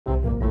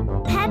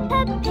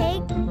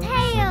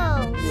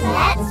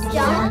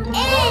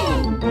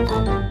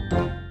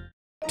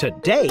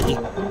Today,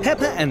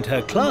 Peppa and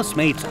her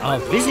classmates are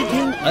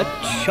visiting a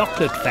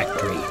chocolate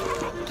factory.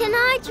 Can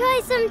I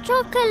try some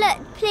chocolate,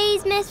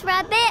 please, Miss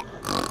Rabbit?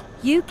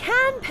 You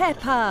can,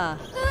 Peppa.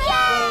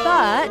 Yay!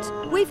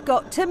 But we've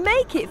got to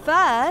make it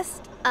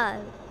first.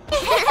 Oh.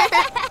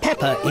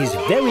 Peppa is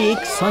very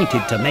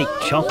excited to make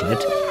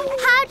chocolate.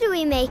 How do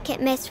we make it,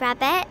 Miss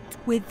Rabbit?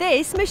 With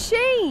this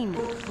machine.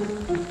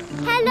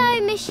 Hello,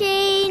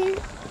 machine.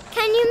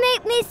 Can you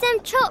make me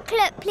some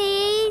chocolate,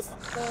 please?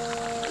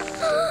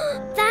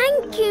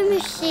 Thank you,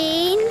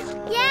 machine.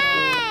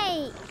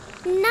 Yay!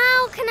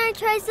 Now can I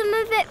try some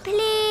of it,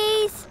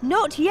 please?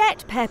 Not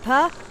yet,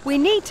 Peppa. We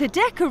need to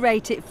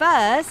decorate it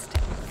first.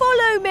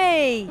 Follow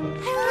me.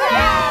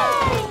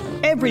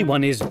 Hooray!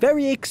 Everyone is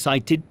very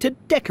excited to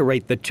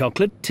decorate the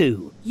chocolate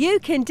too. You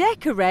can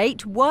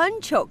decorate one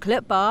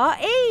chocolate bar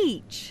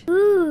each.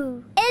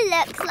 Ooh, it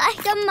looks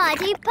like a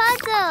muddy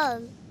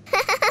puddle.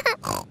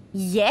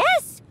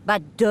 Yes,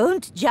 but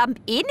don't jump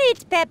in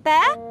it,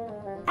 Peppa.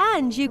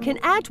 And you can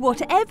add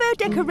whatever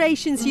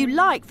decorations you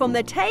like from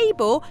the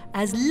table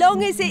as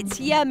long as it's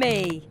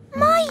yummy.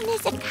 Mine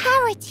is a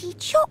carroty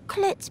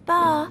chocolate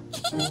bar.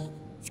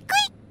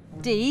 Squeak!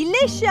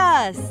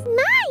 Delicious!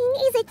 Mine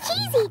is a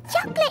cheesy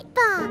chocolate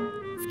bar.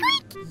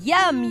 Squeak!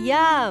 Yum,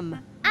 yum.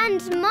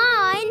 And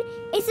mine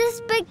is a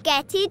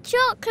spaghetti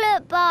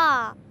chocolate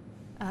bar.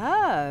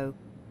 Oh.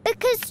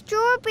 Because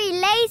strawberry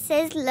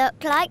laces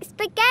look like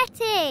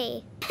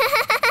spaghetti.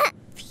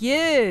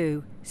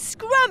 Phew!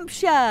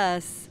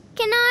 Scrumptious!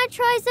 Can I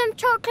try some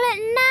chocolate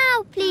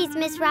now, please,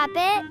 Miss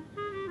Rabbit?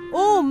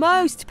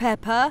 Almost,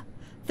 Peppa.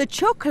 The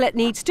chocolate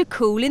needs to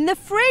cool in the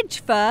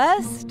fridge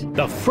first.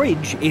 The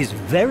fridge is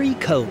very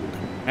cold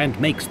and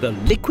makes the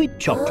liquid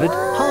chocolate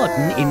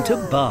harden into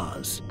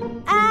bars.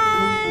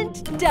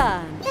 And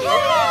done.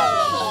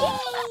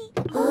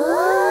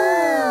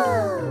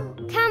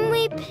 Can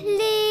we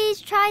please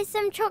try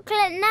some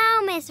chocolate now,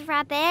 Miss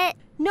Rabbit?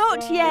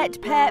 Not yet,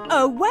 Pep.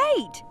 Oh,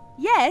 wait.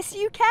 Yes,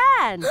 you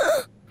can.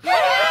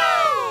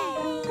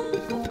 Hooray!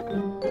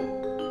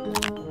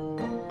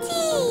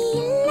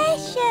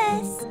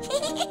 Delicious!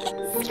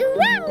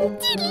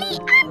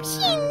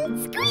 Scrum-diddly-option!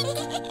 Squeak!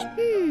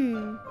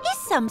 Is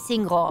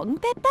something wrong,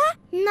 Peppa?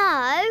 No,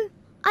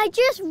 I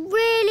just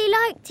really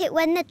liked it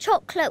when the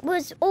chocolate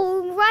was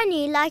all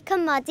runny like a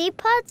muddy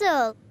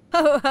puddle.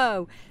 Ho,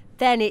 ho.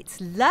 Then it's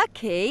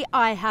lucky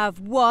I have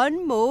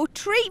one more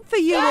treat for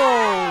you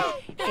all.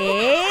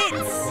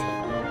 It's...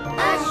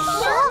 A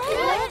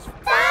chocolate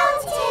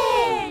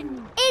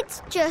fountain!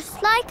 It's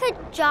just like a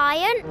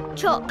giant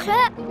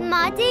chocolate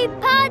muddy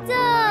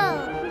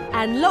puddle.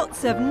 And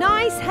lots of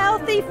nice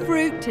healthy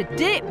fruit to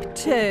dip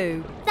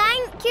too.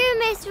 Thank you,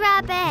 Miss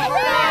Rabbit.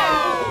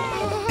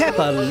 Hooray!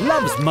 Peppa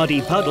loves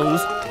muddy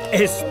puddles,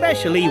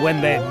 especially when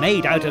they're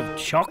made out of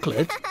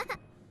chocolate.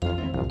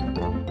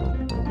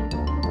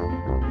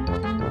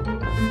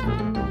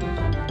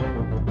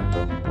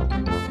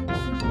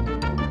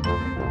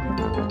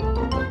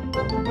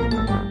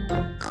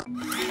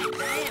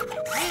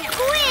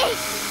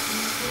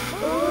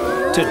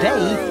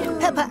 Today,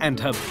 Peppa and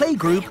her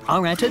playgroup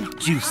are at a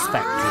juice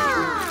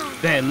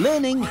factory. They're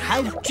learning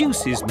how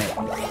juice is made.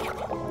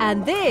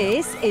 And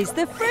this is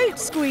the fruit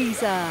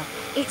squeezer.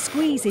 It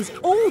squeezes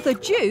all the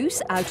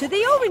juice out of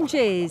the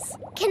oranges.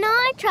 Can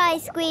I try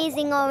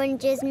squeezing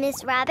oranges,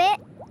 Miss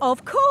Rabbit?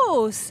 Of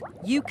course.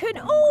 You can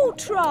all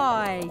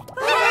try.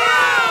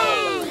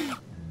 Hooray!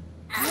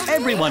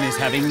 Everyone is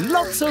having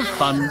lots of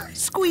fun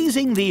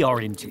squeezing the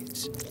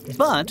oranges.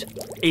 But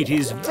it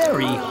is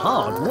very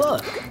hard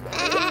work.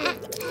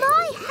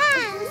 My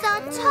hands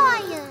are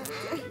tired.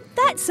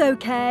 That's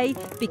okay,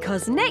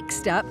 because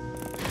next up,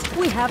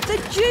 we have the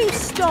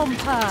juice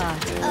stomper.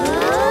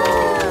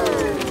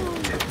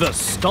 The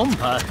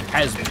stomper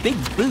has big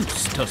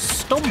boots to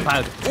stomp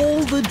out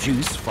all the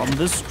juice from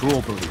the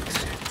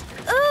strawberries.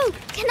 Ooh,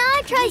 can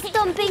I try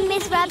stomping,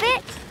 Miss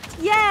Rabbit?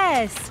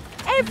 Yes,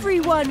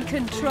 everyone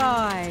can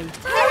try.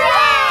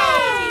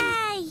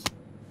 Hooray!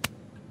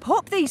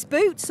 Pop these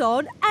boots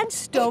on and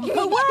stomp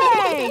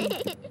away.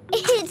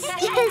 It's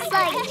just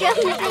like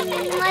jumping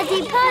in a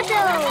muddy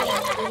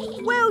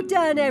puddle. Well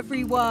done,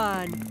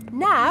 everyone.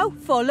 Now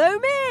follow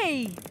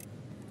me.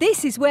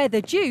 This is where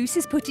the juice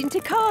is put into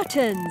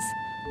cartons.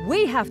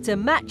 We have to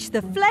match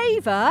the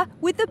flavour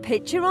with the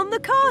picture on the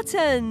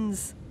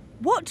cartons.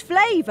 What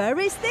flavour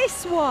is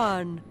this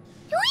one?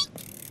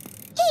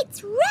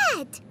 It's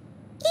red.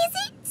 Is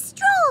it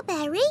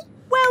strawberry?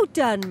 Well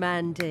done,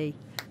 Mandy.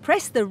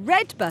 Press the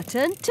red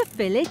button to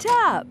fill it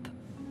up.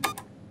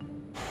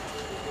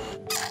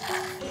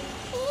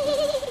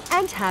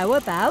 And how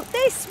about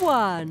this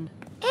one?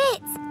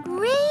 It's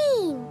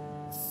green.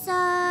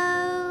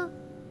 So...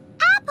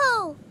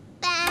 apple.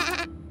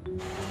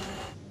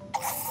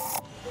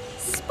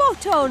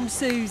 Spot on,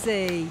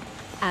 Susie.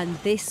 And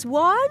this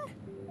one?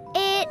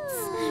 It's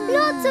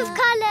lots of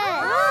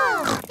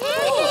colours.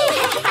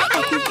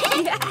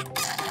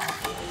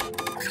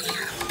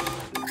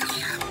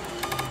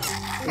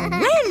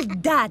 Well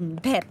done,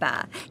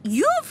 Peppa.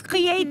 You've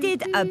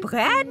created a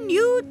brand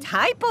new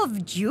type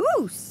of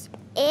juice.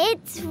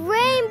 It's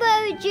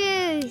rainbow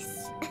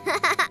juice.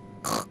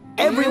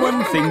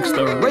 Everyone thinks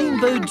the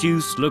rainbow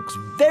juice looks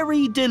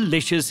very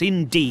delicious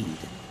indeed.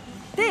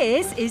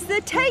 This is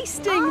the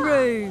tasting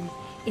room.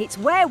 It's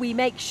where we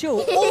make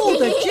sure all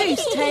the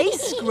juice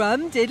tastes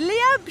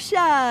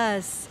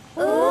scrum-diddly-umptious.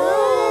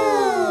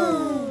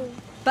 Ooh!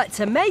 But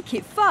to make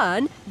it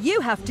fun,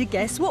 you have to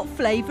guess what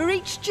flavour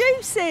each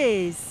juice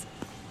is.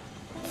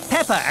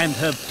 Peppa and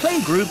her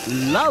playgroup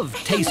love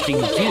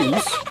tasting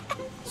juice.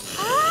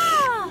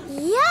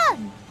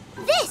 Yum!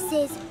 This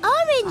is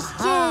orange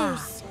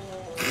juice.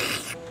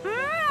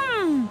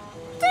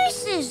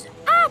 This is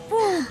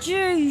apple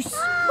juice.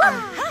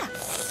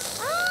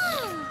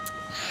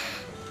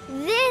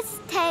 This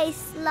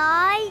tastes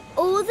like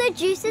all the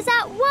juices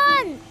at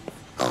once.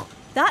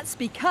 That's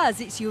because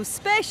it's your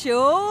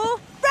special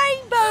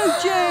rainbow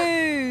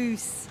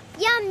juice.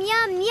 Yum,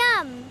 yum,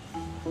 yum.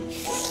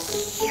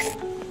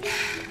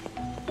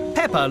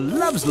 Peppa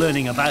loves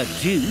learning about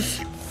juice,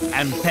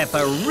 and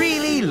Peppa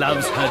really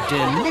loves her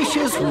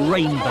delicious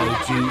rainbow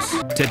juice.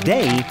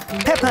 Today,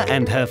 Peppa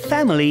and her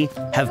family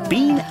have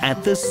been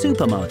at the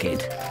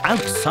supermarket.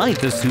 Outside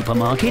the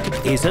supermarket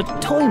is a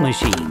toy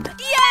machine.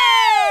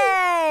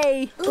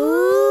 Yay!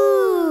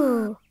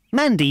 Ooh!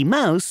 Mandy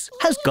Mouse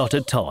has got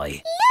a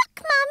toy. Look,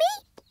 Mummy!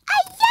 A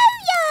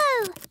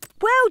yo-yo!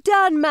 Well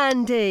done,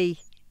 Mandy.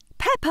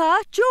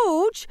 Peppa,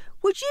 George,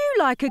 would you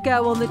like a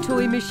go on the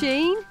toy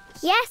machine?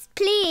 Yes,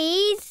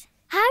 please.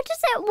 How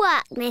does it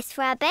work, Miss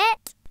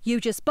Rabbit? You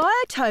just buy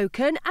a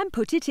token and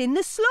put it in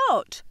the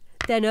slot.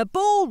 Then a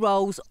ball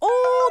rolls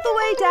all the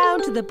way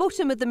down to the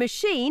bottom of the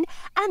machine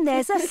and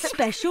there's a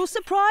special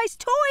surprise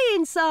toy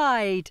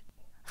inside.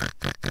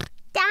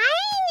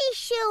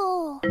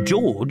 Dinosaur!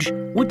 George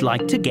would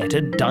like to get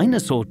a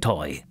dinosaur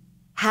toy.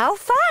 How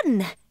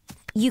fun!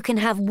 You can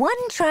have one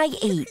try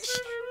each.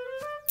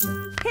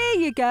 Here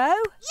you go.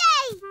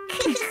 Yay!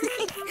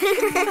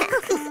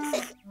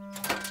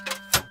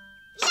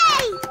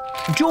 Yay!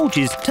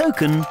 George's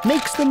token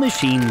makes the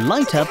machine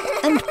light up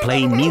and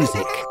play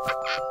music.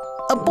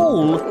 A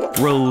ball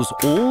rolls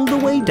all the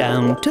way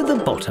down to the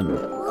bottom.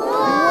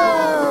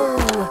 Whoa!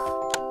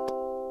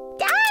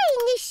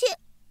 Dinosaur!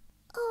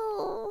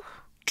 Oh.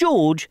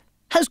 George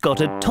has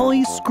got a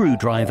toy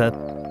screwdriver.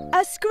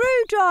 A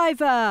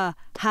screwdriver.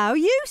 How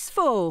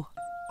useful.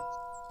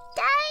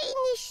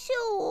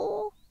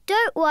 Dinosaur!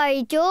 Don't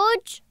worry,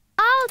 George.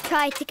 I'll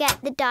try to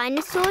get the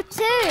dinosaur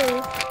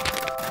too.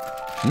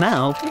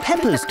 Now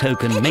Peppa's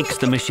token makes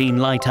the machine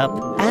light up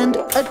and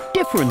a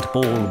different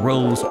ball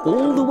rolls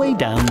all the way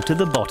down to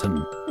the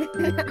bottom.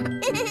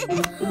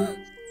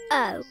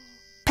 Oh.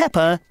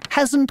 Peppa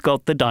hasn't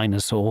got the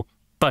dinosaur,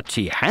 but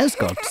she has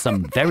got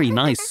some very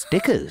nice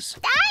stickers.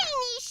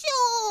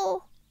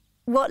 Dinosaur!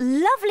 What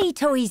lovely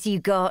toys you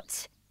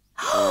got.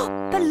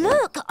 But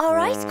look, our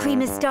ice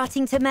cream is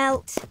starting to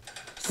melt.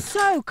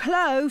 So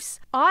close.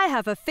 I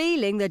have a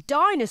feeling the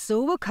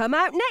dinosaur will come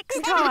out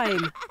next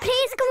time.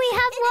 Please, can we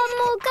have one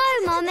more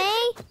go, Mummy?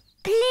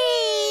 Please?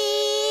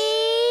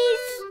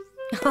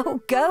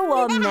 Oh, go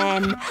on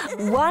then.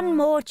 One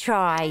more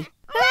try.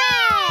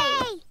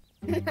 Hooray!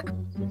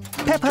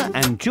 Peppa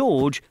and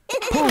George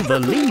pull the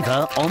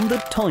lever on the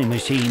toy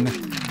machine.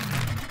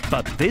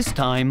 But this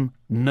time,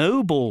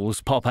 no balls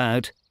pop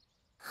out.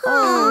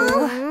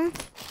 Oh.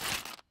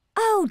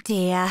 Oh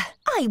dear.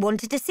 I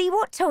wanted to see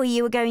what toy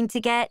you were going to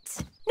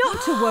get.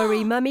 Not to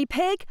worry, Mummy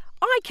Pig.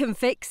 I can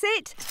fix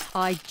it.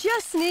 I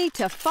just need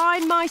to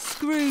find my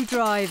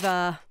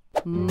screwdriver.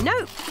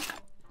 Nope.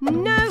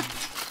 Nope.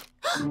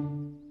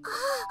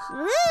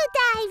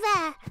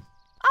 Screwdriver!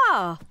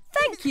 Ah,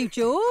 thank you,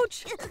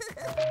 George.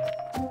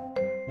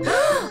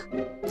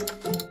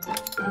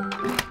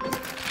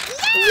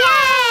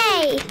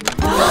 Yay!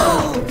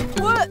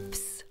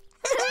 Whoops.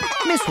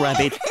 Miss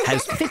Rabbit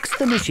has fixed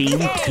the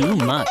machine too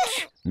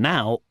much.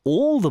 Now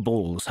all the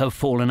balls have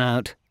fallen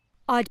out.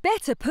 I'd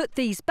better put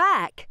these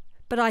back,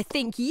 but I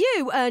think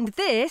you earned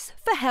this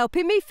for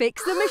helping me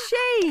fix the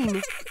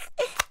machine.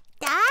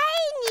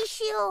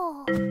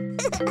 Dinosaur!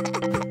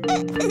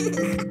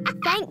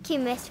 Thank you,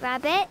 Miss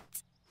Rabbit.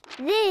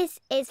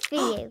 This is for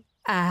you.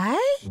 Eh?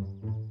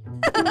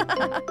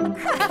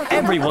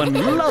 Everyone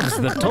loves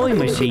the toy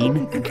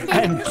machine,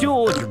 and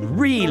George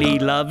really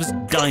loves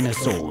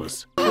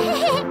dinosaurs.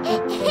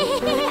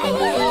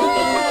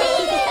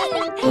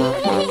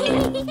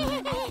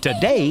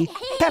 Today,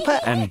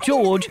 Peppa and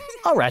George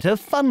are at a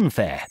fun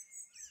fair.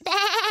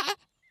 Hi,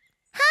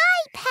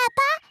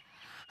 Peppa.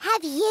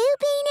 Have you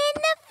been in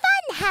the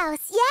fun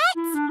house yet?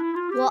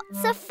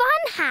 What's a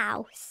fun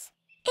house?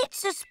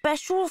 It's a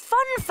special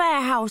fun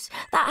fair house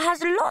that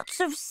has lots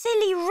of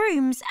silly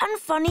rooms and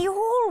funny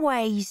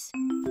hallways.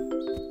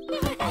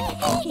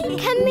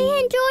 Can me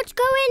and George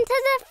go into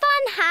the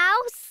fun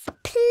house?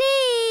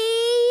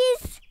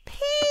 Please?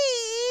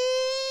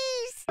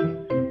 Please?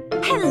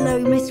 Hello,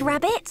 Miss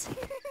Rabbit.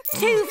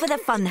 2 for the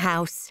fun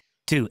house.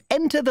 To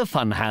enter the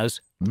fun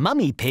house,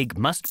 Mummy Pig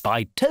must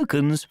buy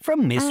tokens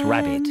from Miss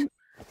Rabbit.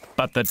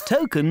 But the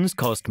tokens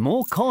cost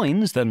more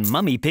coins than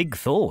Mummy Pig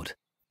thought.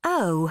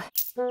 Oh.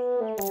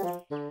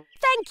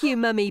 Thank Thank you,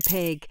 Mummy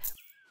Pig.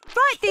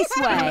 Right this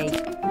way.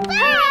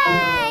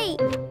 Hooray!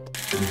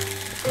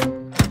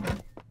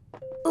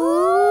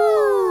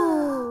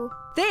 Ooh!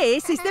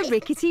 This is the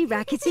Rickety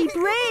Rackety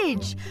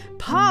Bridge.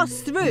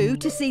 Pass through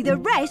to see the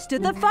rest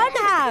of the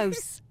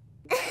funhouse.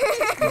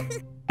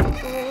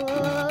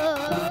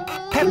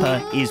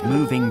 Peppa is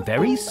moving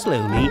very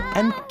slowly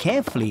and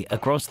carefully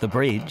across the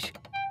bridge.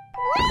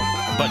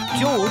 But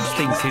George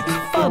thinks it's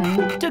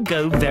fun to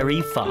go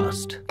very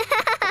fast.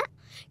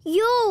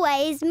 Your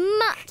way is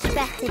much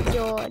better,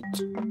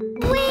 George.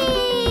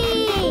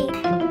 Whee!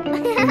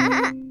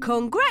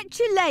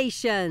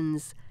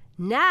 Congratulations!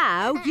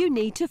 Now you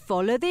need to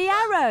follow the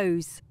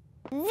arrows.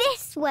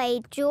 This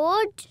way,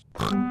 George.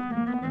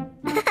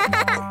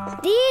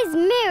 These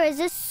mirrors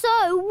are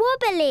so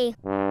wobbly.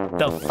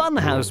 The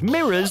funhouse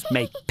mirrors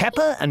make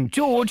Peppa and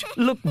George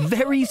look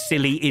very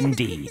silly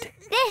indeed.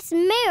 This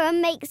mirror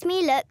makes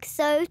me look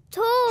so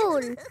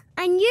tall.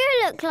 And you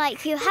look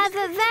like you have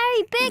a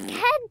very big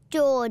head,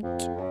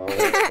 George.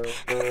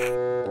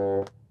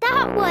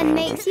 That one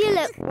makes you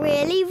look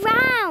really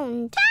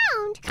round.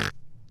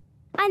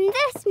 And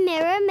this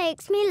mirror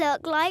makes me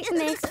look like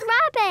Miss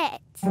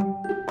Rabbit.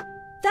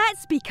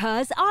 That's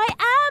because I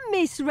am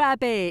Miss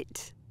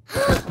Rabbit.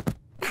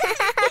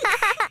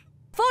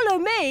 Follow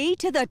me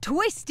to the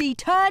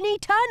twisty-turny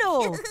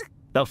tunnel.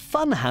 The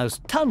funhouse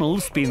tunnel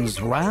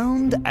spins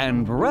round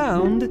and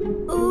round.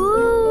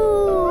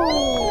 Ooh!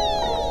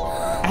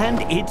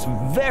 And it's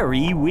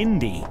very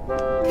windy.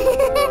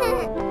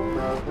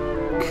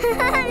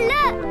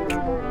 Look!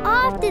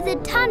 After the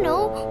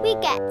tunnel, we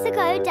get to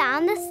go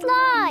down the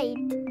slide.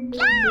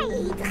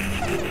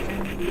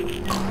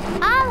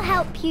 I'll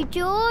help you,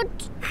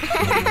 George.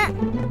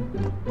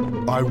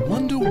 I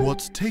wonder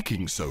what's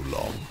taking so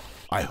long.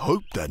 I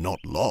hope they're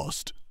not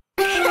lost.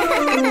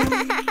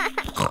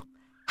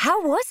 How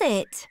was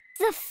it?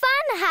 The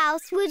fun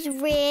house was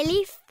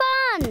really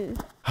fun.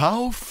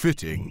 How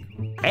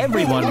fitting.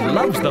 Everyone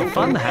loves the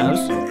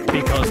funhouse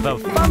because the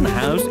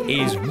funhouse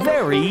is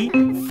very...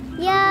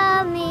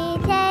 Yummy,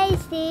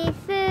 tasty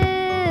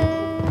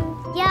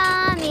food.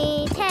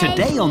 Yummy, tasty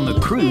Today on the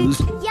cruise,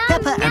 food. Yum,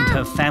 Peppa and yum.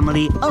 her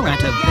family are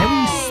at a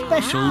very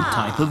special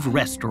type of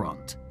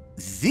restaurant.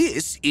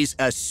 This is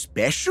a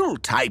special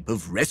type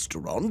of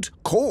restaurant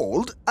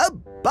called a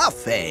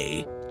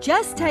buffet.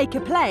 Just take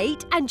a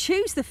plate and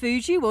choose the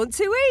food you want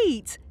to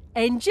eat.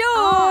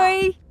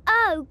 Enjoy!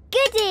 Oh,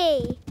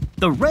 goody.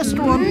 The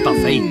restaurant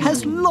buffet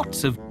has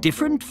lots of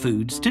different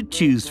foods to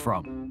choose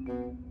from.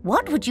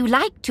 What would you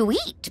like to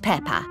eat,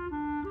 Peppa?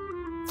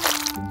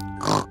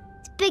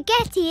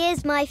 Spaghetti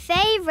is my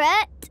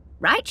favourite.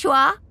 Right you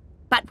are.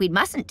 But we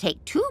mustn't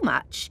take too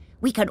much.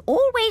 We can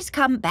always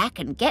come back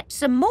and get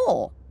some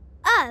more.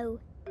 Oh,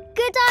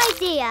 good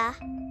idea.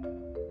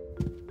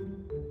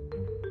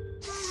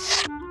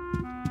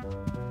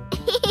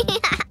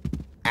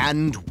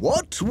 And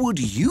what would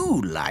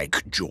you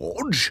like,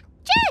 George?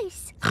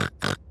 Juice.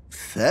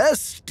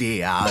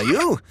 Thirsty, are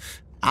you?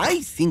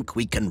 I think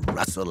we can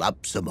rustle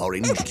up some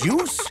orange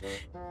juice.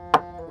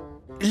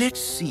 Let's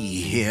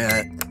see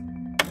here.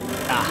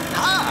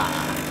 Aha!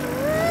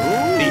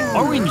 The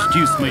orange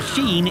juice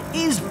machine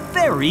is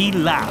very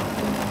loud.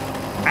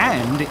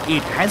 And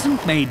it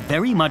hasn't made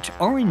very much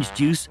orange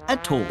juice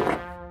at all.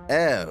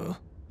 Oh.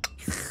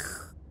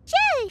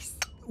 Juice.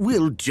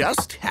 We'll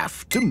just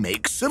have to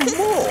make some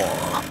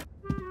more.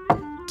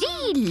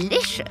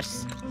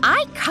 Delicious.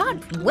 I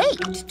can't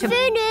wait to...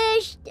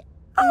 Finished.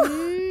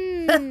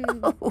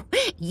 Oh,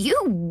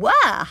 you were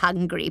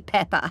hungry,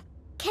 Peppa.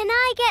 Can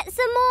I get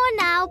some more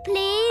now,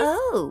 please?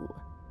 Oh.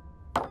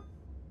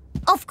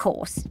 Of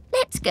course.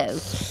 Let's go.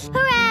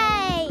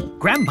 Hooray!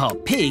 Grandpa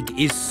Pig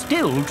is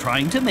still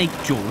trying to make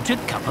George a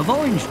cup of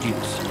orange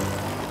juice.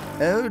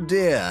 Oh,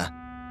 dear.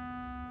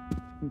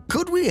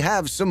 Could we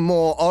have some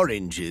more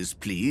oranges,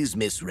 please,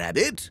 Miss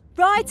Rabbit?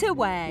 Right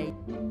away.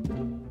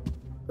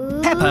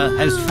 Peppa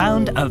has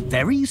found a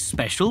very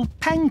special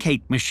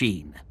pancake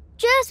machine.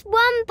 Just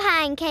one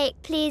pancake,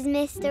 please,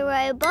 Mr.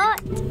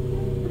 Robot.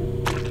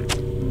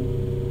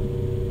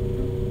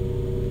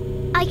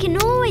 I can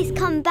always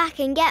come back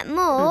and get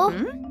more.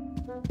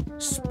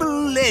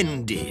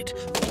 Splendid.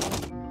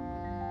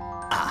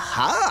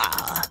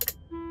 Aha!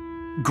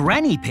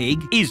 Granny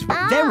Pig is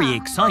very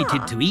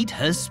excited to eat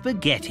her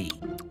spaghetti.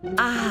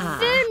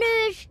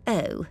 Finished.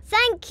 Oh.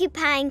 Thank you,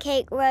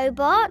 Pancake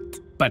Robot.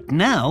 But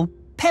now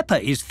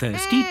Peppa is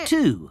thirsty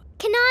too.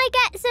 Can I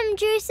get some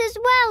juice as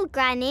well,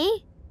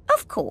 Granny?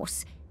 Of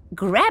course.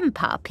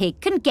 Grandpa Pig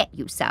can get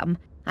you some.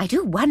 I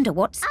do wonder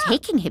what's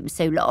taking him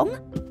so long.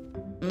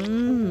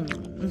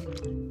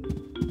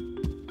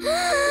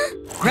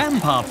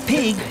 Grandpa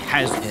Pig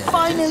has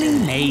finally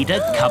made a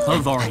cup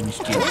of orange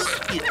juice.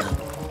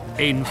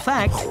 In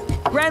fact,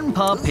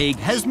 Grandpa Pig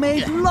has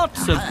made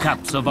lots of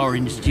cups of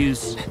orange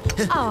juice.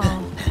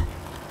 Oh.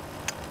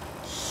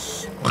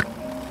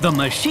 The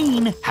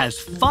machine has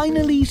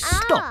finally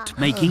stopped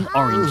making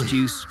orange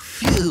juice.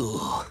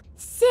 Phew.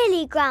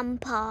 Silly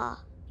Grandpa.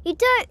 You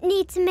don't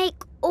need to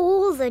make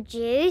all the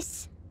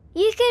juice.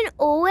 You can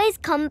always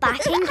come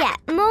back and get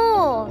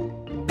more.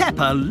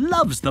 Peppa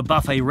loves the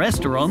buffet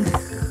restaurant.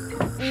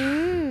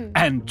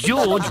 And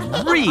George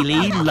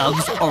really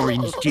loves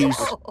orange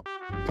juice.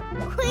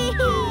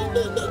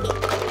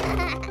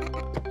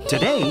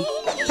 Today,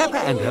 Peppa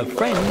and her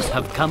friends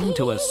have come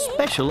to a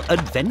special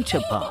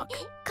adventure park.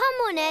 Come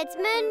on,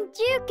 Edmund,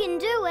 you can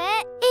do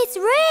it. It's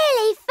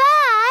really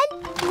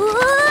fun.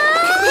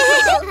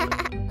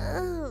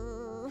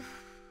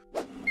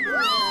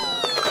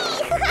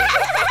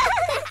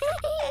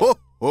 Ho,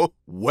 ho,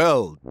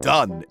 well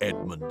done,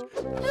 Edmund.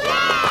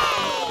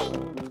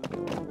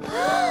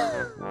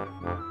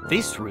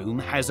 This room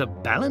has a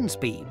balance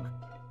beam.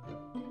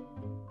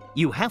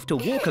 You have to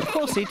walk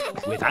across it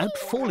without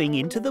falling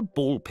into the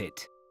ball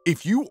pit.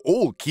 If you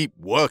all keep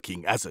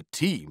working as a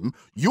team,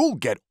 you'll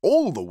get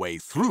all the way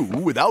through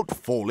without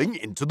falling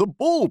into the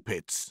ball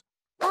pits.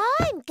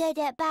 I'm good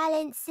at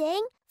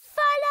balancing.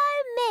 Follow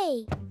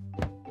me.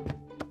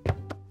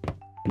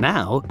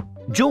 Now,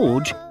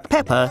 George,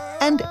 Peppa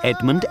and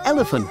Edmund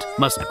Elephant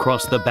must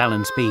cross the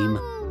balance beam.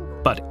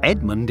 But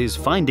Edmund is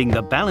finding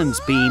the balance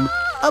beam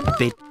a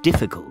bit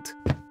difficult.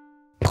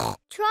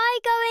 Try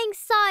going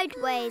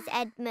sideways,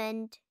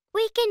 Edmund.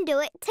 We can do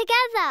it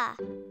together.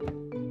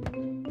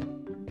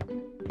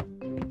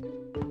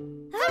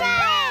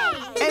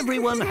 Hooray!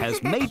 Everyone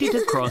has made it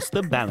across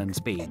the balance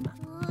beam.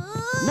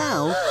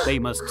 Now they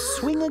must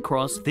swing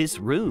across this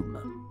room.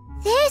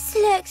 This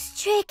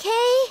looks tricky.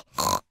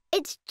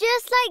 It's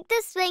just like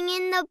the swing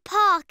in the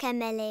park,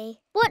 Emily.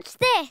 Watch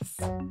this.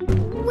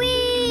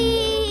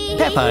 Whee!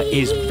 Peppa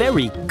is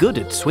very good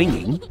at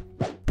swinging.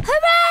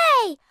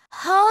 Hooray!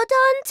 Hold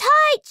on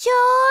tight,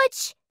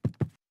 George.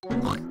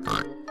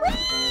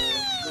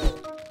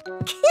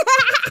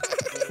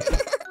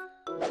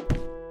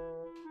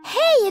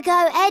 Here you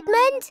go,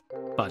 Edmund.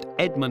 But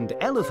Edmund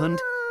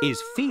Elephant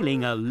is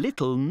feeling a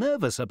little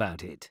nervous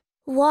about it.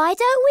 Why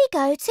don't we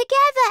go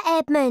together,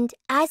 Edmund,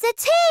 as a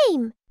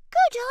team?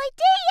 Good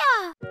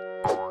idea!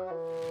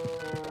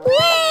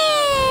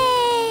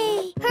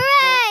 Whee!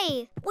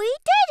 Hooray! We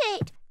did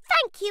it!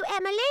 Thank you,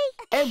 Emily.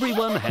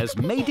 Everyone has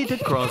made it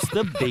across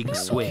the big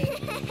swing.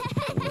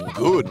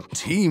 Good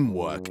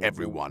teamwork,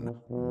 everyone.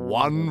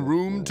 One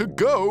room to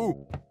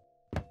go.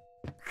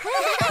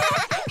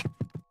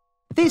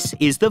 This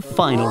is the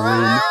final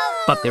room,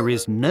 but there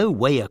is no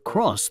way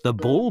across the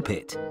ball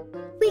pit.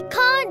 We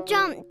can't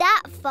jump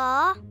that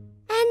far.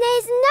 And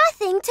there's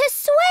nothing to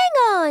swing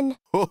on.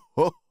 Ho,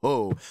 ho,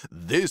 ho.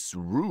 This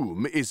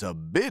room is a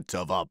bit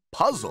of a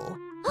puzzle.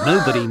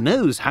 Nobody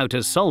knows how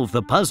to solve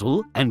the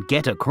puzzle and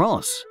get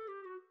across.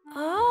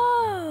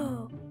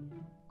 Oh.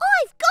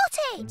 I've got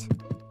it.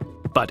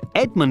 But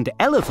Edmund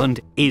Elephant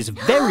is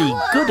very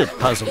good at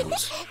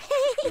puzzles.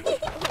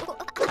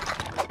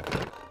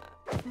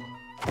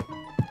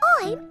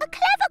 I'm a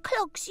clever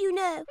clogs, you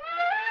know.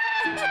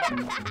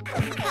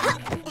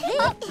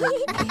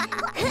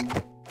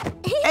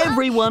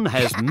 Everyone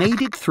has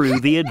made it through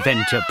the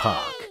adventure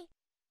park.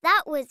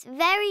 That was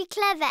very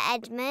clever,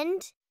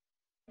 Edmund.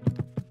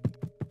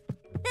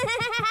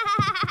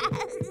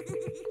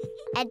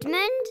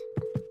 Edmund?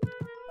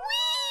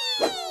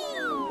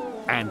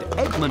 And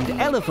Edmund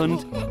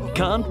Elephant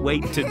can't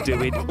wait to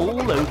do it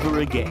all over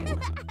again.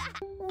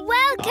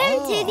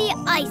 Welcome to the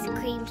ice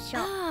cream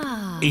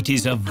shop. It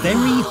is a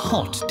very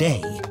hot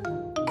day,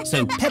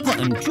 so Peppa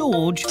and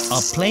George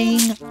are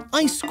playing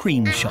ice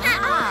cream shop.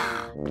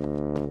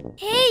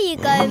 Here you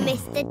go,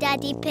 Mr.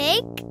 Daddy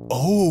Pig.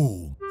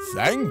 Oh,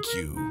 thank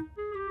you.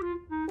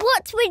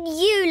 What would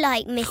you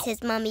like,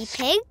 Mrs. Mummy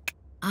Pig?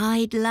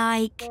 I'd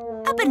like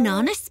a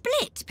banana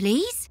split,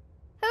 please.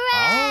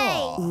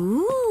 Hooray!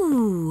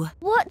 Ooh.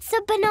 What's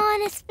a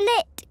banana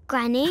split,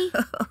 Granny?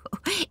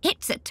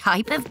 It's a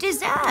type of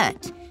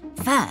dessert.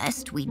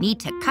 First, we need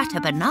to cut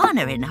a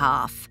banana in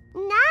half.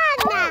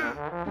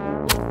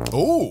 Nana!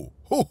 Oh,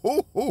 ho,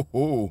 ho, ho,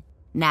 ho.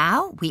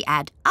 Now we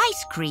add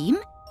ice cream,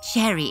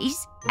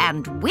 cherries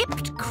and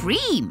whipped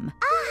cream.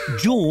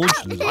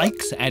 George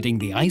likes adding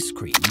the ice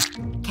cream.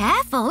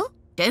 Careful,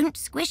 don't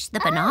squish the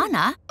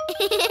banana.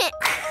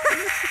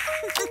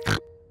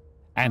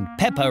 And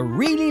Peppa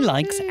really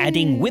likes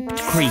adding whipped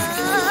cream.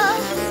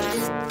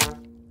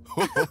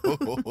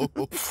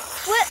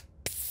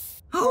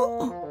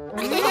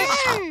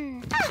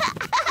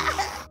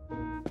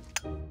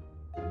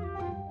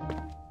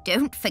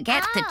 Don't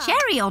forget the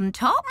cherry on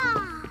top.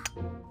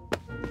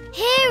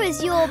 Here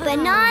is your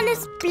banana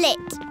split,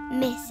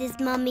 Mrs.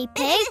 Mummy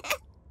Pig.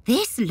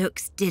 This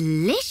looks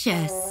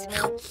delicious.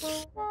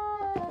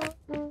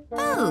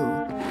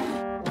 Oh,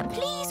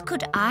 please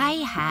could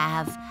I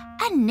have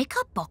a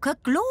Knickerbocker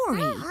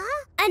Glory?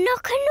 A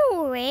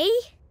knockanori?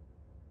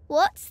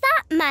 What's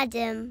that,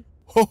 madam?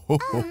 Ho, ho,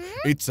 ho.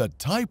 It's a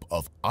type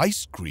of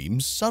ice cream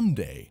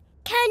sundae.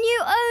 Can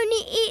you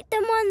only eat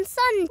them on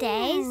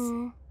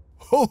Sundays?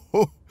 Ho,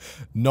 ho.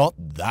 Not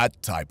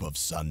that type of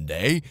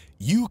sundae.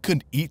 You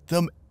can eat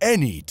them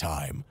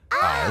anytime.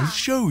 I'll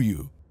show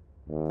you.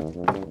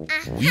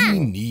 We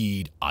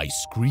need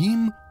ice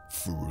cream,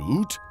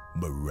 fruit,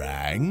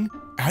 meringue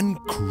and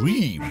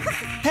cream.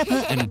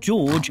 Peppa and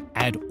George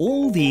add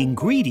all the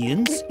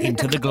ingredients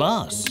into the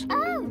glass.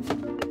 Oh.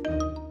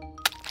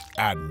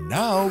 And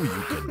now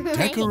you can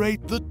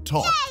decorate the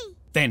top. Yay!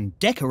 Then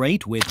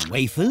decorate with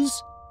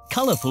wafers,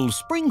 colourful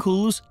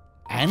sprinkles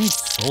and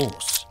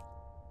sauce.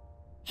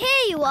 Here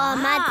you are,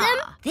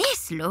 madam.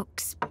 This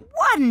looks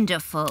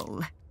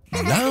wonderful.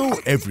 Now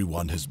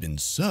everyone has been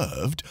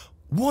served,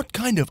 what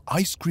kind of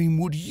ice cream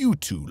would you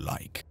two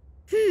like?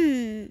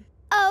 A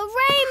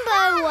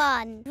rainbow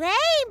one.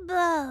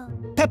 Rainbow.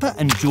 Peppa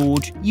and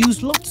George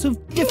use lots of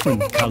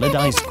different coloured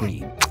ice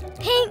cream.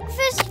 Pink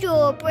for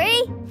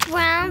strawberry,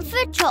 brown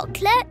for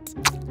chocolate,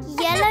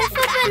 yellow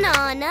for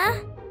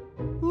banana.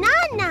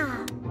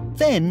 Nana.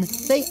 Then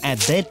they add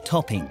their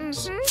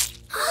toppings.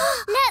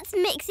 Let's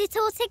mix it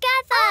all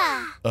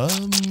together. Oh.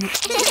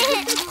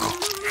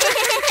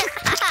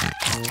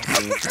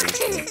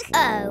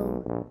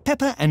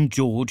 Peppa and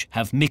George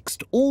have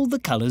mixed all the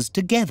colours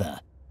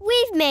together.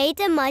 We've made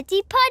a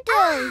muddy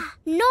puddle.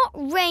 Not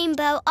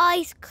rainbow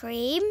ice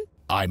cream.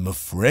 I'm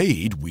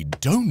afraid we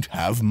don't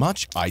have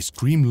much ice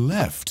cream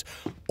left.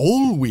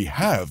 All we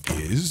have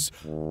is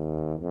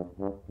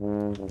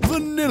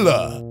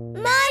vanilla.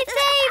 My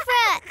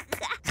favourite.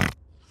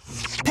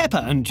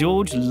 Peppa and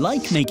George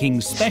like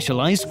making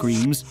special ice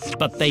creams,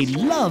 but they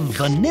love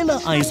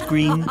vanilla ice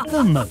cream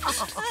the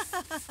most.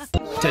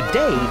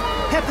 Today,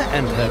 Peppa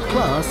and her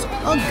class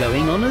are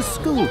going on a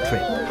school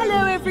trip.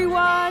 Hello,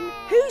 everyone.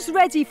 Who's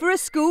ready for a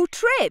school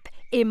trip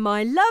in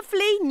my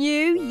lovely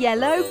new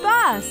yellow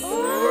bus?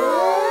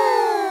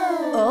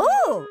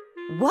 Oh,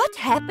 what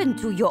happened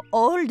to your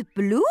old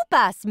blue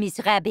bus, Miss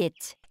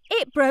Rabbit?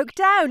 It broke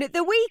down at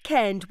the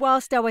weekend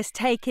whilst I was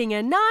taking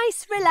a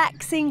nice,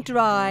 relaxing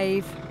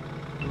drive.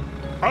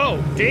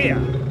 Oh dear,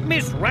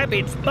 Miss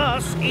Rabbit's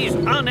bus is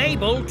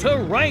unable to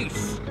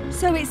race.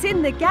 So it's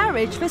in the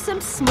garage for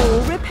some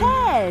small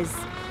repairs.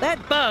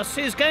 That bus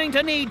is going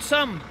to need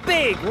some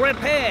big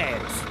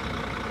repairs.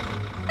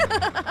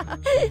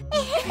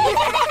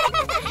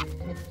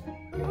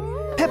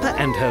 Peppa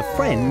and her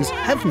friends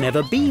have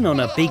never been on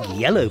a big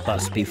yellow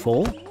bus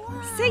before.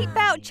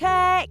 Seatbelt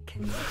check.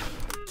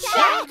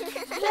 Check.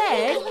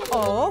 Then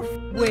off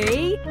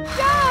we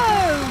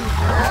go.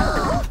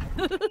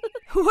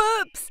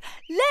 Whoops!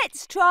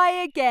 Let's try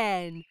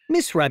again.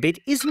 Miss Rabbit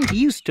isn't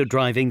used to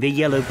driving the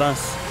yellow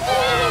bus.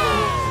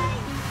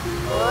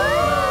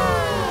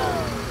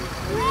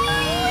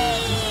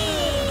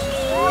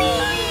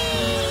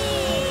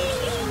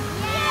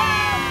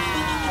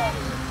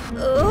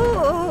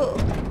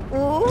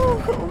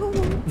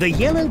 The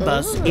yellow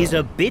bus is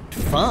a bit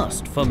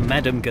fast for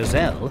Madame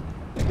Gazelle.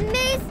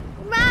 Miss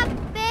Rabbit,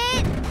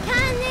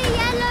 can the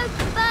yellow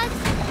bus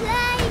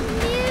play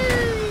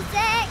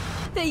music?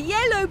 The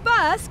yellow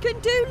bus can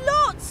do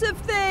lots of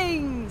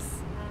things.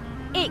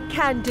 It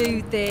can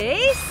do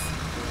this,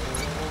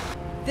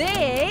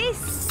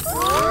 this,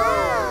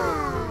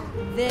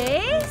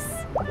 this,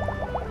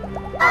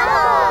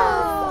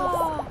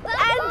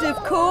 and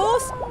of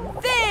course,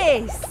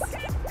 this.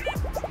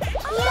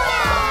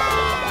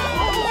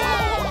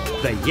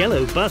 The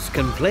yellow bus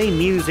can play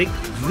music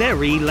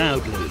very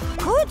loudly.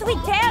 Could we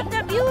turn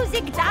the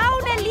music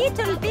down a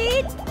little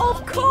bit?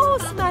 Of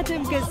course,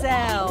 Madame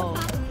Gazelle.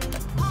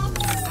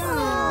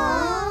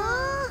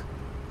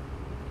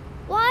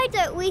 Why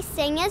don't we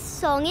sing a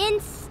song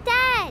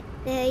instead?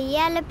 The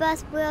yellow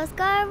bus wheels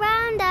go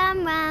round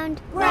and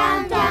round.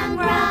 Round and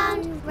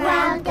round,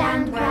 round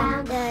and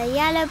round. The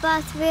yellow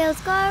bus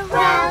wheels go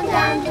round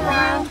and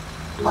round.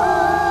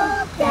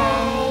 All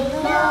day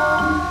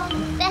long.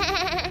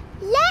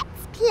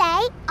 Let's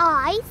play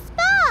I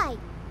Spy.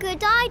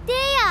 Good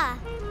idea.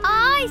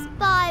 I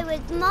spy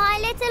with my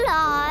little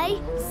eye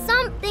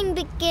something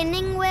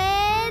beginning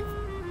with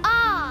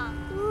R.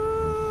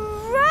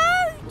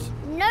 Road?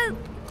 Nope.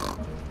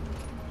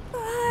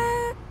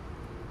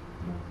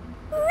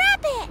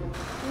 Rabbit?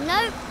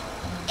 Nope.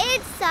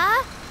 It's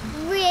a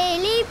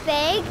really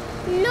big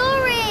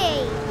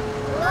lorry.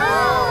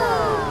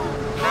 Oh!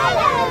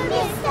 Hello,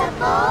 Mr.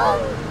 Ball.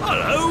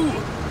 Hello!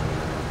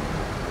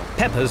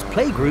 Peppa's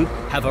playgroup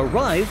have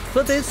arrived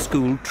for their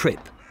school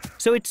trip,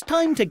 so it's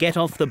time to get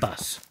off the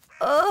bus.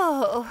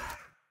 Oh.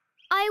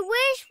 I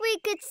wish we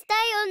could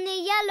stay on the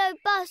yellow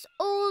bus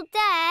all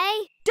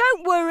day.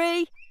 Don't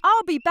worry.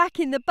 I'll be back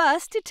in the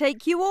bus to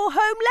take you all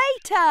home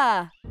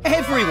later.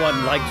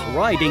 Everyone likes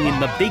riding in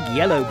the big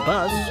yellow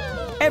bus.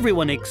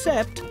 Everyone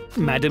except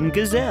Madame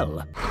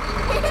Gazelle.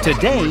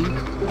 Today,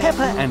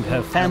 Peppa and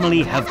her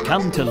family have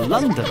come to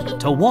London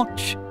to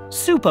watch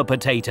Super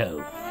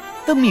Potato,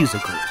 the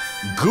musical.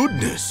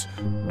 Goodness,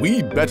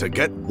 we'd better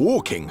get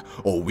walking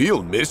or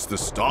we'll miss the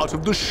start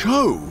of the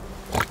show.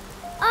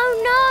 Oh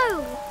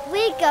no,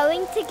 we're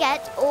going to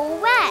get all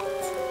wet.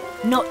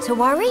 Not to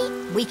worry,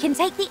 we can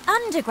take the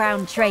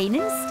underground train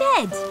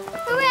instead.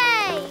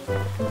 Hooray!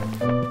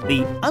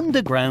 The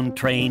underground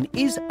train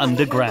is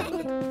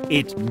underground.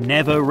 It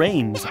never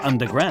rains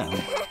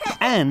underground.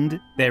 And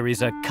there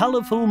is a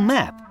colourful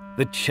map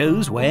that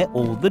shows where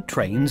all the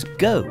trains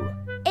go.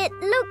 It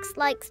looks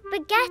like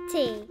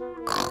spaghetti.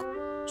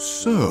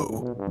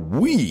 So,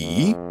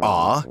 we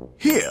are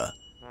here.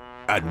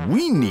 And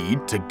we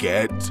need to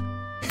get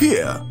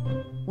here.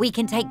 We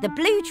can take the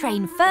blue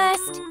train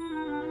first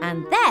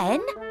and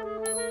then...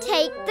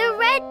 Take the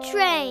red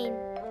train.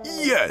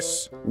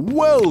 Yes!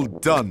 Well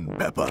done,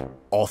 Peppa.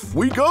 Off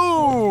we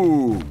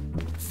go!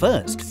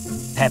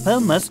 First, Peppa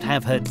must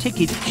have her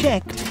ticket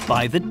checked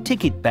by the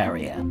ticket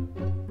barrier.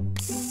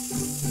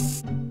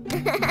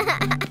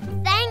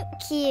 Thank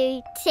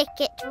you,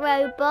 ticket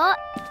robot.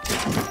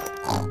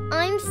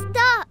 I'm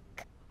stuck.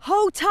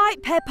 Hold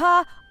tight,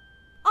 Peppa.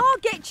 I'll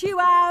get you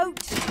out.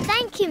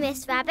 Thank you,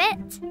 Miss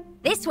Rabbit.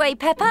 This way,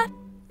 Peppa.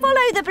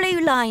 Follow the blue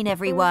line,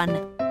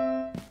 everyone.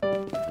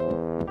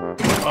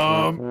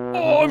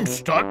 I'm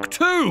stuck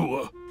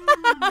too.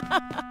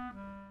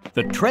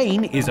 The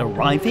train is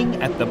arriving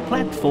at the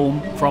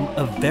platform from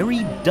a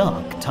very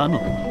dark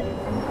tunnel.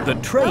 The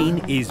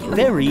train is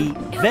very,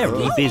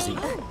 very busy.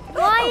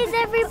 Why is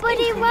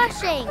everybody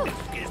rushing?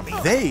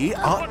 They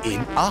are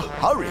in a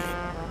hurry.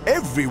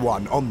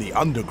 Everyone on the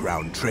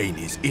underground train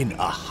is in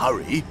a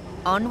hurry.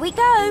 On we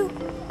go.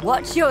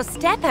 Watch your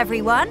step,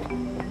 everyone.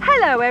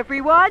 Hello,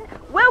 everyone.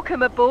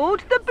 Welcome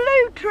aboard the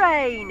blue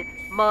train.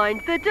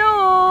 Mind the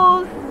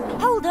doors.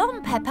 Hold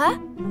on,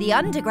 Peppa. The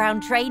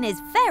underground train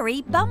is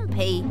very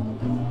bumpy.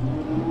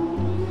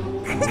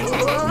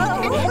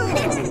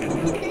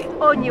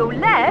 On your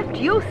left,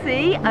 you'll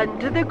see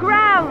under the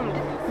ground.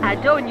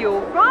 And on your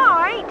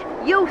right,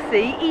 you'll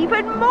see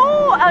even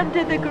more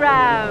under the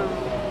ground.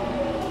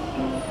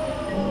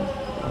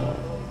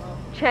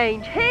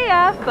 Change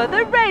here for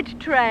the red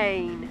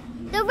train.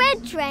 The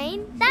red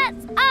train?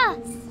 That's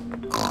us.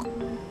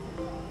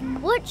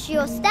 Watch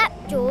your step,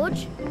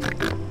 George.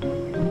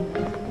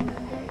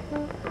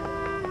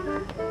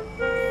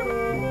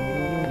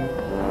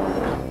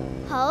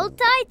 Hold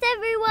tight,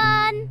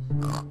 everyone.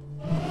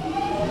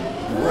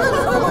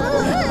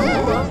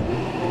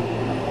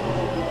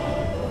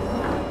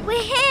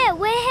 We're here,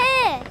 we're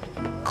here.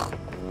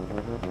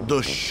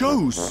 The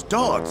show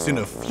starts in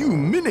a few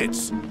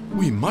minutes.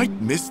 We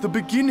might miss the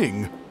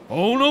beginning.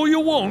 Oh, no, you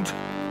won't.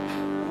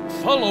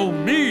 Follow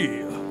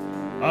me.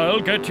 I'll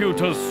get you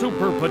to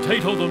Super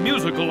Potato the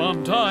Musical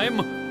on time,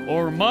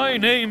 or my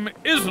name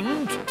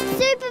isn't...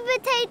 Super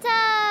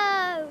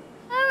Potato!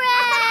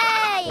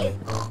 Hooray!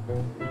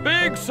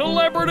 Big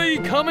celebrity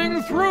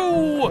coming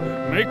through!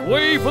 Make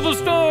way for the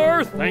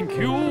star, thank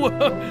you.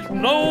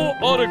 No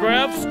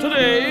autographs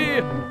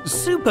today.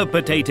 Super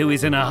Potato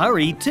is in a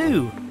hurry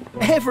too.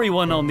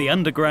 Everyone on the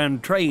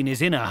underground train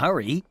is in a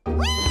hurry.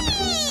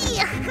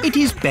 It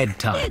is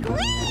bedtime.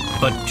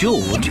 But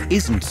George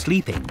isn't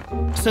sleeping,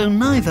 so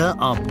neither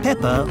are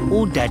Peppa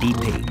or Daddy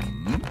Pig.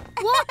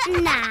 What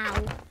now?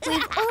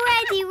 We've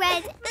already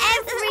read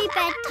every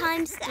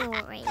bedtime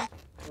story.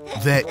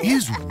 There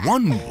is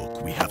one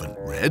book we haven't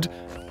read.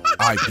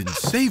 I've been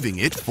saving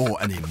it for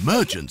an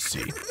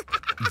emergency.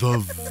 The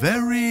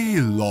very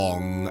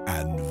long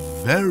and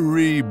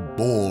very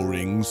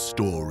boring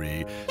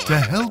story to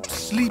help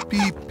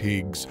sleepy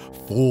pigs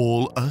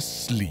fall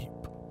asleep.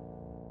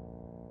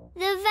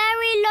 The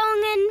very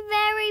long and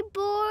very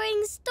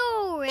boring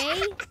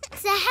story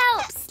to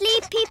help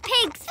sleepy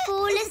pigs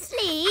fall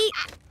asleep.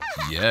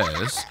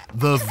 Yes,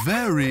 the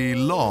very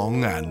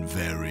long and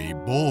very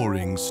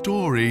boring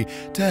story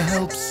to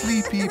help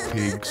sleepy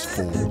pigs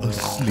fall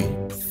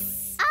asleep.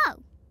 Oh.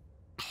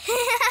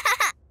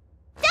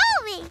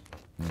 Story!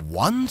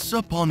 Once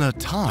upon a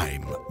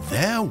time,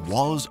 there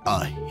was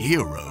a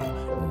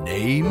hero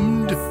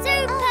named...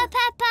 Super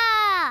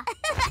Peppa!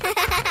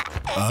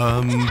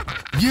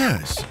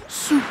 Yes,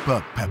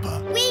 Super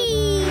Peppa.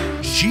 Whee!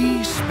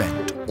 She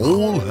spent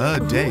all her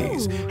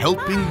days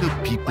helping the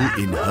people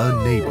in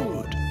her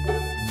neighborhood.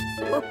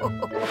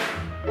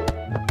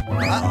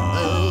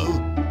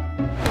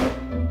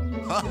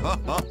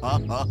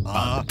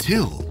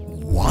 Until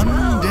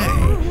one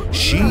day,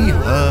 she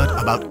heard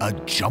about a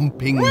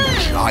jumping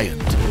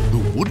giant who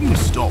wouldn't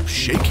stop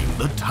shaking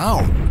the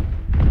town.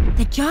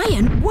 The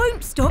giant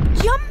won't stop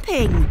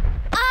jumping.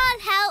 I'll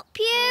help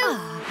you.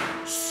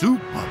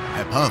 Super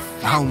Peppa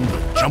found the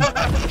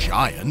jumping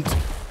giant.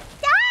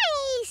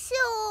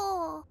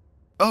 Dinosaur!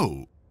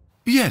 Oh,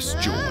 yes,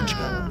 George,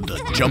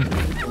 the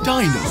jumping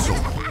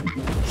dinosaur.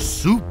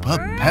 Super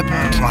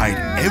Peppa tried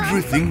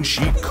everything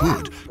she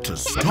could to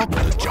stop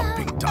the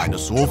jumping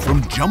dinosaur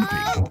from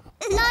jumping.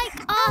 Like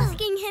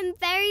asking him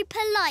very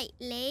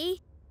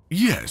politely.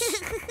 Yes.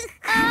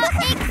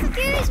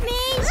 Excuse me.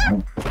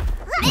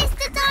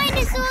 Mr.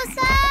 Dinosaur,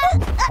 sir.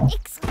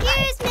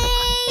 Excuse me.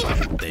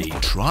 They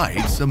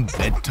tried some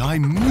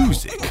bedtime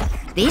music.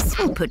 This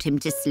will put him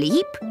to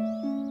sleep.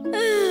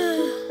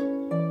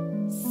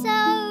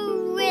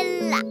 So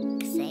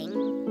relaxing.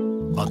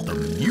 But the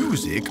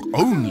music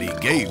only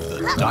gave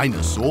the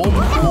dinosaur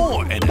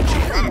more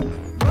energy.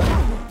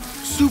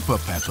 Super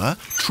Peppa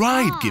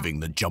tried giving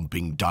the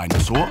jumping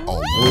dinosaur a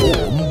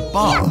warm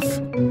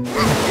bath.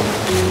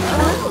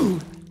 Oh.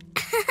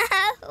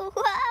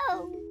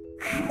 Whoa.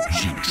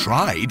 She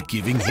tried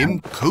giving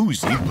him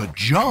cozy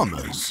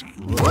pajamas.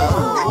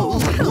 Whoa.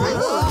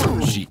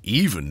 She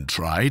even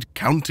tried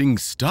counting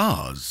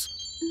stars.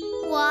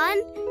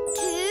 1,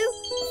 2,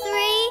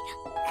 3,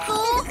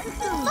 4,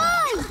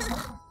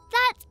 5.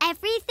 That's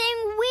everything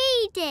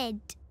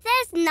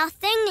There's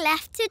nothing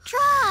left to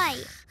try.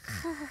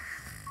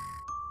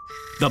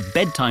 The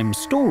bedtime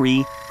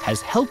story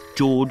has helped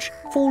George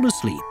fall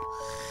asleep.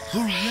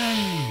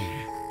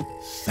 Hooray!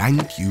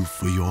 Thank you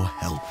for your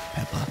help,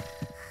 Peppa.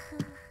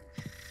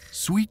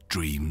 Sweet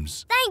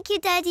dreams. Thank you,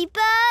 Daddy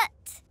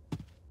Bert.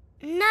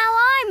 Now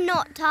I'm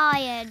not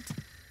tired.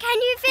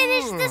 Can you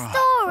finish the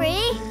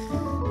story?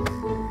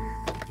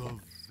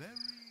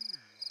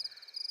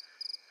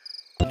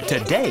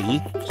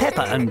 Today,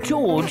 Peppa and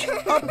George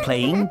are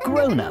playing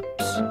grown-ups.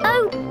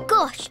 Oh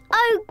gosh.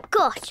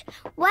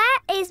 Where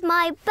is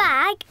my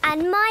bag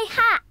and my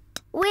hat?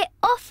 We're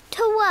off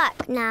to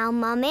work now,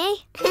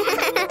 Mummy.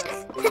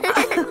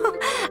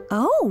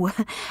 Oh,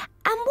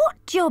 and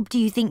what job do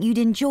you think you'd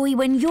enjoy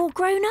when you're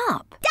grown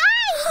up?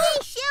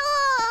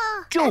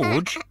 Dinosaur!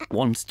 George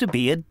wants to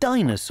be a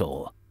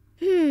dinosaur.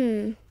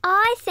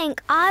 I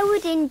think I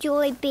would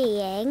enjoy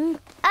being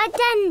a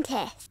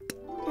dentist.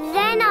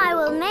 Then I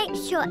will make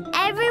sure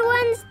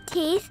everyone's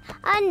teeth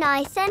are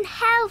nice and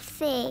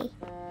healthy.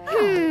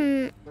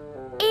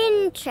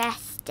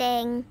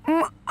 Interesting.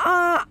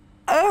 All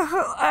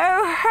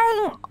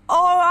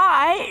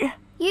right.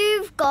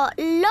 You've got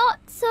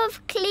lots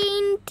of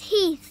clean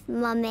teeth,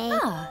 Mummy.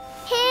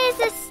 Here's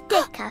a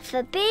sticker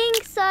for being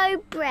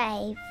so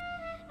brave.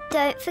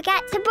 Don't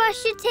forget to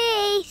brush your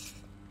teeth.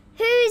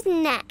 Who's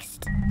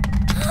next?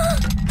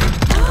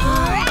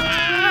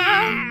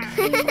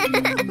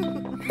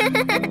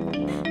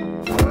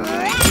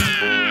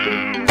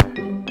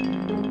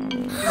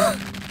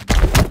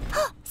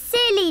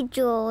 Silly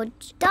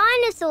George.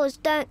 Dinosaurs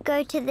don't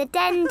go to the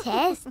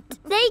dentist.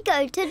 They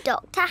go to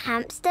Dr.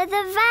 Hamster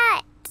the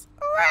vet.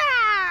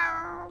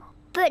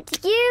 But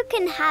you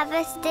can have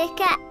a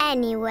sticker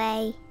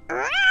anyway.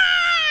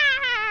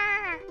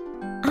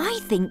 I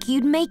think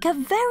you'd make a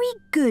very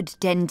good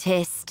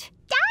dentist.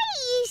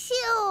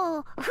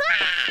 Dinosaur!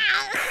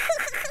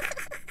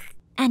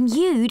 And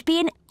you'd be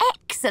an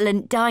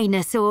excellent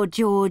dinosaur,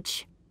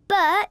 George.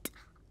 But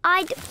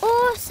I'd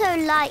also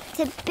like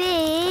to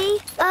be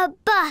a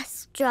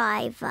bus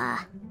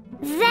driver.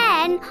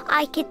 Then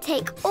I could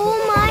take all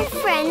my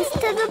friends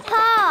to the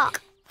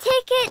park.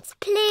 Tickets,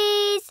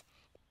 please.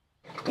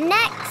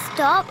 Next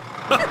stop,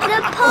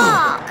 the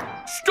park.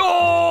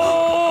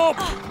 Stop!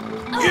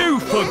 You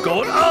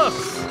forgot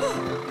us!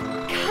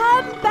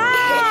 Come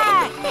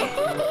back!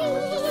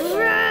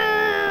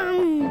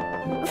 Vroom!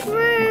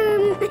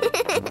 Vroom!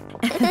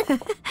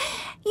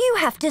 You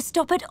have to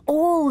stop at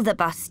all the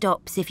bus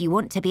stops if you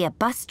want to be a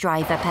bus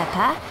driver,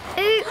 Peppa.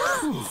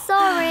 Oops,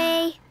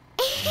 sorry.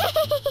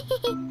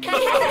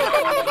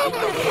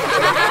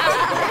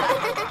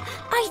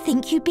 I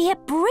think you'd be a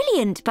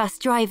brilliant bus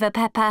driver,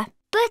 Peppa.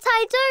 But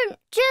I don't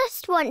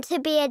just want to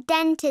be a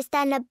dentist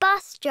and a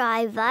bus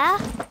driver.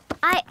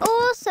 I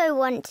also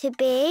want to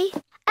be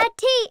a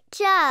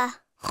teacher.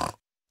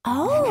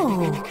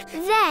 Oh.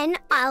 Then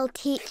I'll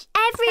teach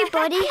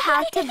everybody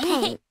how to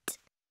paint.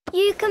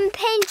 You can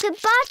paint a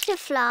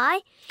butterfly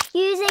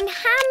using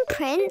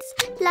handprints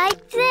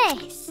like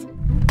this.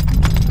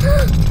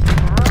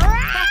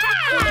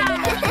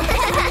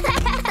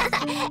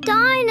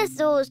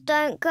 Dinosaurs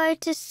don't go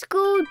to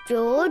school,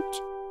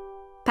 George.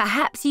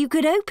 Perhaps you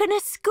could open a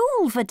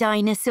school for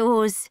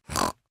dinosaurs.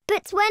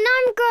 But when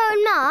I'm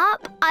grown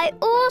up, I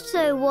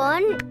also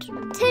want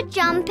to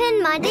jump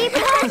in muddy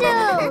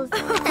puddles.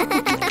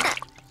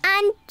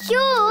 And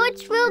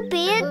George will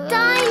be a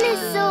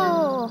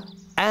dinosaur.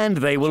 And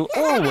they will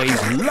always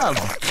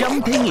love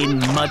jumping in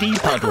muddy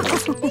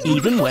puddles,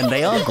 even when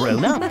they are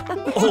grown up,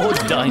 or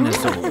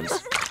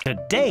dinosaurs.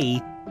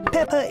 Today,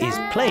 Peppa is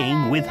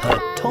playing with her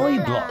toy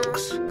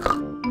blocks.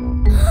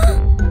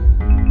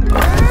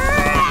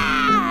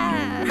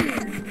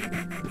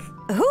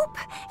 Oop!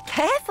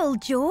 Careful,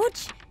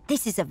 George.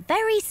 This is a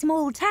very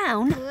small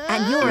town,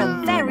 and you're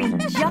a very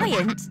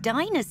giant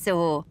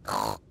dinosaur.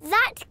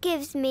 That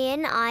gives me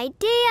an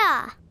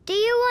idea. Do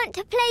you want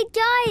to play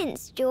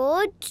giants,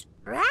 George?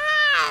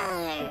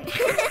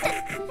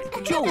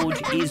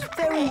 George is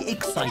very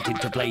excited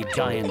to play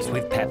giants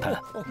with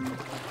Peppa.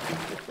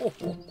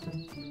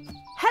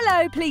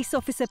 Hello, Police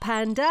Officer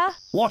Panda.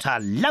 What a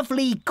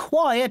lovely,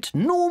 quiet,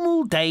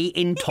 normal day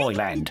in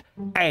Toyland.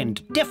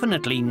 And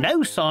definitely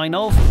no sign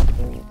of...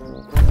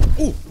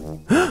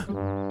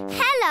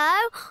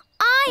 Hello,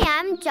 I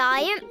am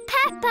Giant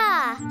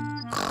Peppa.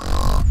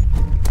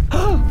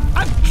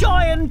 A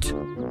giant!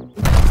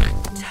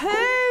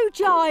 2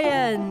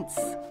 giants.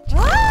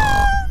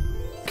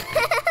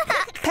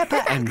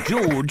 Peppa and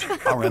George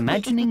are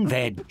imagining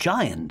they're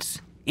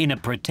giants in a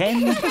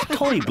pretend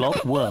toy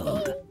block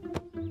world.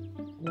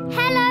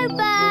 Hello,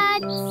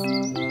 birds.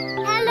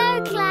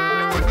 Hello,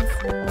 clouds.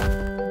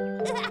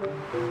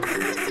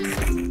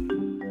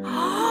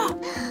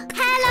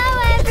 Hello,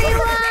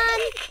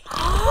 everyone.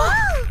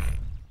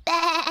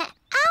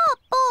 Our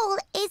ball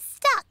is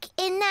stuck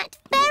in that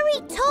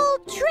very tall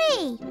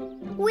tree.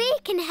 We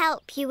can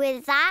help you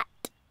with that.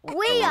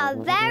 We are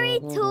very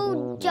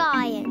tall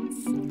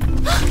giants.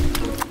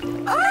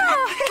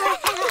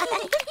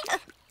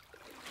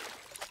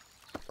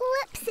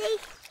 Whoopsie.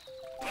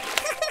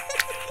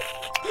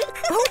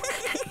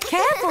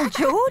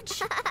 Careful,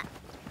 George.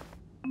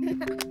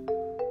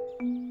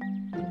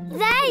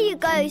 There you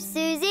go,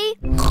 Susie.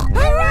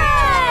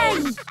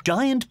 Hooray!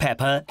 Giant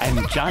Peppa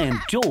and Giant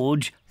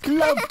George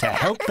love to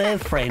help their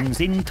friends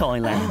in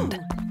Toyland.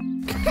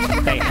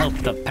 They help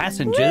the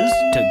passengers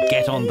to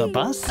get on the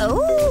bus.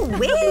 Oh,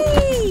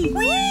 whee!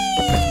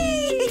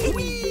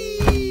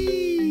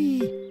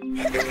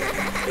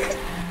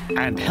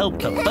 And help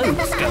the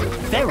boats go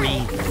very,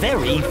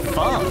 very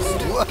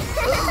fast.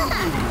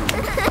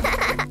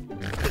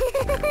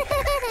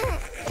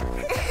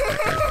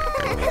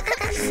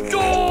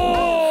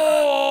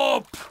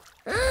 Stop!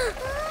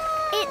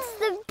 It's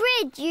the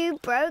bridge you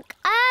broke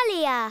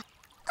earlier.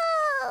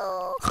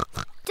 Oh.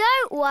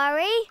 Don't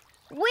worry.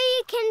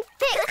 We can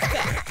fix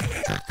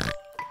it.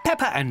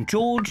 Peppa and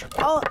George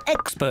are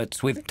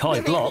experts with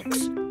toy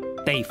blocks.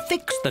 They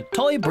fix the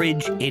toy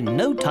bridge in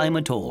no time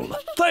at all.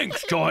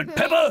 Thanks, Giant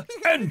Peppa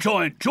and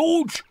Giant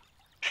George.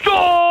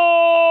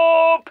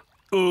 Stop!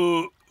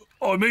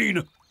 I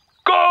mean,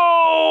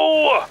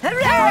 go!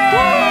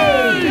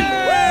 Hooray!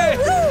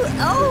 Woo-hoo!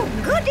 Oh,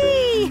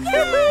 goody!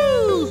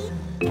 Hoo-hoo!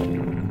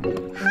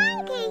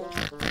 Hungry.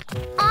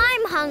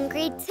 I'm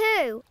hungry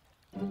too.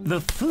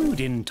 The food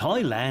in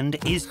Toyland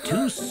is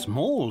too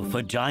small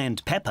for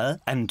Giant Peppa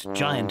and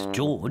Giant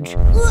George.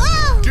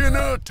 Whoa!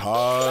 Dinner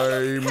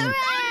time!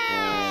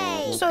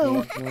 Hooray!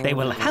 So they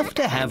will have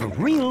to have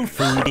real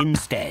food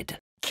instead.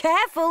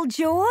 Careful,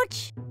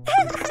 George.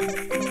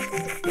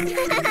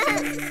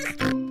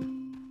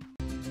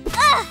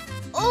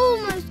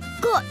 Almost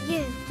got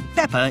you.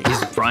 Peppa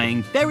is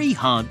trying very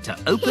hard to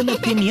open a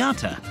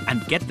piñata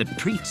and get the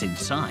treats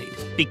inside.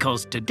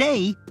 Because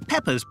today,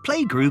 Peppa's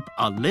playgroup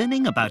are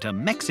learning about a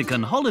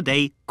Mexican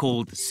holiday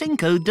called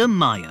Cinco de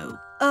Mayo.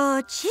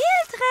 Oh,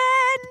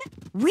 children!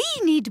 We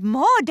need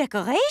more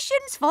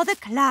decorations for the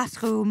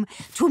classroom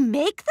to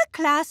make the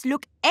class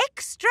look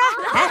extra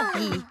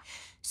happy.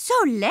 So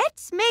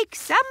let's make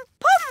some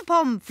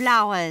pom-pom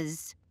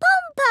flowers.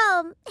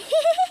 Pom-pom.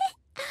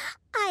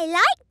 I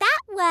like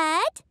that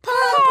word.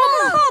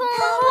 Pom-pom.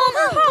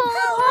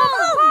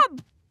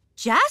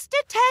 Just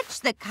attach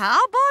the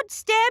cardboard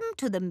stem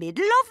to the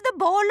middle of the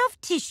ball of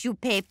tissue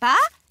paper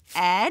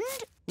and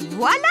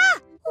voila!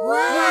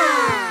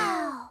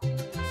 Wow!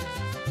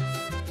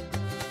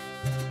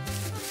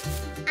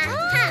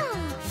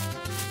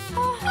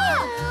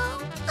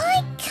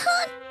 I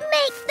can't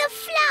make the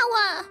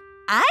flower.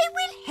 I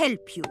will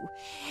help you.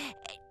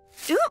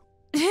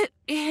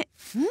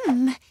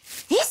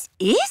 This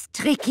is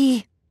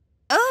tricky.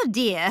 Oh,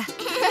 dear.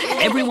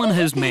 Everyone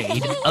has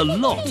made a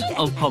lot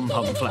of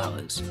pom-pom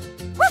flowers.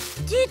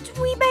 Did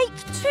we make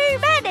too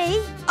many?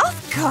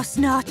 Of course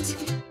not.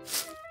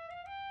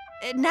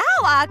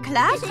 Now our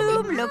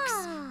classroom looks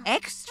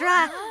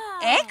extra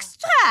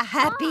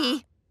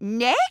happy.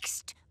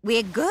 Next,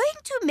 we're going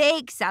to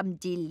make some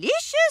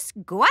delicious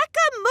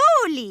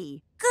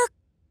guacamole.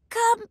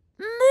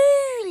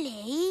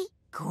 Guacamole?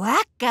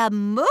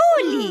 Guacamole.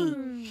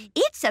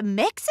 It's a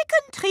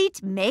Mexican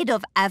treat made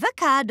of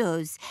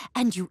avocados,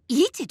 and you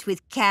eat it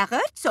with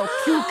carrots or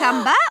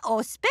cucumber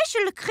or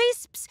special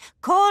crisps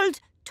called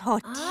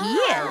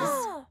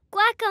tortillas.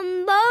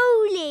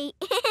 Guacamole.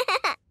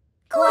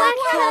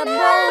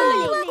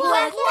 Guacamole.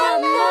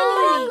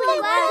 Guacamole.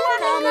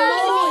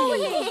 Guacamole.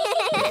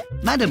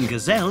 Madame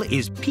Gazelle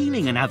is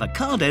peeling an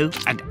avocado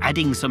and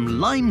adding some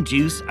lime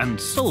juice and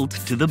salt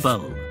to the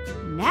bowl.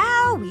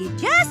 Now we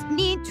just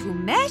need to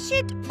mash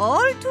it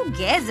all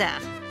together.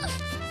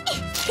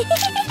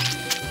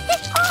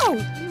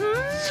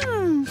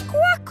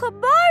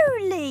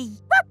 Guacamole!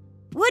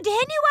 Would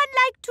anyone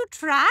like to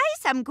try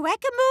some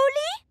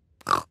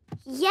guacamole?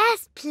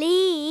 Yes,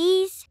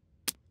 please.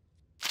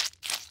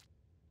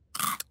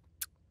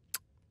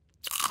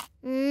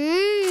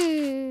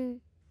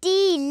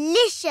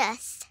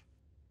 Delicious.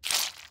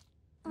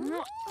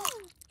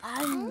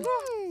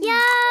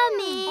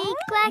 Yummy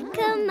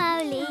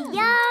guacamole,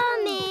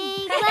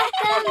 yummy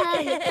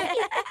guacamole.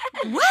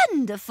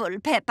 Wonderful,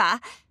 Peppa.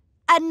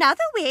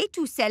 Another way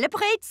to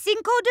celebrate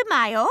Cinco de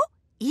Mayo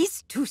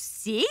is to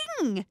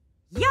sing.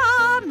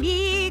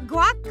 Yummy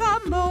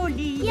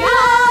guacamole,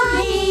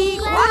 yummy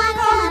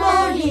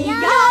guacamole,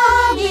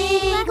 yummy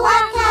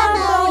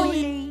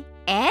guacamole.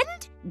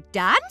 And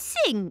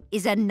dancing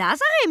is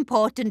another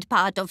important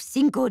part of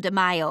Cinco de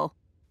Mayo.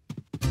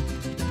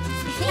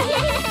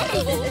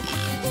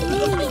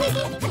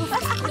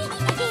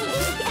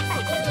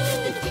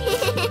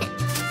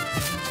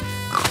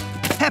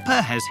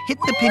 Peppa has hit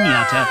the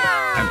piñata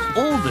and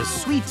all the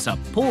sweets are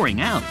pouring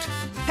out.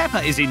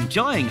 Peppa is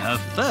enjoying her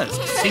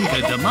first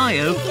Cinco de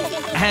Mayo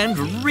and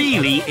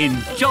really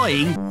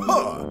enjoying...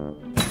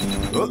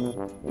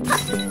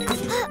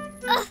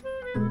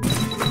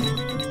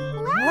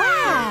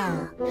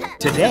 Wow!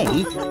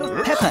 Today,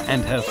 Peppa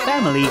and her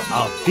family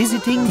are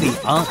visiting the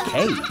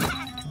arcade.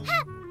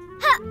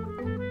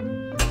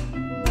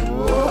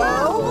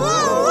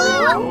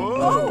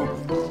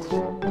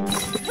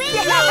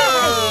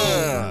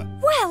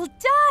 Well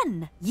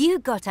done! You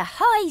got a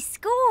high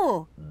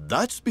score.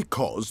 That's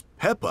because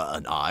Peppa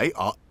and I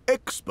are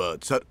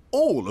experts at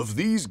all of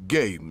these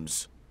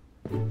games.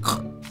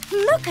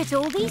 Look at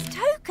all these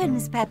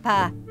tokens,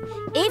 Peppa.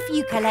 If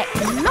you collect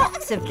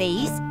lots of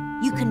these,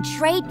 you can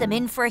trade them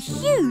in for a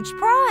huge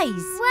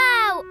prize.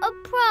 Wow, a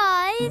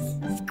prize!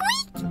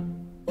 Squeak!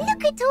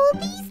 Look at all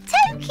these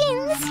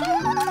tokens!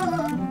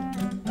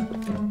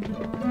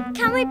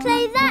 Can we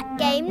play that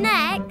game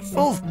next?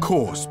 Of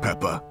course,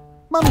 Peppa.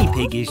 Mummy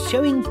Pig is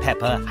showing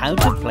Peppa how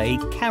to play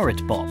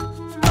Carrot Bop.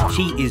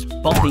 She is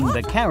bopping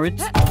the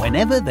carrots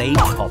whenever they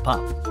pop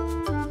up.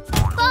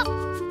 Bop!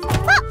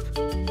 Bop!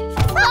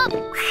 Bop!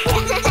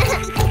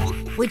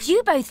 Would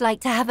you both like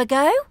to have a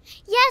go?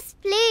 Yes,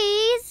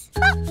 please!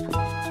 Bop!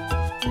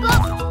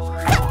 Bop!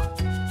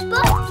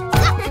 Bop!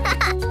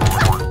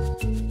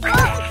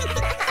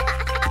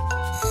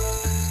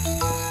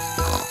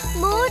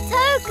 More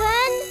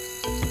tokens!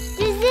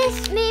 Does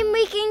this mean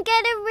we can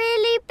get a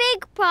really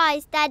big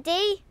prize,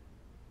 Daddy?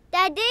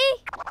 Daddy?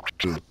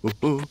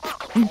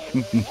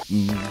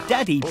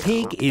 Daddy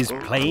Pig is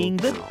playing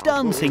the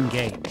dancing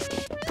game.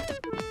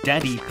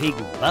 Daddy Pig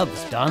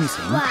loves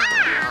dancing.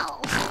 Wow!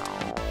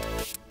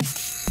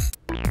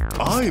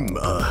 I'm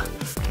a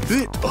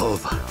bit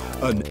of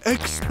an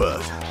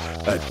expert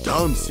at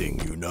dancing,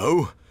 you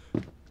know.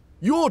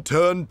 Your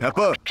turn,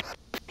 Peppa.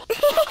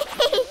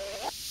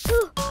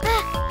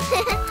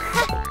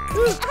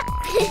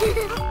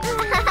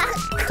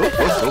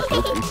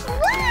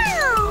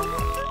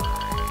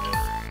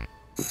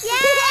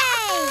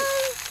 Yay!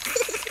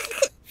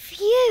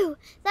 Phew,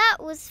 that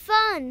was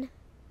fun.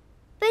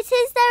 But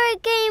is there a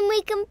game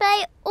we can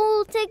play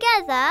all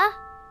together?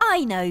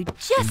 I know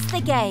just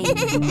the game.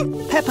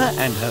 Peppa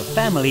and her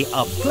family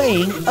are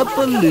playing a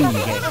balloon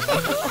game.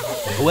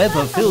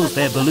 Whoever fills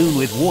their balloon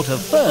with water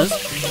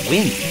first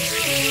wins.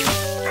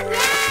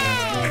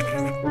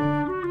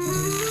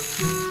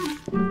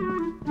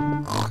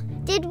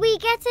 Did we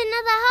get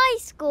another high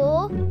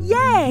score?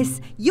 Yes,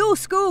 your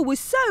score was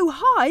so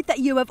high that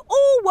you have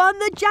all won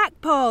the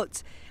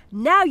jackpot.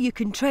 Now you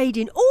can trade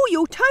in all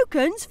your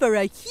tokens for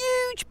a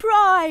huge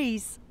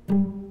prize.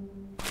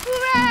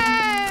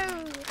 Hooray!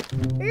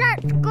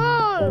 Let's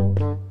go!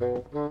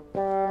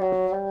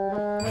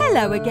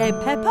 Hello again,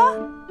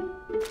 Peppa.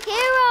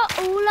 Here are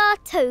all our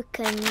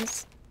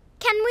tokens.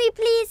 Can we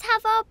please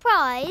have our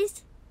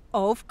prize?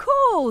 Of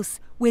course.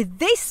 With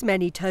this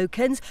many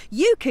tokens,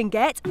 you can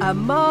get a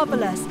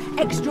marvellous,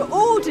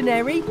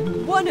 extraordinary,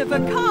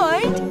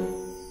 one-of-a-kind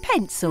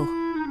pencil.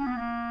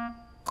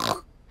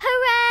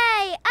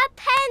 Hooray! A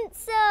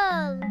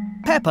pencil!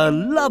 Peppa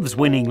loves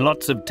winning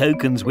lots of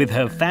tokens with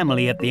her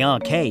family at the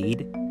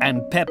arcade,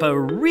 and Peppa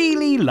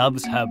really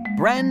loves her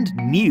brand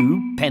new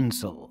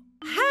pencil.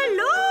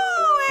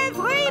 Hello,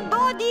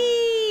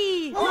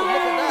 everybody!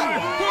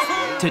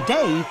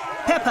 Today,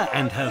 Peppa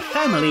and her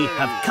family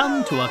have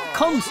come to a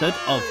concert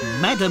of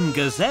Madame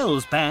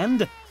Gazelle's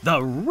band,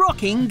 the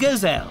Rocking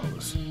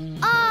Gazelles.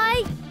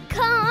 I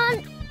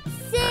can't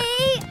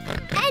see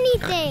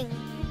anything.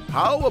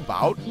 How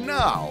about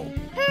now?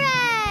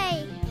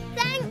 Hooray!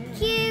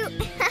 Thank you.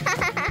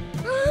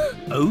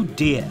 Oh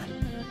dear.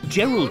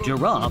 Gerald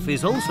Giraffe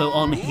is also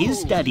on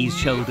his daddy's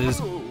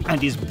shoulders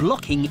and is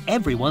blocking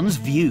everyone's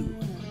view.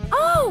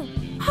 Oh,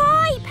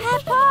 hi,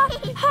 Peppa.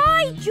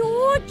 Hi,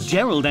 George.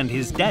 Gerald and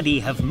his daddy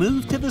have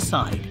moved to the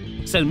side,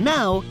 so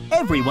now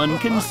everyone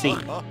can see.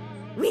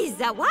 With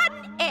the 1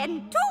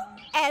 and 2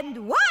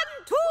 and 1,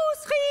 2,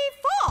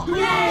 3, 4.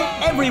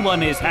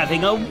 Everyone is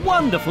having a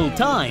wonderful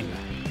time.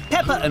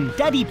 Peppa and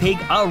Daddy Pig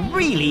are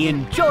really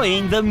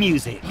enjoying the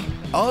music.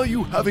 Are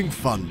you having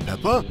fun,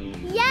 Peppa?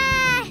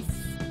 Yes!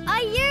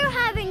 Are you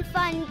having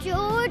fun,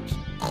 George?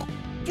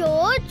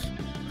 George?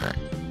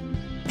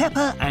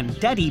 Peppa and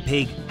Daddy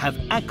Pig have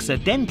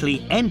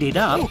accidentally ended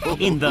up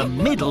in the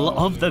middle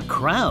of the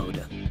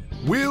crowd.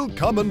 We'll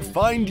come and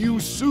find you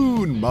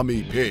soon,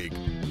 Mummy Pig.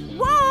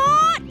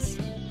 What?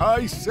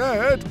 I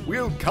said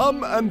we'll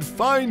come and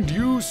find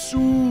you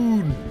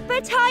soon.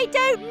 But I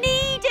don't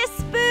need a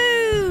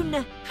spoon.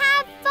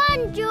 Have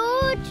fun,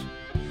 George!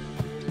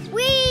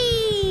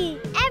 Whee!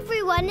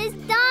 Everyone is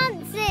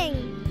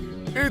dancing.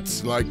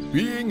 It's like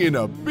being in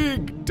a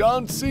big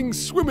dancing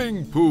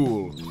swimming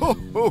pool. Ho,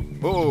 ho,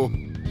 ho.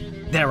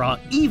 There are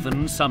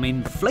even some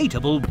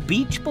inflatable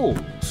beach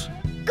balls.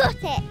 Got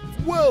it!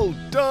 Well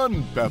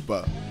done,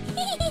 Peppa.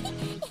 Whee!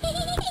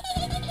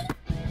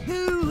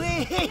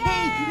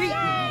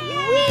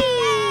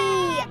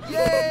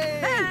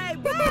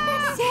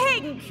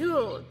 Thank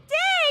you.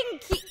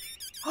 Thank you.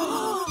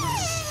 Oh.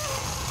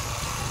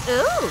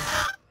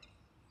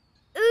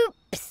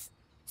 Oops!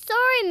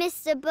 Sorry,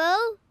 Mr.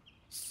 Bull.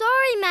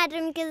 Sorry,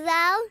 Madam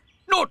Gazelle.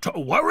 Not to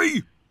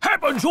worry.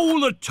 Happens all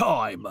the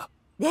time.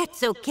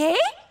 That's okay.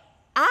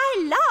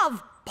 I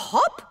love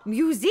pop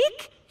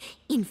music.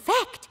 In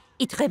fact,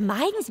 it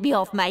reminds me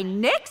of my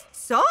next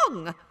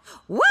song.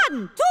 1,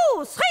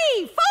 2,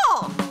 3,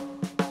 4.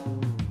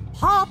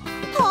 Pop,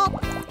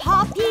 pop,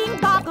 popping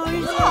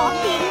bubbles,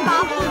 popping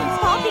bubbles,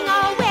 popping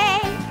away.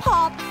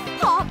 Pop,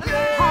 pop,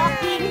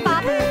 popping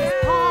bubbles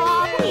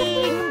all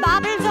day.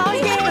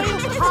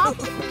 Pop,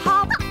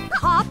 pop,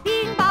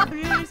 popping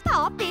bubbles,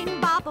 popping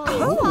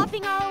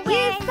Hopping away.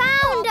 You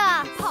found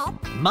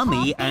us!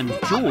 Mummy and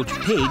George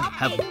Pig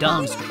have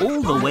danced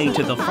all the way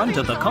to the front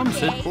of the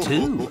concert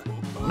too.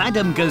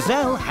 Madame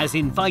Gazelle has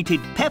invited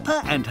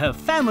Peppa and her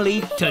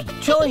family to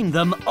join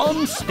them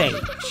on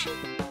stage.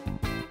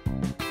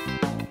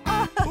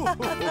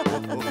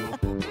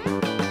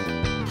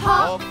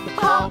 Hop,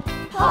 hop,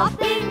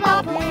 hopping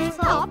bubbles,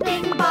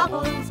 hopping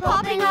bubbles,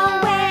 hopping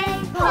away.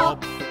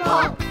 Hop,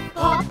 hop,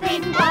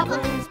 popping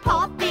bubbles,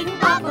 popping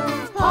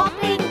bubbles,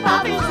 popping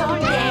bubbles all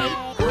day.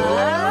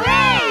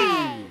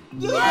 Hooray!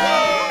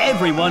 Yay!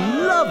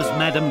 Everyone loves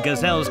Madame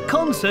Gazelle's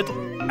concert,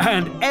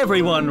 and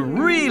everyone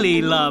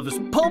really loves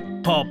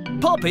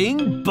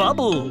popping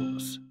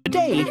bubbles.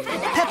 Today,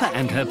 Peppa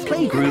and her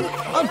playgroup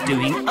are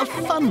doing a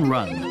fun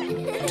run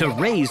to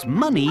raise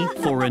money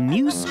for a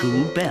new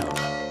school bell.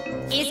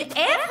 Is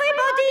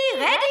everybody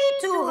ready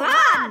to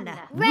run?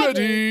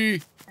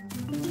 Ready!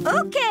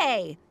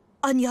 Okay.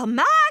 On your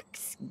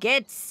marks,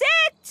 get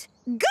set,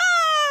 go!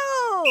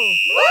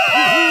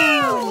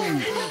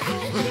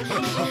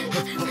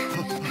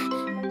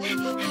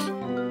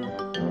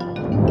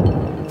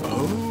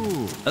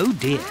 Oh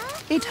dear,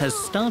 it has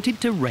started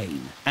to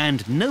rain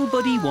and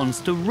nobody wants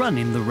to run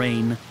in the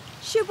rain.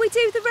 Should we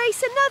do the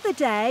race another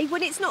day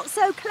when it's not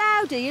so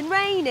cloudy and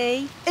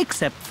rainy?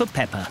 Except for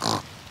Peppa.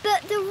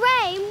 But the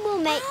rain will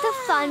make the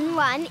fun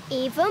run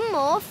even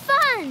more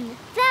fun.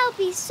 There'll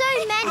be so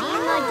many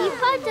muddy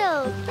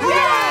puddles.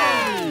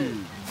 Yay!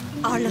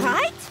 All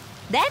right.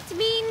 That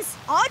means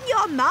on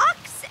your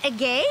marks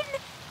again,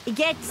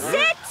 get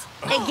set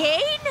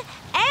again,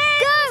 and...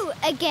 Go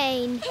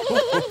again.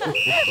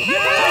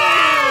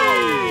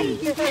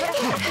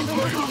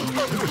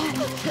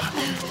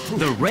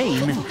 The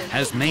rain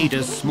has made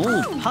a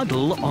small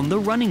puddle on the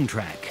running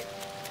track.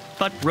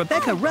 But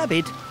Rebecca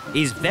Rabbit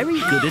is very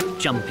good at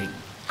jumping.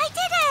 I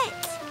did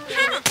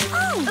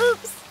it!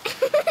 Oops.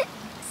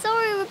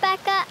 Sorry,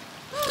 Rebecca.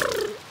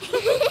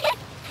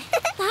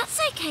 That's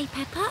okay,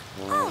 Peppa.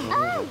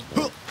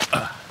 Oh.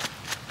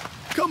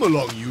 Come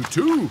along, you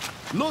two.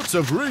 Lots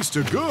of race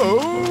to go.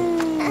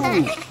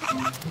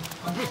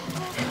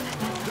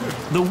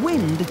 The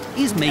wind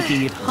is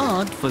making it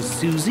hard for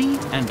Susie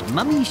and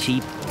Mummy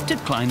Sheep to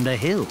climb the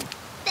hill.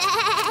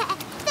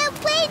 The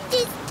wind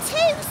is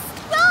too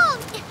strong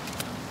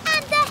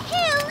and the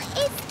hill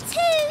is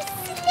too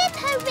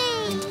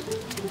slippery.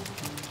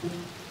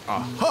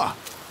 Aha!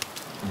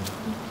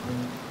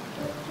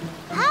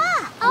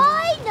 Ah,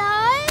 I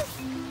know.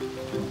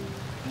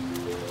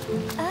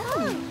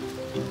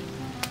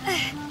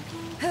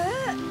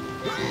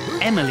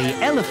 Emily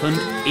Elephant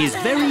is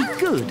very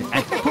good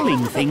at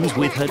pulling things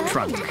with her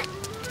trunk.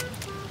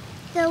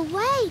 The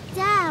way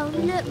down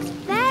looks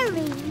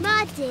very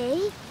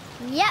muddy.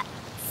 Yep,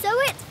 so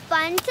it's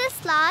fun to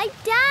slide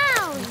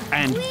down.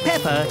 And Whee!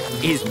 Peppa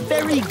is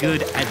very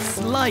good at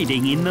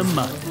sliding in the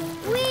mud.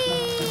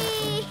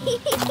 Whee!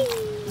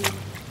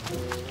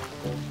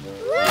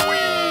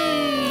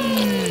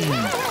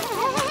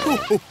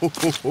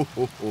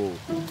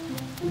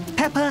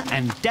 Peppa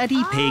and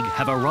Daddy Pig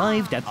have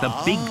arrived at the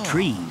big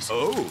trees.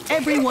 Oh.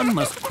 Everyone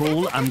must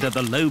crawl under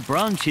the low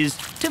branches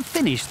to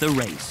finish the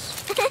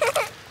race.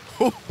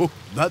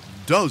 That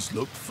does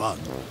look fun.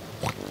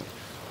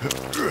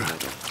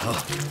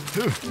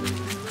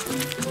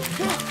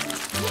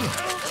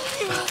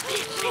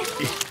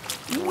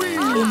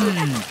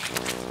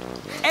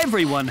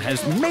 Everyone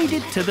has made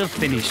it to the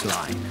finish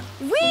line.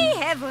 We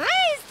have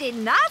raised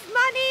enough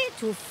money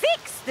to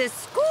fix the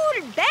school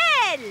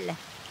bell.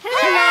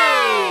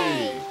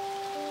 Hooray!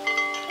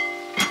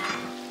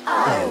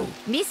 Oh,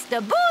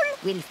 Mr. Bull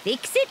will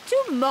fix it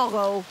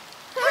tomorrow.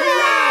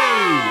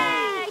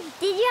 Hooray!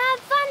 Did you have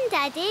fun,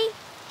 Daddy?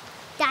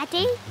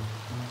 Daddy?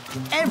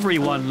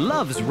 Everyone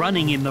loves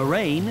running in the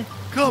rain,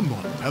 Come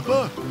on,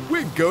 Peppa.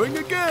 We're going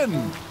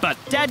again. but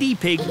Daddy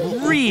Pig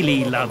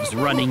really loves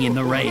running in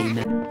the rain.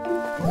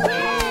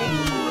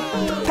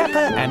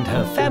 Peppa and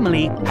her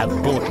family have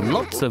bought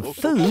lots of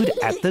food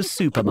at the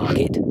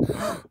supermarket.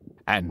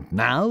 And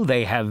now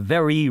they have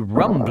very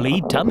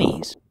rumbly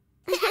tummies.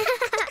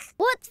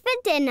 What's for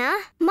dinner?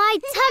 My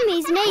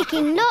tummy's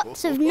making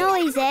lots of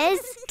noises.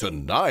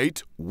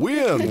 Tonight,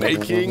 we're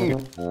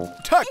making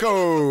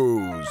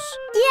tacos.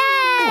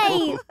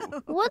 Yay!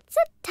 What's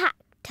a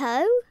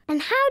tacto?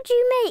 And how do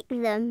you make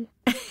them?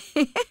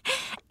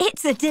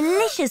 It's a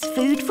delicious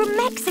food from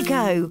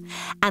Mexico.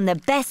 And the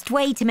best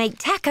way to make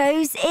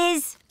tacos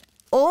is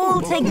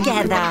all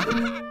together.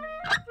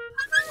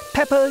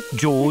 Peppa,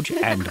 George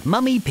and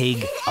Mummy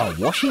Pig are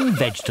washing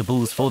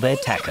vegetables for their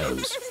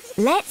tacos.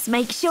 Let's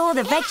make sure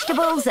the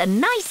vegetables are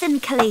nice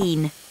and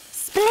clean.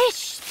 Splish,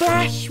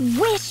 splash,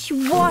 wish,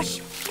 wash,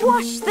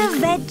 wash the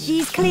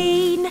veggies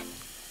clean.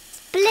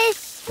 Splish,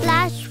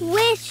 splash,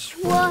 wish,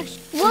 wash,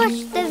 wash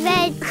the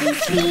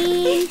veggies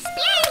clean.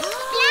 Splish,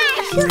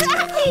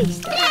 splash!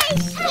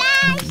 Splish,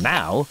 splash!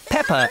 Now,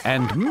 Peppa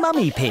and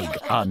Mummy Pig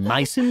are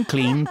nice and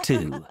clean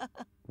too.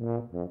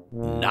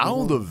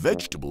 Now the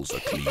vegetables are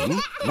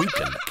clean, we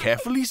can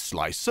carefully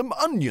slice some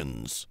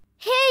onions.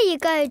 Here you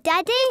go,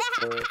 Daddy.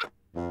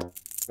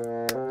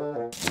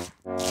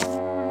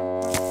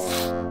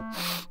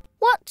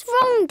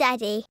 What's wrong,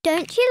 Daddy?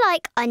 Don't you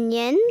like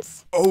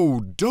onions? Oh,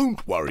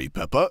 don't worry,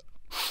 Peppa.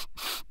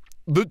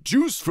 The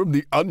juice from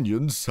the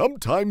onions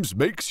sometimes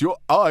makes your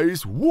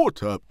eyes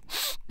water.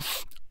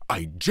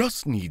 I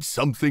just need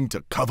something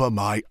to cover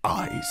my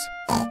eyes.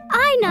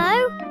 I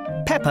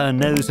know. Peppa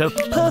knows a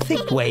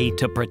perfect way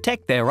to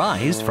protect their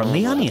eyes from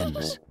the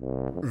onions.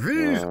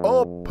 These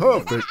are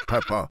perfect,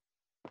 Peppa.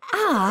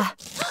 Ah,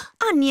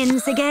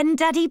 onions again,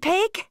 Daddy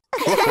Pig.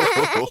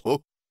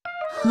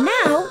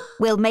 Now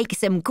we'll make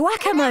some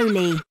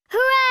guacamole.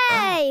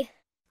 Hooray!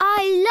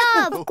 I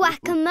love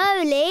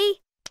guacamole.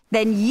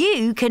 Then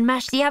you can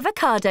mash the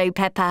avocado,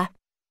 Peppa.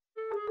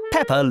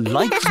 Peppa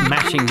likes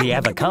mashing the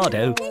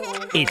avocado.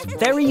 It's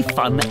very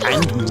fun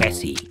and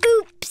messy.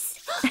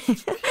 Oops.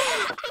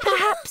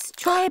 Perhaps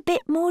try a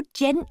bit more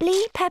gently,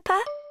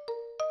 Peppa.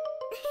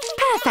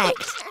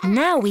 Perfect.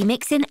 Now we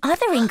mix in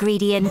other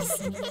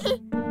ingredients.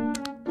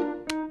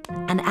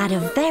 And add a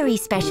very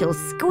special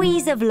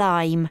squeeze of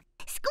lime.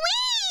 Squeeze!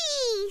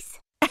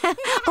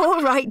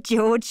 All right,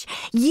 George.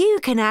 You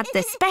can add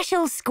the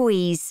special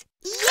squeeze.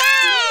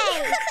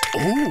 Yay!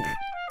 Oh,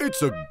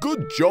 it's a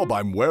good job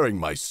I'm wearing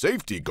my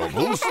safety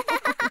goggles.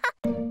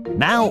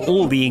 Now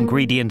all the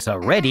ingredients are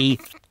ready,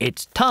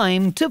 it's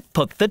time to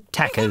put the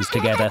tacos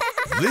together.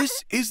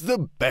 This is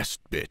the best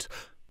bit.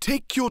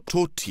 Take your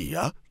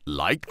tortilla,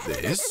 like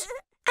this.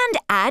 And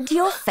add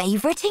your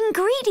favourite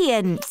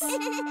ingredients.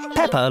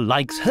 Peppa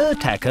likes her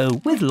taco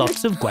with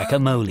lots of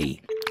guacamole.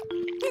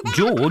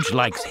 George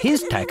likes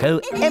his taco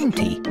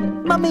empty.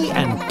 Mummy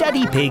and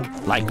Daddy Pig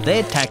like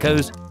their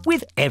tacos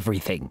with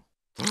everything.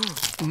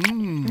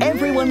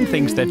 Everyone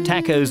thinks the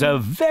tacos are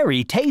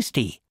very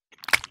tasty.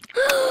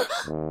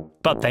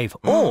 But they've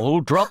all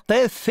dropped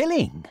their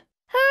filling.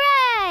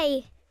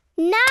 Hooray!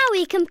 Now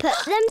we can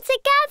put them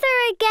together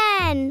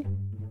again.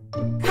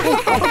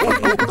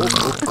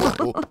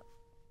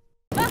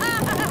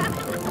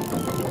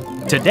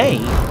 Today,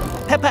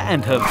 Peppa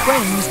and her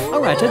friends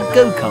are at a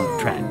go-kart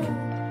track.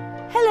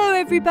 Hello,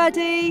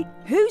 everybody.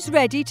 Who's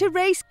ready to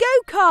race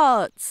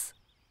go-karts?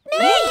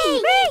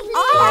 Me!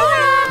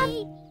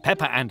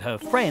 Peppa and her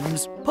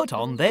friends put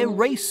on their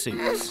race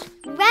suits.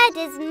 Red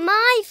is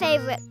my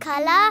favourite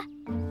colour.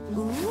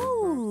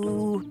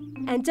 Ooh.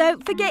 And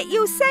don't forget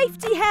your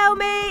safety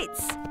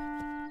helmets.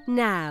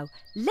 Now,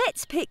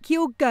 let's pick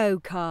your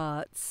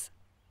go-karts.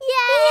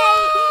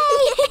 Yay!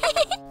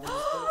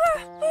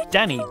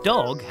 Danny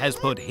Dog has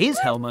put his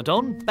helmet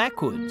on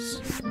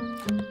backwards.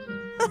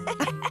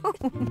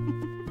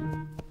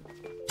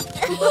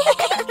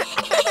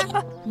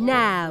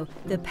 Now,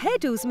 the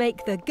pedals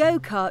make the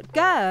go-kart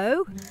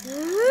go.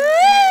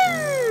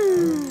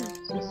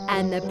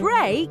 And the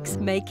brakes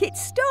make it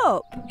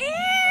stop.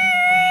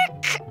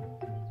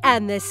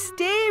 And the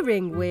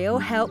steering wheel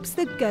helps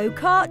the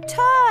go-kart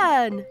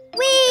turn.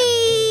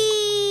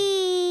 Whee!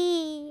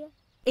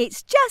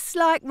 It's just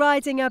like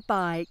riding a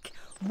bike.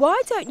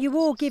 Why don't you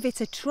all give it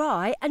a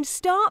try and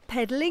start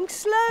pedalling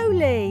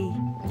slowly?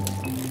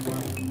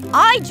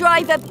 I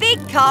drive a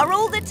big car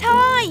all the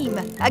time.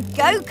 A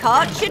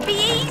go-kart should be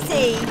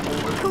easy.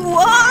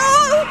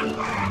 Whoa!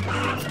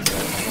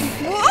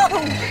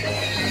 Whoa!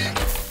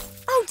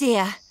 Oh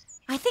dear,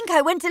 I think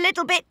I went a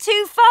little bit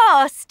too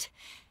fast.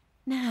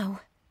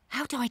 Now,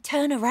 how do I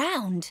turn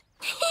around?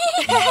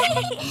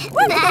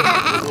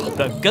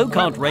 The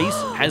go-kart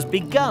race has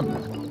begun.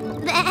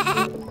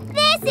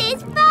 This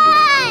is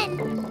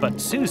fun! But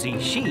Susie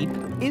Sheep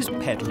is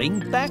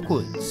pedalling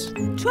backwards.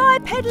 Try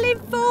pedalling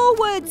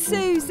forward,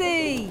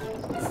 Susie.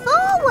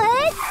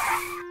 Forward?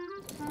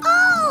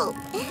 Oh!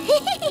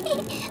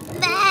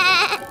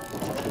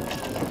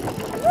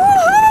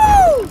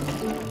 Woohoo!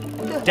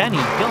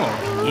 Danny Dog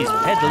is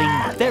pedalling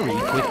very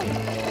quickly.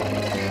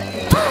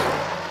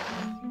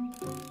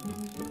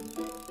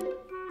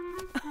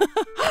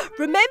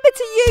 Remember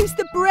to use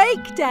the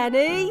brake,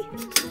 Danny.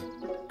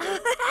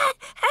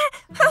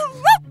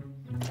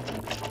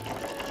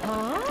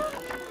 Huh?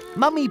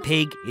 Mummy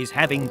Pig is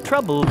having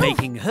trouble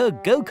making her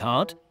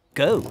go-kart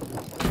go.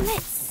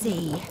 Let's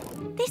see.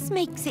 This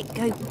makes it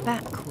go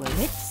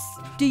backwards.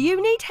 Do you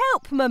need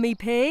help, Mummy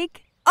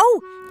Pig?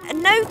 Oh,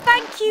 no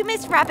thank you,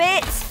 Miss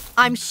Rabbit.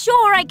 I'm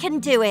sure I can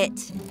do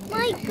it.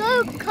 My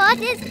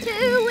go-kart is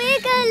too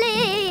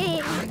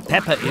wiggly.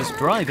 Peppa is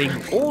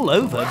driving all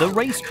over the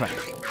racetrack.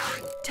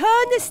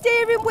 Turn the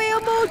steering wheel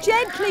more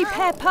gently,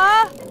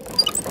 Peppa.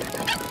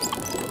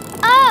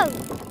 Oh!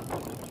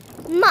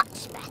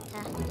 Much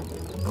better.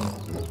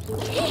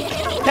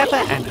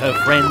 Peppa and her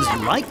friends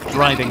like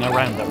driving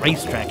around the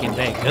racetrack in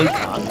their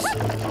go-karts.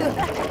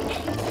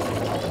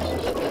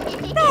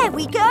 There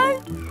we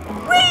go.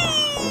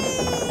 Whee!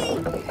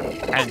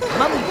 And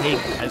Mummy Pig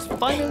has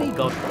finally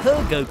got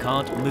her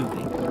go-kart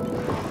moving.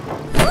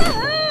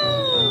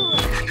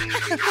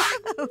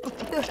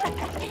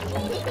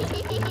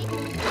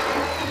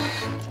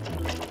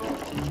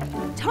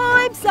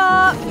 Time's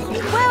up.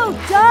 Well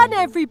done,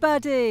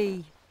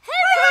 everybody.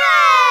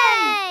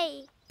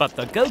 Hooray! But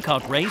the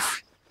go-kart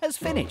race has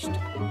finished.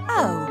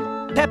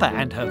 Oh. Peppa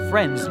and her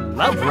friends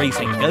love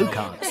racing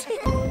go-karts.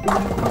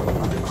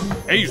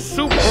 A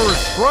super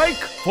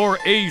strike for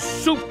a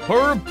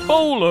super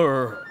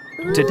bowler.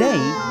 Today,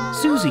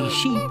 Susie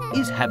Sheep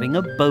is having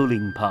a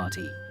bowling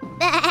party.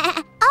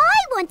 I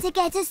want to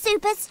get a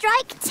super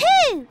strike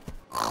too.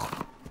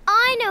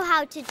 I know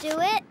how to do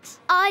it.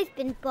 I've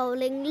been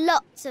bowling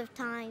lots of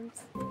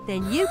times.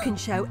 Then you can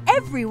show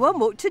everyone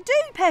what to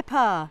do,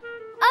 Peppa.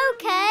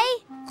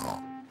 Okay.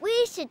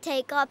 We should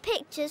take our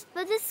pictures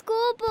for the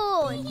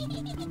scoreboard.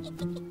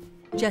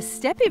 Just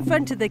step in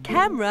front of the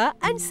camera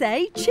and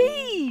say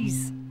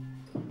cheese.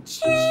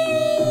 Cheese!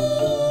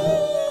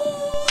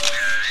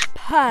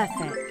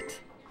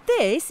 Perfect.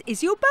 This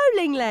is your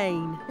bowling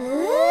lane.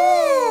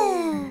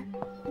 Ooh.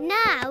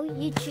 Now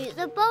you choose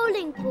a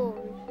bowling ball.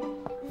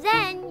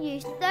 Then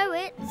you throw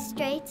it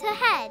straight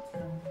ahead,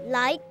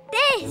 like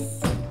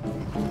this.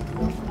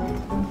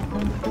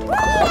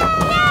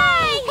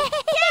 Yay!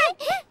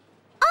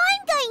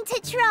 I'm going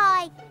to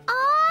try.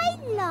 I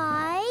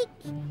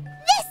like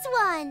this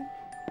one.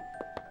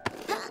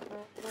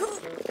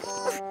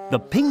 The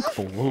pink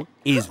ball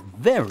is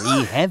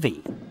very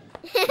heavy.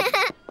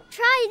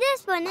 Try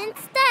this one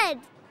instead.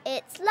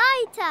 It's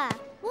lighter.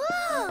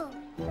 Whoa!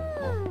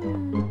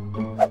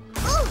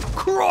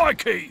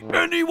 Crikey!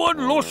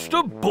 Anyone lost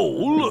a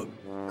ball?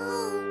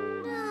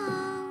 Oh,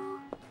 no.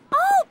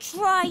 I'll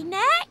try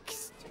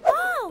next.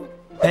 Oh.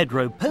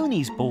 Pedro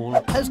Pony's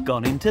ball has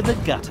gone into the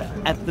gutter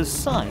at the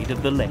side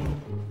of the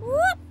lane.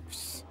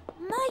 Whoops.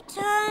 My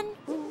turn.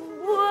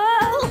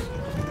 Whoa.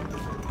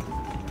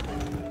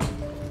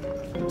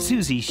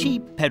 Susie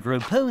Sheep, Pedro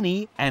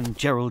Pony and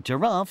Gerald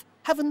Giraffe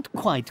haven't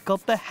quite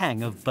got the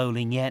hang of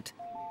bowling yet.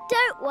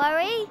 Don't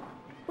worry.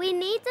 We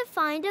need to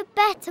find a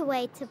better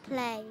way to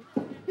play.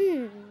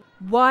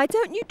 Why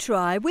don't you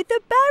try with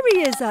the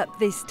barriers up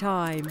this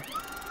time?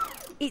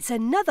 It's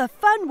another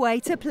fun way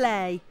to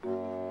play.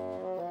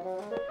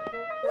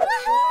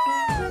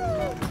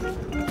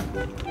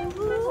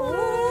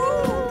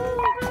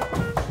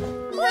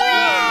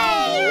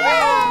 Yay!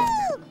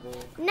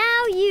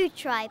 Now you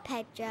try,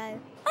 Pedro.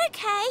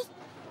 Okay,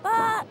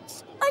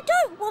 but I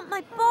don't want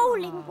my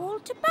bowling ball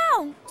to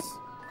bounce.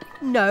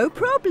 No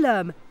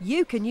problem.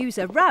 You can use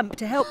a ramp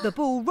to help the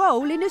ball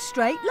roll in a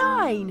straight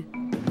line.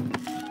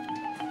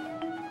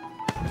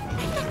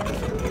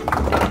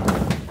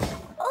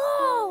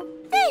 Oh,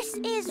 this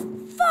is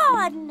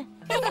fun!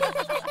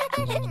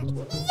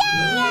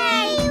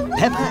 Yay!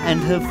 Peppa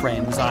and her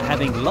friends are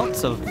having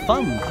lots of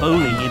fun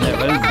bowling in their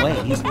own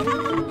ways.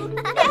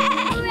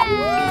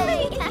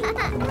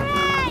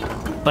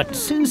 But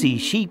Susie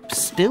Sheep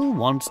still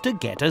wants to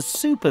get a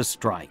super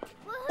strike.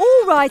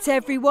 All right,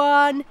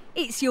 everyone.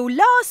 It's your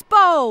last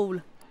bowl.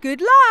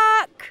 Good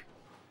luck.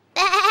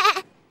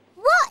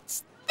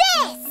 What's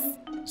this?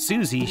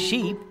 Susie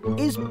Sheep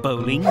is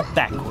bowling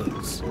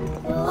backwards.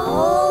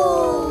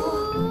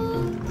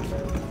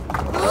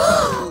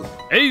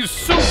 A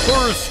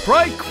super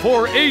strike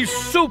for a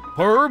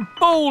super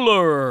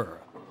bowler.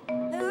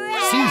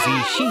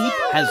 Susie Sheep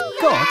has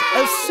got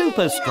a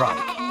super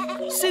strike.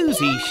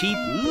 Susie Sheep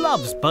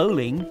loves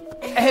bowling.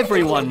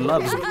 Everyone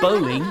loves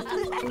bowling.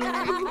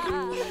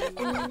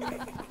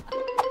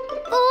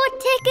 4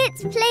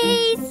 tickets,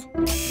 please.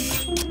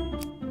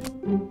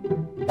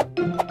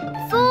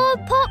 4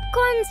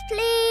 popcorns,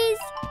 please.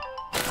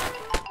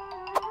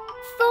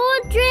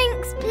 4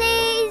 drinks,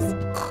 please.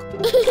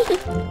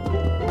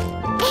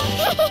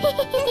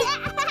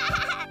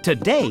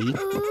 Today,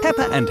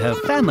 Peppa and her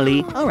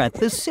family are at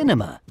the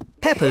cinema.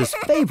 Peppa's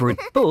favourite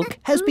book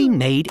has been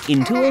made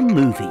into a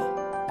movie.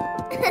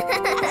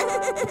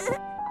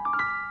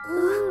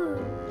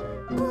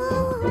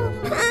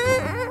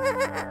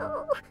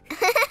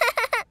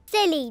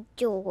 Silly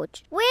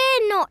George.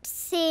 We're not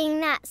seeing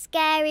that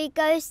scary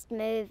ghost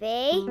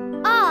movie.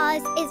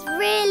 Ours is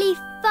really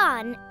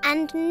fun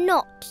and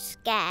not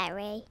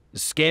scary.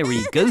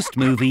 Scary ghost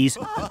movies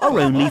are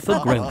only for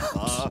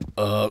grown-ups.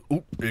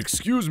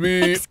 Excuse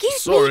me.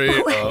 Excuse Sorry.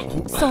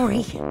 me.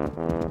 Sorry.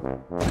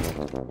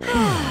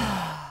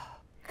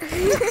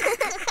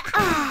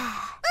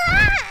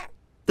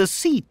 The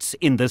seats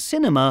in the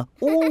cinema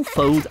all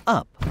fold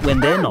up when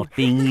they're not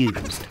being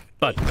used.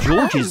 But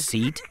George's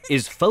seat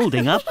is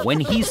folding up when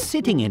he's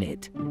sitting in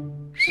it.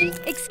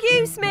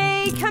 Excuse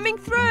me, coming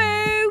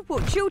through.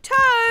 Watch your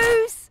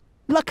toes.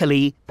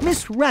 Luckily,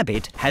 Miss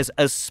Rabbit has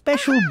a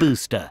special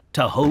booster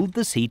to hold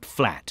the seat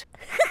flat.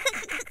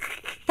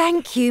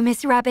 Thank you,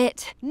 Miss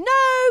Rabbit.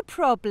 No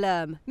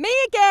problem. Me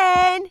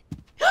again.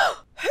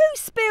 Who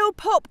spilled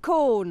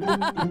popcorn?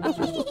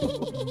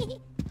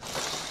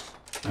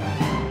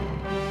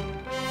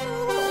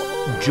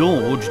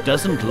 George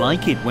doesn't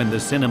like it when the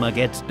cinema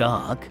gets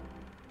dark.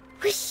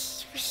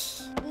 Whoosh,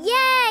 whoosh.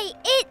 Yay!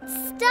 It's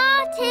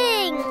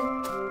starting!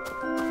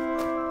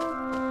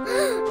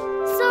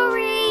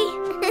 Sorry.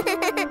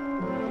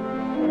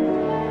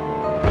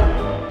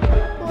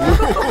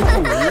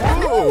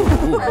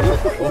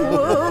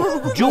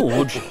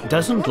 George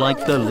doesn't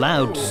like the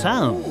loud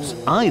sounds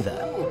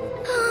either.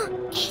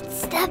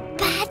 It's the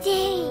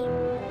baddie.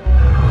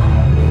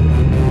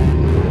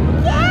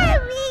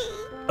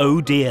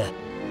 Oh dear,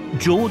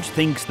 George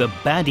thinks the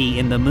baddie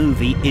in the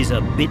movie is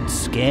a bit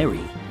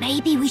scary.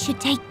 Maybe we should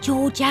take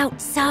George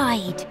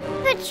outside.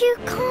 But you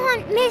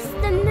can't miss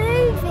the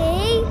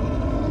movie.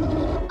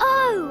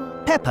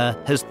 Oh! Peppa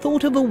has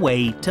thought of a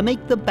way to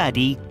make the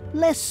baddie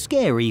less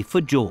scary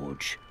for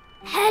George.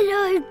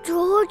 Hello,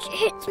 George,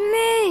 it's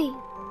me.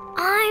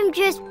 I'm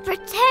just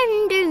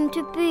pretending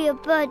to be a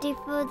buddy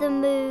for the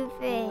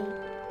movie.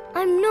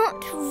 I'm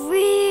not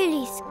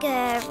really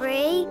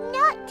scary.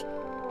 Not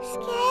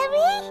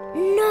scary?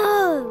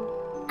 No.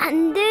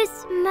 And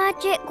this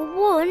magic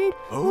wand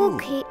will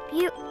keep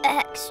you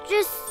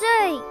extra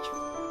safe.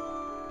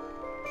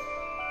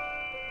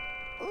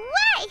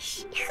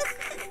 Wash!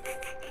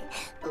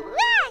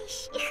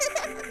 Wash!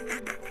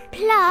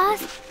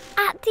 Plus,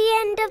 at the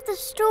end of the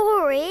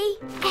story,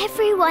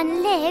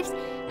 everyone lives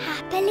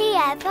happily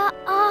ever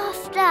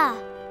after.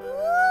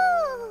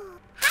 Ooh,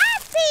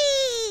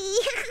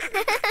 happy!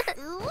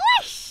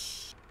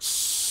 Whoosh!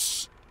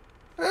 Shh!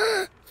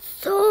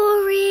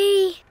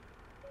 Sorry.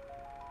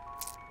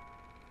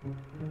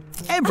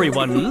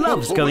 Everyone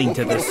loves going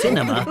to the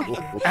cinema,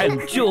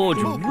 and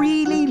George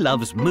really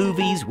loves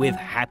movies with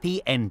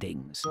happy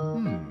endings.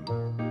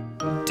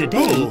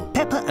 Today,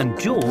 Peppa and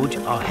George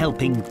are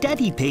helping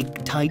Daddy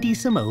Pig tidy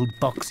some old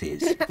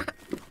boxes.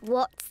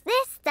 What's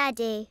this,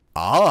 Daddy?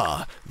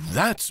 Ah,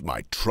 that's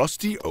my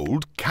trusty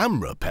old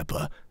camera,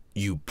 Peppa.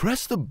 You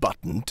press the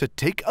button to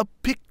take a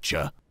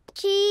picture.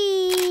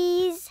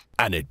 Cheese.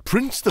 And it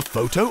prints the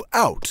photo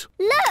out.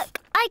 Look,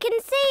 I can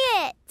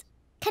see it.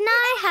 Can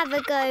I have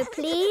a go,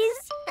 please?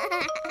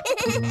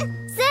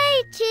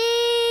 Say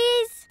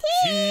cheese.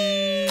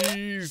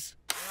 Cheese!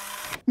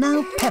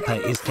 Now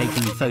Peppa is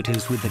taking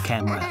photos with the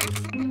camera.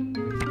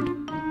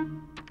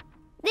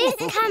 This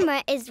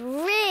camera is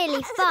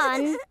really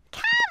fun.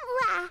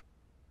 Camera!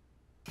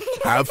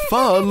 Have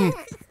fun!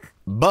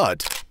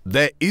 But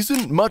there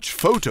isn't much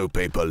photo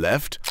paper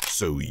left,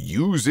 so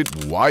use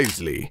it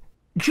wisely.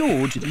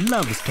 George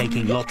loves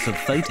taking lots of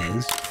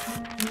photos.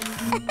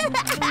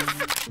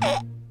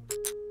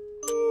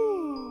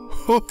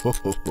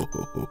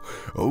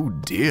 Oh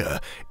dear,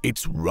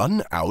 it's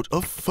run out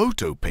of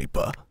photo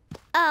paper.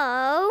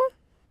 Oh,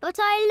 but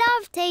I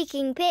love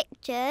taking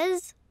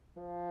pictures.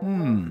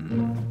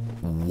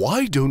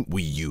 Why don't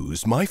we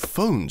use my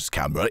phone's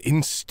camera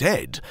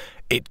instead?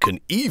 It can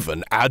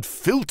even add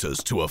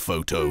filters to a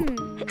photo.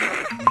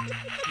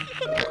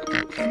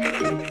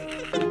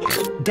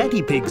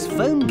 Daddy Pig's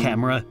phone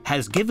camera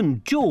has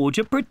given George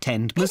a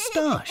pretend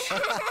moustache.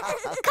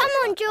 Come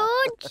on,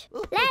 George.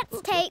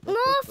 Let's take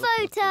more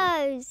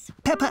photos.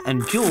 Peppa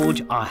and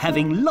George are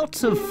having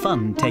lots of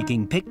fun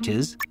taking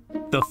pictures.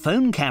 The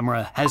phone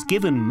camera has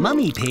given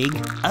Mummy Pig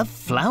a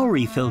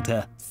flowery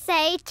filter.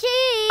 Say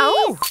cheese.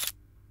 Oh!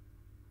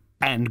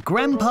 And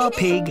Grandpa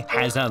Pig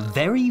has a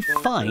very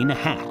fine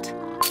hat.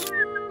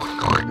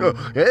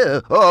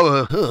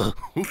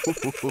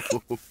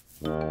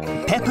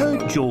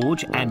 Peppa,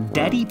 George and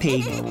Daddy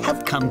Pig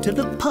have come to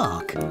the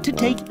park to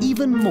take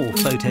even more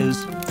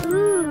photos.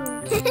 Ooh.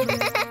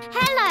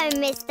 Hello,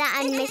 Mr.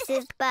 and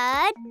Mrs.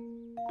 Bird.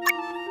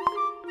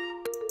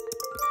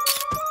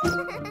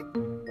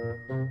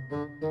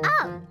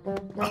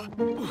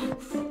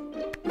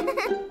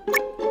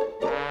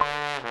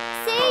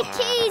 Say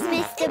cheese,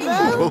 Mr.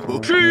 Bull.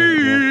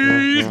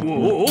 Cheese!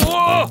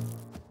 Whoa!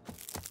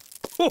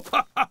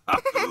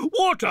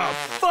 What a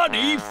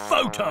funny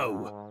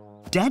photo!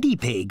 Daddy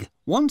Pig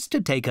wants to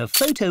take a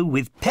photo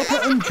with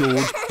Peppa and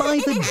George by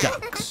the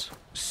ducks.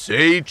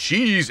 Say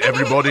cheese,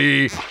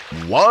 everybody.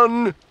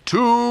 1,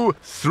 2,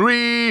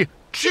 3,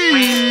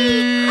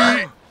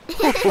 cheese!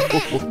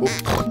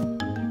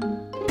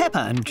 Peppa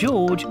and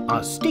George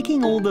are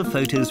sticking all the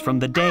photos from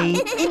the day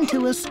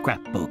into a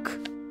scrapbook.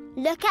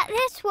 Look at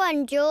this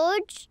one,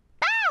 George.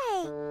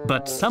 Bye.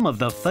 But some of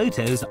the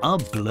photos are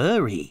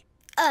blurry.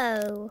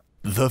 Oh.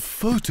 The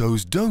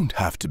photos don't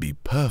have to be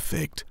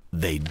perfect.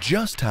 They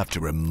just have to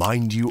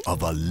remind you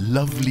of a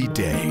lovely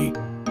day.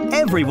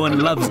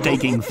 Everyone loves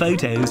taking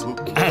photos,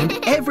 and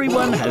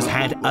everyone has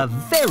had a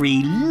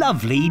very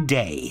lovely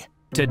day.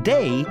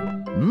 Today,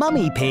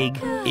 Mummy Pig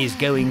is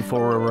going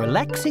for a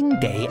relaxing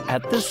day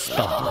at the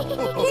spa.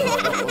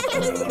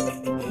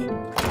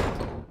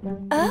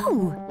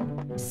 Oh,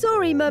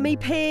 sorry, Mummy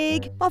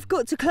Pig. I've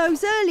got to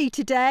close early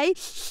today.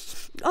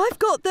 I've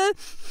got the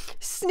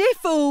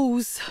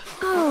sniffles.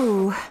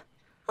 Oh,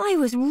 I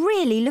was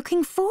really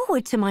looking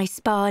forward to my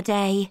spa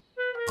day.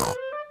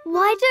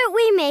 Why don't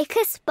we make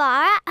a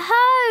spa at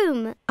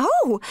home?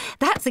 Oh,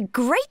 that's a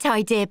great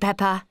idea,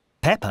 Peppa.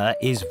 Peppa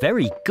is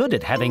very good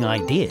at having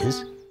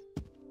ideas.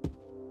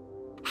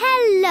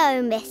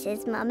 Hello,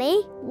 Mrs.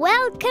 Mummy.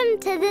 Welcome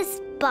to the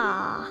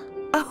spa.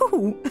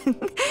 Oh,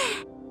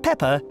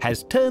 Peppa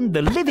has turned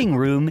the living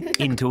room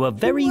into a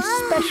very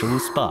special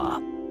spa.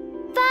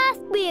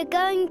 First, we are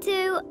going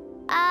to,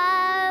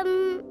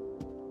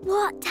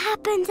 what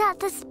happens at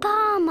the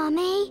spa,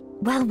 Mummy?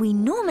 well, we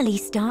normally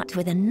start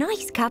with a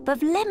nice cup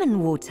of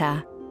lemon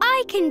water.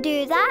 I can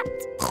do that.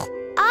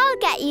 I'll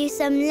get you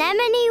some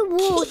lemony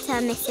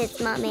water,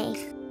 Mrs. Mummy.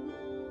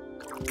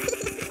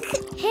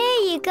 Here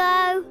you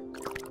go.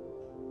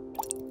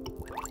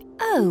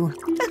 Oh.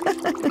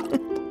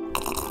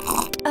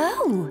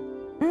 Oh.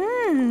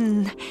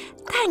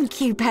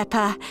 Thank you,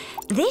 Peppa.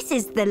 This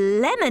is the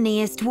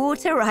lemoniest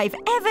water I've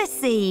ever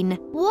seen.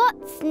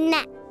 What's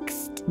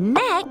next?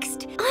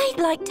 Next, I'd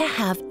like to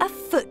have a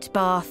foot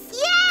bath.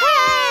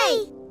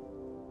 Yay!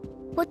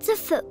 What's a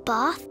foot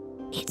bath?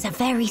 It's a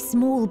very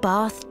small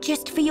bath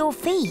just for your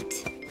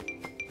feet.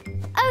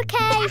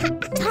 Okay,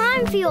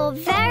 time for your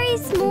very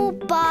small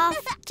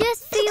bath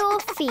just for your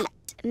feet,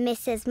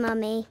 Mrs.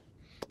 Mummy.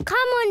 Come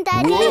on,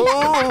 Daddy.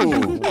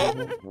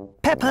 Whoa!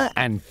 Peppa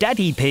and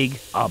Daddy Pig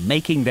are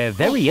making their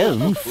very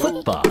own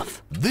foot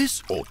bath.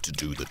 This ought to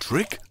do the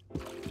trick.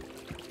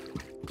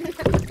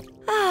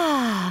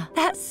 Ah,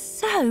 that's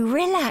so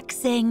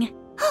relaxing.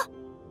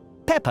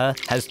 Peppa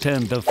has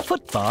turned the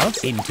foot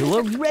bath into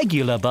a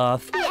regular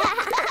bath.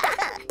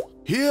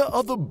 Here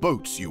are the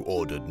boats you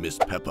ordered, Miss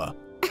Peppa.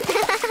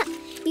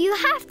 You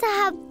have to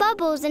have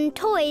bubbles and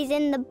toys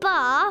in the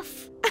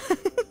bath.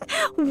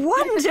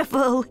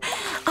 Wonderful!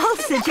 I'll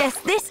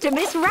suggest this to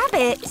Miss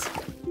Rabbit.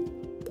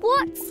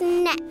 What's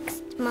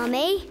next,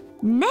 Mummy?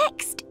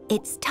 Next,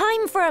 it's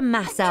time for a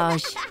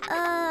massage.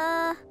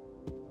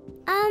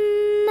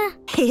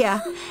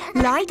 Here,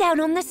 lie down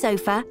on the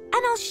sofa and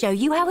I'll show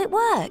you how it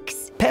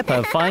works.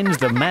 Peppa finds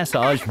the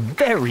massage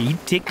very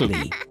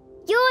tickly.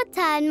 Your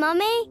turn,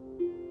 Mummy.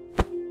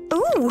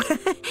 Ooh,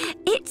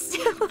 it's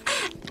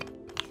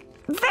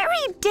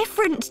very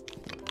different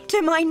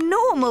to my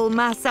normal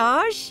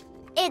massage.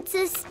 It's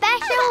a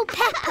special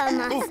Peppa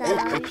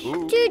massage.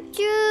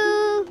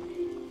 Choo-choo.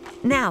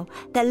 Now,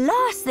 the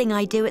last thing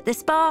I do at the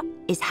spa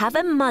is have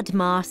a mud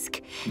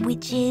mask,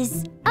 which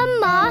is... A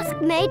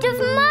mask made of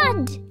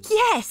mud.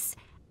 Yes,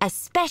 a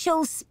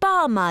special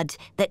spa mud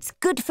that's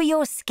good for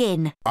your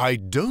skin. I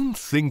don't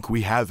think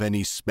we have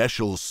any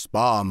special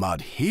spa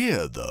mud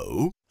here,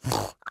 though.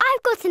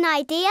 I've got an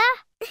idea.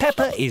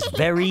 Peppa is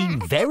very,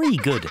 very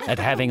good at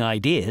having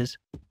ideas.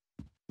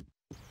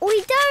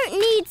 We don't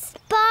need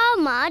spa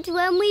mud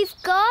when we've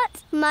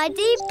got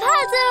muddy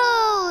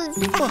puddles.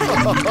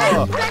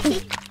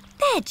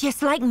 They're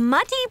just like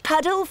muddy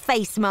puddle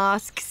face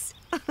masks.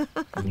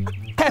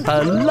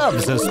 Peppa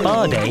loves a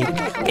spa day,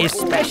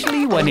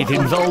 especially when it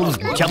involves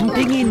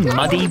jumping in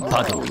muddy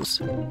puddles.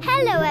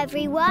 Hello,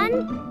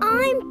 everyone.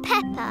 I'm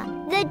Peppa,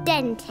 the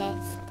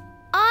dentist.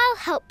 I'll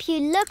help you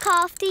look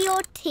after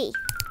your teeth.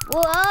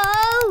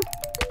 Whoa!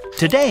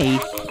 Today,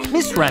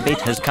 Miss Rabbit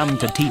has come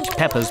to teach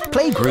Peppa's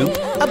playgroup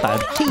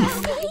about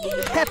teeth.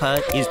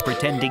 Peppa is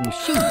pretending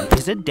she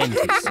is a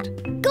dentist.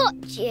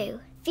 Got you.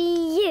 For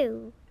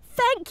you.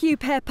 Thank you,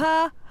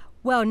 Peppa.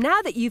 Well,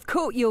 now that you've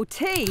caught your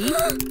teeth,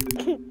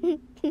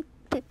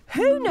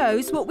 who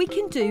knows what we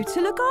can do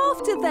to look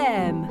after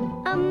them?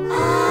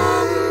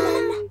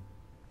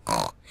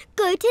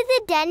 Go to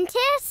the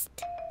dentist?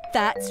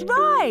 That's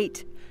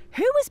right.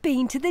 Who has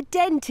been to the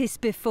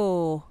dentist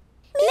before?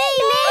 Me!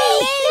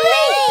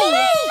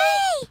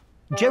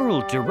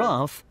 Gerald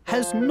Giraffe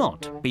has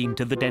not been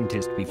to the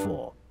dentist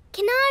before.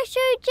 Can I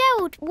show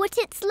Gerald what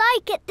it's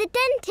like at the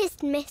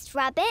dentist, Miss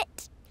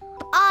Rabbit?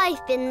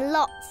 I've been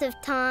lots of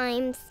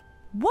times.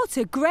 What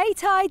a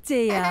great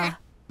idea.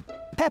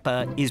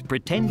 Peppa is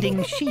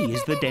pretending she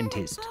is the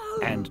dentist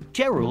and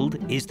Gerald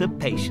is the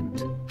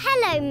patient.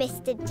 Hello,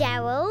 Mr.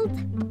 Gerald.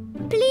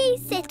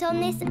 Please sit on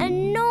this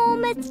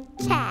enormous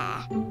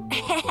chair.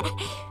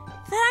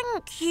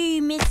 Thank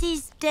you,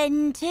 Mrs.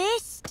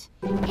 Dentist.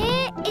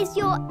 Here is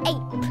your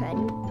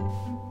apron.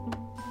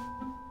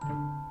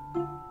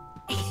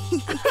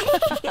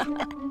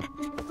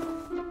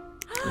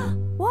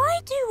 Why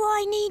do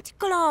I need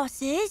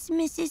glasses,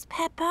 Mrs.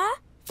 Peppa?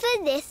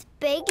 For this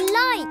big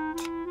light.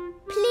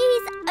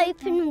 Please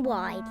open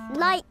wide,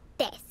 like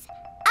this.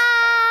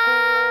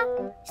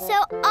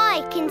 So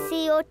I can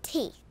see your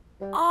teeth.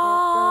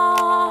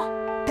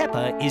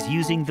 Peppa is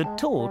using the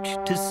torch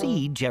to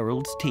see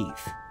Gerald's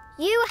teeth.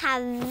 You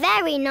have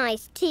very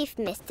nice teeth,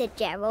 Mr.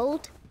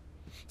 Gerald.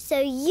 So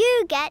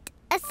you get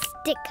a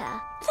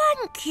sticker.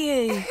 Thank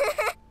you.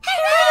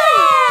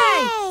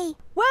 Hooray!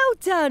 Well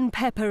done,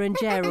 Peppa and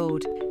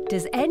Gerald.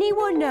 Does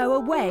anyone know a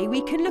way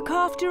we can look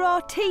after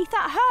our teeth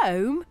at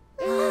home?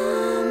 We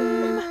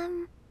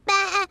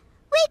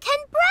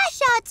can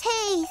brush our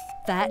teeth.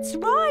 That's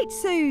right,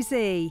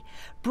 Susie.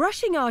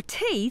 Brushing our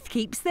teeth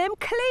keeps them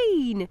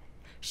clean.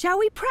 Shall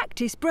we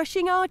practice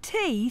brushing our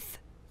teeth?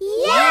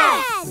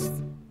 Yes!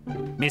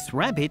 Miss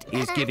Rabbit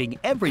is giving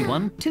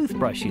everyone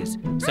toothbrushes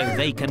so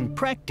they can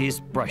practice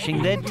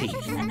brushing their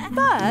teeth.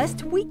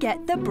 First, we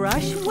get the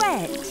brush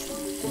wet.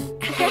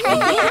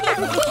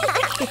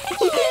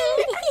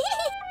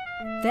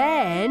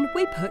 Then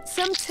we put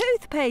some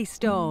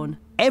toothpaste on.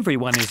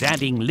 Everyone is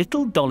adding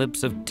little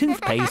dollops of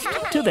toothpaste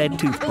to their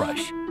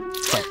toothbrush.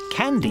 But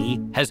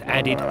Candy has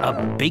added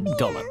a big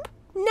dollop.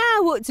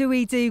 Now what do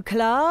we do,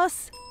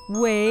 class?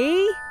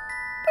 We...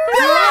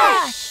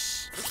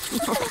 Brush!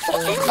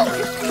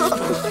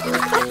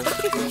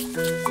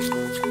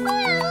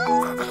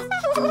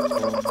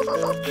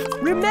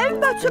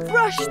 Remember to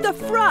brush the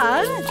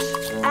front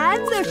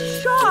and the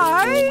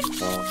sides,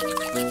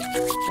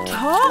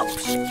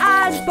 tops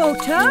and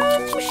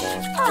bottoms.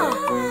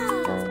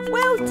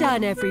 Well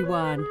done,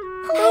 everyone.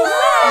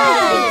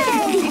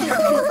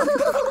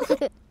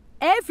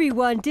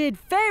 Everyone did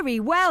very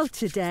well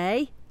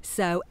today,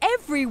 so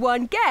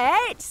everyone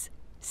gets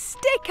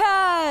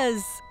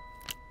stickers.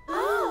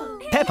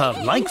 Peppa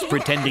likes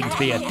pretending to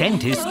be a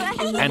dentist,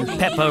 and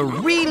Peppa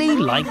really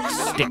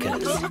likes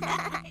stickers.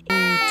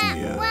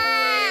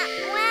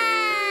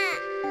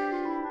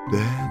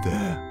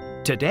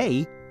 There.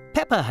 Today,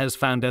 Peppa has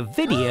found a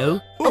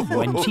video of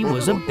when she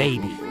was a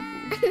baby.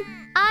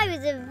 I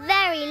was a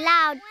very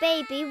loud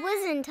baby,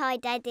 wasn't I,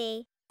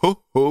 Daddy?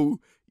 Ho, ho.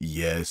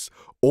 Yes,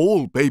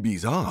 all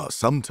babies are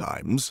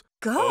sometimes.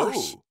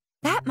 Gosh,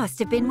 that must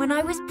have been when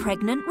I was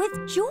pregnant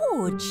with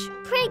George.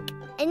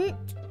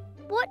 Pregnant?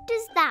 What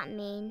does that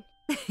mean?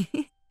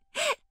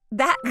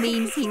 That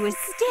means he was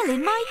still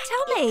in my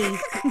tummy.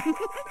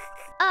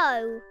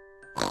 Oh,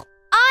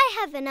 I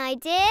have an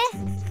idea.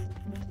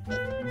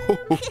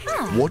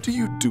 What are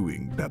you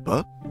doing,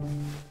 Peppa?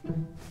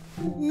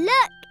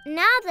 Look,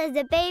 now there's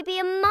a baby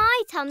in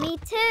my tummy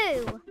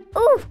too.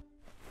 Ooh!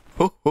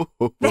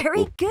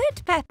 Very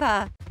good,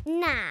 Peppa.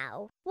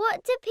 Now,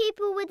 what do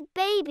people with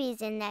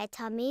babies in their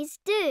tummies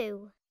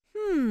do?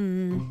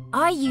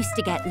 I used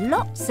to get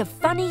lots of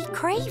funny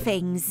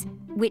cravings,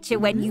 which are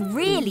when you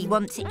really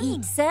want to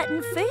eat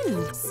certain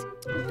foods.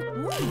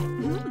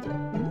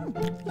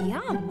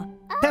 Yum.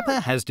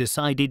 Peppa has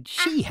decided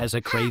she has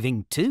a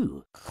craving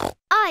too.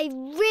 I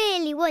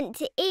really want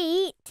to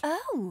eat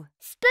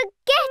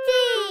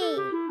spaghetti!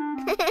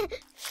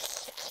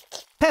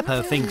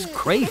 Peppa thinks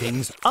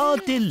cravings are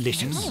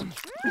delicious.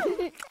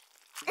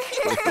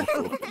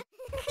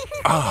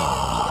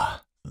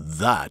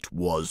 That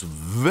was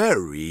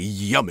very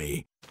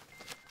yummy.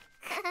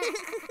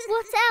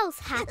 What else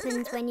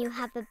happens when you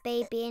have a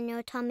baby in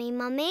your tummy,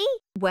 Mummy?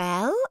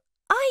 Well,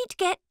 I'd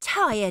get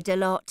tired a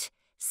lot,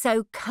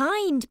 so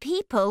kind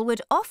people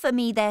would offer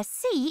me their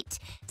seat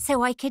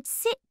so I could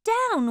sit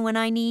down when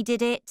I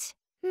needed it.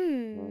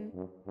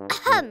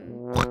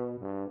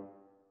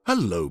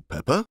 Hello,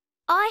 Peppa.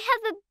 I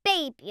have a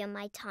baby in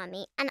my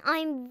tummy and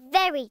I'm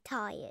very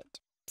tired.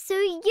 So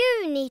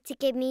you need to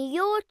give me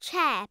your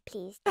chair,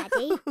 please,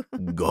 Daddy.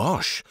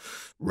 Gosh.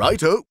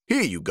 Righto,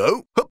 here you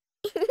go. Hup.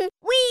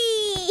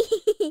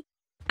 Whee!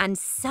 And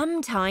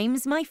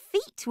sometimes my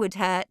feet would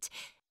hurt,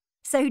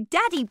 so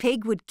Daddy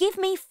Pig would give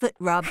me foot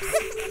rubs.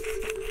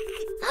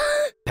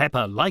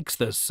 Peppa likes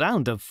the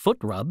sound of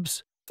foot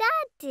rubs.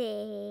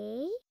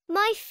 Daddy,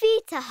 my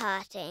feet are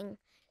hurting,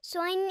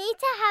 so I need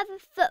to have a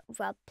foot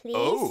rub, please.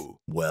 Oh,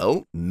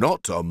 well,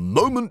 not a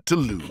moment to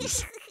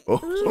lose. A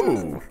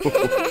little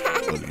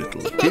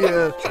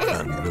here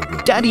and a little...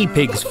 Daddy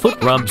Pig's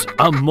foot rubs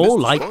are more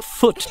like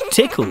foot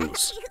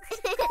tickles.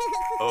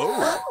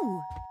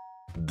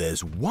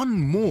 There's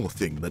one more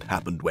thing that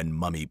happened when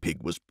Mummy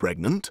Pig was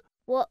pregnant.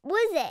 What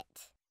was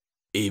it?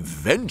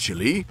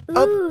 Eventually,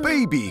 a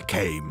baby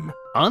came.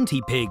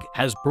 Auntie Pig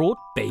has brought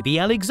baby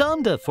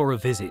Alexander for a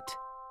visit.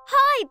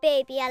 Hi,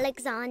 baby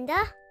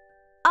Alexander.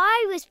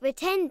 I was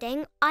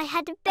pretending I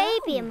had a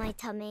baby in my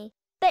tummy.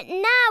 But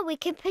now we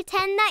can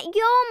pretend that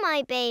you're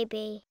my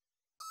baby.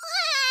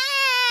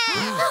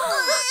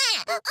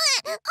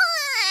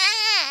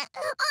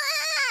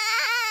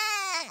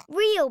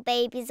 Real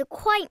babies are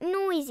quite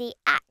noisy,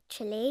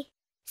 actually.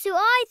 So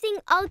I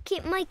think I'll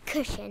keep my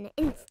cushion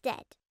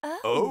instead.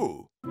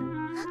 Oh.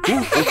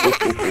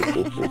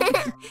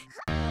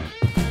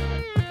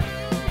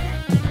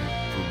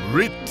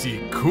 Pretty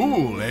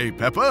cool, eh,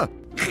 Peppa?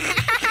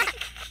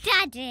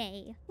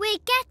 Daddy, we're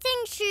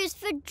getting shoes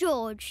for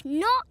George,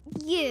 not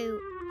you.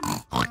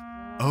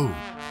 Oh,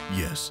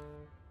 yes.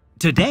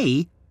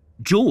 Today,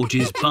 George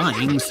is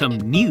buying some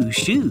new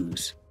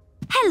shoes.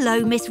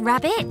 Hello, Miss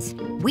Rabbit.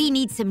 We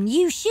need some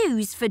new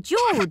shoes for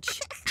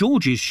George.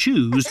 George's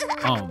shoes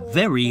are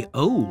very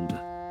old.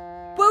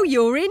 Well,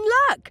 you're in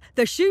luck.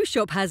 The shoe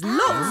shop has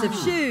lots of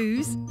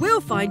shoes.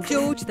 We'll find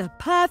George the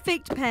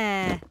perfect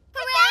pair.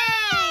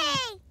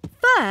 Hooray!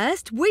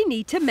 First, we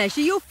need to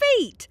measure your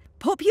feet.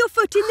 Pop your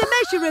foot in the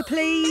measurer,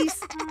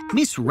 please.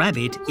 Miss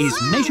Rabbit is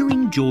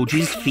measuring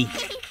George's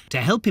feet to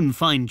help him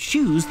find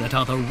shoes that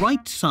are the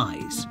right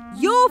size.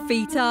 Your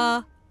feet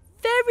are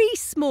very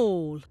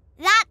small.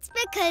 That's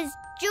because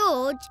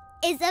George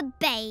is a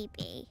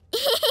baby.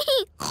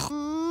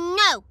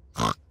 No.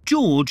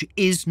 George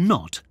is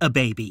not a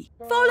baby.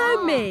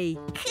 Follow me.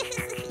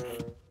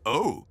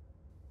 Oh.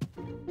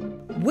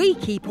 We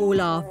keep all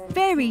our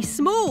very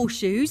small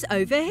shoes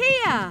over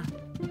here.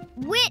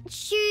 Which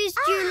shoes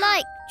do you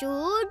like,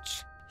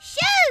 George?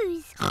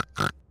 Shoes!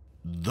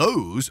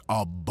 Those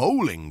are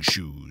bowling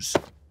shoes.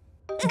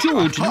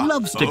 George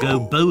loves to go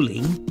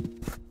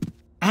bowling.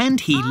 And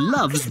he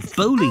loves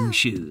bowling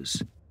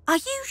shoes. Are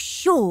you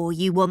sure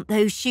you want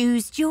those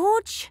shoes,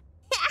 George?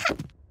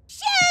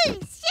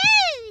 Shoes!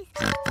 Shoes!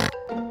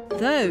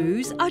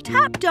 Those are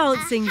tap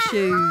dancing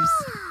shoes.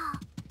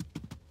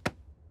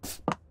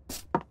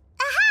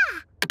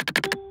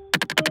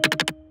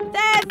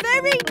 They're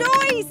very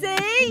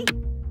noisy.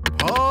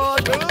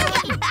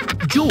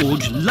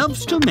 George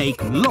loves to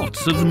make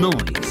lots of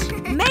noise.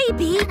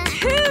 Maybe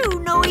too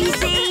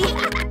noisy.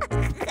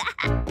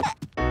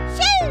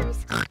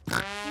 Shoes!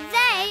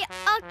 They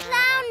are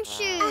clown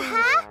shoes.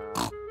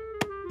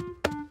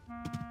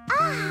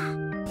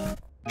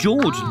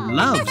 George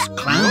loves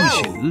clown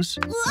shoes.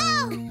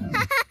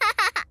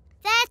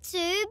 They're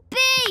too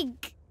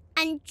big.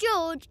 And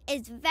George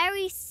is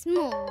very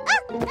small.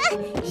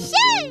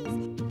 Shoes!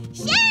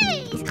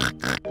 Shoes!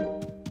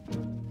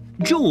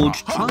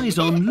 George tries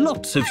on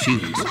lots of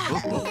shoes.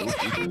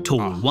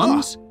 Tall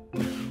ones.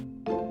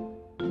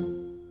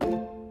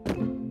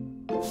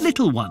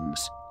 Little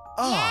ones.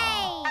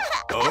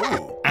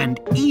 And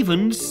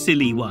even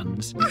silly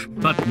ones.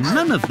 But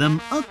none of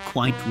them are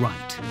quite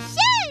right.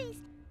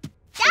 Shoes!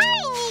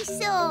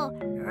 Dinosaur!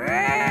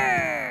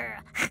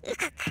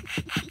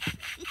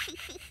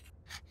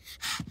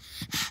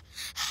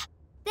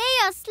 They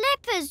are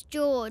slippers,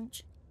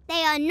 George.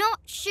 They are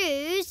not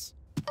shoes.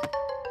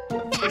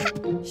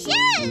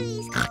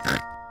 Shoes!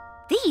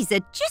 These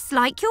are just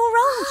like your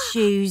old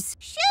shoes.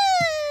 Shoes!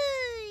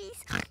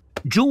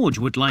 George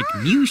would like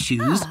new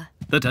shoes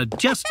that are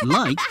just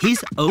like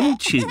his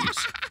old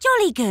shoes.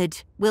 Jolly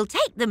good. We'll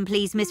take them,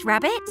 please, Miss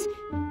Rabbit.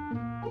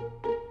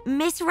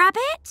 Miss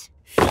Rabbit?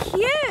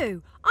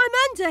 Phew! I'm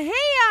under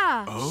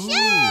here.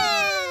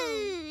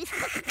 Shoes!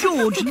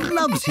 George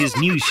loves his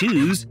new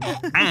shoes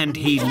and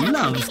he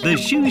loves the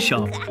shoe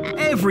shop.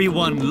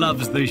 Everyone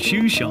loves the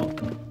shoe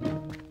shop.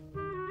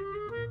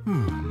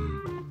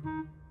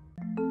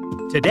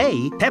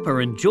 Today, Peppa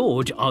and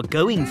George are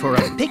going for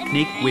a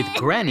picnic with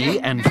Granny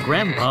and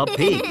Grandpa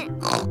Pig.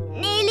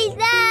 Nearly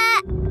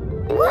there.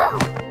 Woo!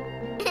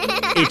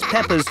 It's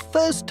Peppa's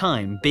first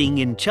time being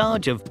in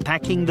charge of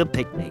packing the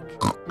picnic.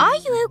 Are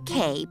you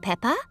okay,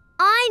 Peppa?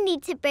 I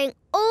need to bring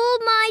all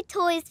my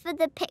toys for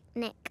the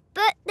picnic,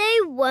 but they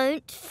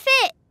won't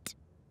fit.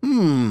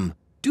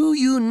 Do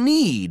you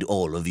need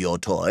all of your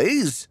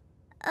toys?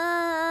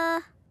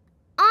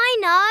 I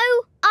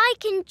know. I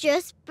can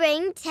just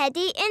bring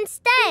Teddy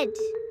instead.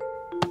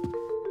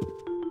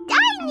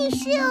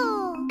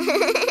 Dinosaur!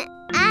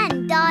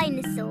 And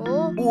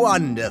dinosaur.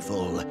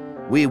 Wonderful.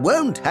 We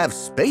won't have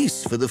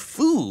space for the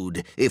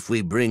food if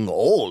we bring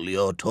all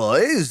your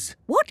toys.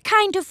 What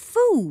kind of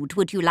food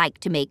would you like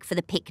to make for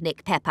the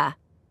picnic, Peppa?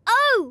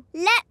 Oh,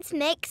 let's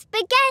make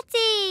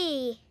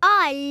spaghetti.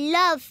 I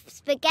love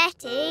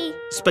spaghetti.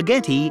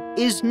 Spaghetti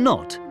is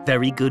not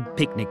very good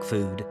picnic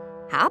food.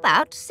 How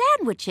about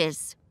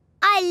sandwiches?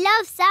 I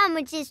love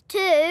sandwiches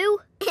too.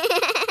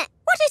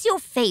 What is your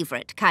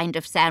favourite kind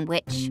of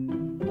sandwich?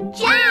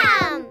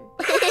 Jam!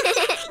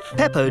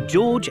 Peppa,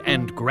 George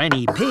and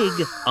Granny Pig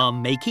are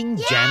making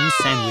jam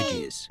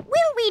sandwiches.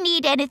 Will we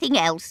need anything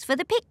else for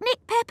the picnic,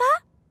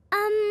 Peppa?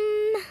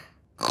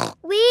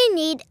 We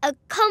need a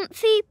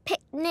comfy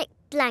picnic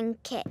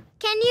blanket.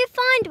 Can you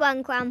find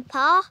one,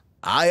 Grandpa?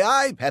 Aye,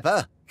 aye,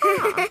 Peppa.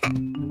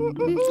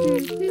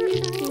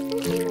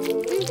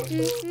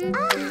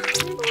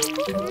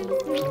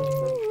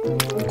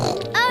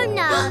 Oh,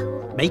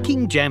 no.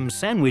 Making jam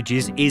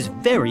sandwiches is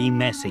very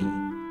messy.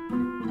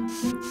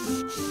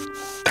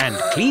 And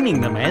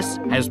cleaning the mess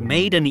has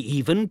made an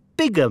even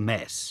bigger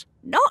mess.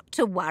 Not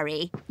to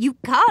worry. You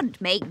can't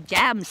make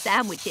jam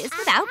sandwiches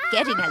without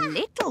getting a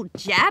little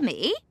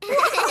jammy.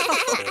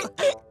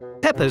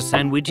 Peppa's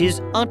sandwiches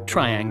are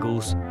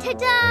triangles.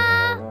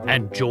 Ta-da!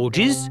 And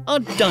George's are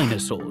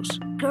dinosaurs.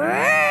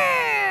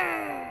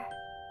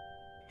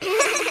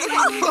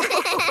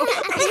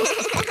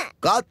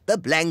 Got the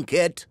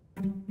blanket.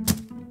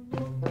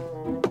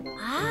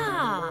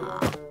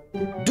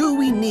 Do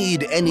we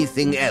need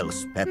anything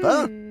else,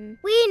 Peppa?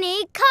 We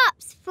need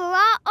cups for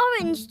our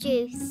orange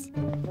juice.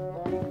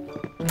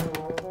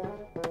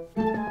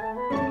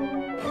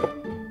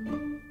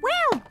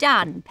 Well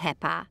done,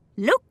 Peppa.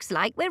 Looks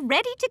like we're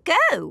ready to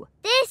go.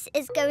 This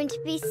is going to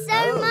be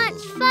so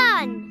much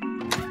fun.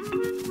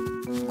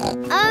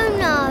 Oh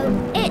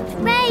no, it's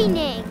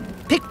raining.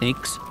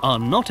 Picnics are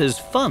not as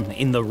fun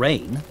in the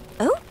rain.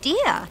 Oh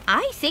dear,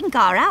 I think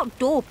our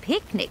outdoor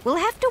picnic will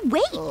have to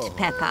wait,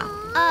 Peppa.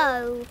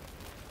 Oh.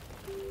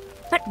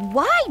 But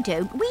why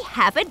don't we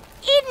have an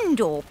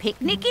indoor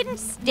picnic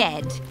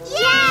instead?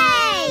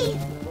 Yay!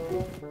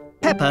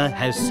 Peppa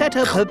has set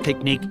up her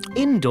picnic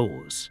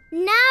indoors.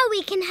 Now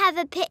we can have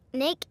a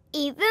picnic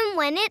even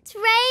when it's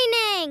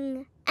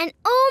raining. And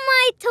all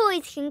my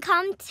toys can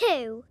come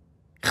too.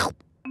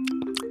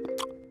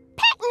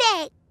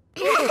 Picnic!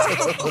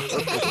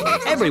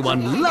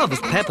 Everyone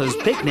loves Peppa's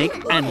picnic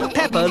and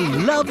Peppa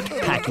loved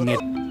packing it.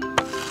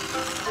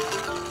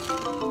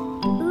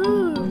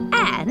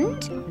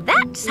 And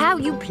that's how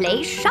you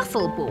play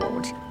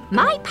shuffleboard.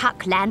 My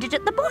puck landed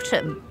at the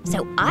bottom,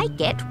 so I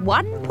get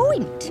 1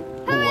 point.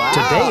 Wow.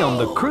 Today on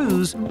the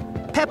cruise,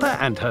 Peppa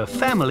and her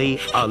family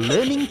are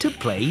learning to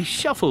play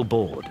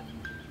shuffleboard.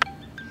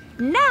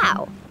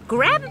 Now,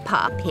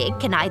 Grandpa Pig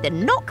can either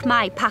knock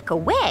my puck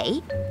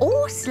away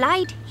or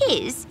slide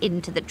his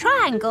into the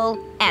triangle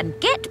and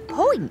get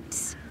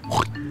points.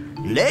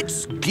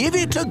 Let's give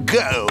it a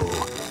go.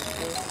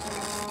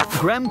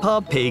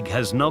 Grandpa Pig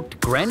has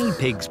knocked Granny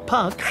Pig's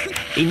puck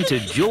into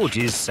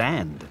George's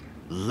sand.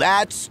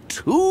 That's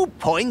 2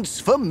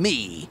 points for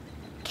me.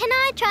 Can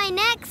I try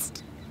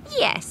next?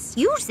 Yes,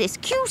 use this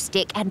cue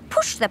stick and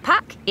push the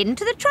puck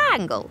into the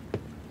triangle.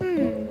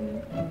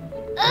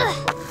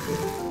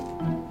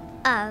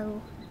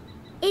 Oh,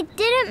 it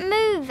didn't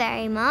move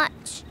very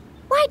much.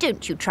 Why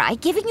don't you try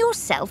giving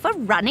yourself a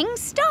running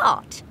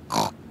start?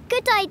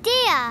 Good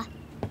idea.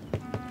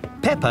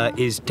 Peppa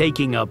is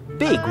taking a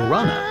big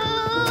runner,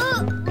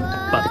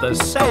 but the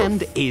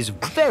sand is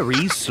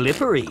very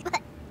slippery.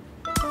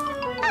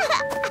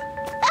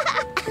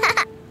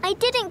 I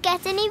didn't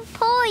get any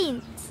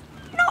points.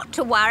 Not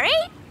to worry.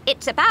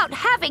 It's about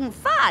having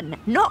fun,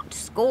 not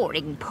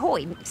scoring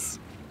points.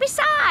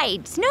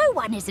 Besides, no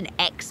one is an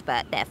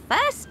expert their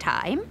first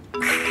time.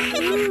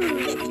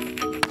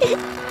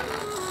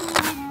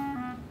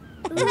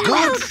 Good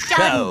show.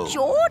 Done,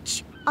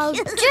 George. I'll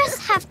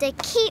just have to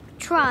keep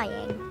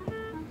trying.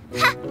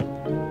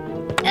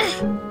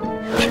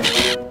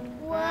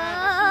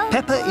 Whoa.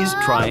 Peppa is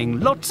trying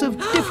lots of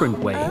different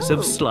ways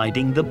of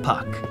sliding the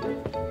puck.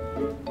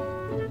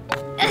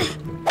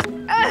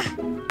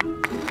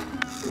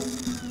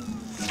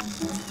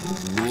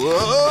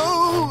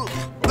 Whoa!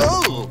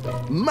 Oh,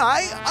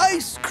 my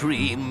ice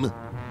cream.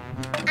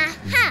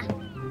 Aha!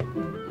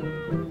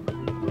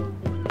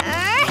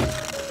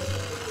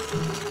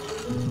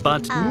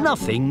 But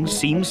nothing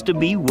seems to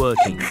be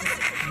working.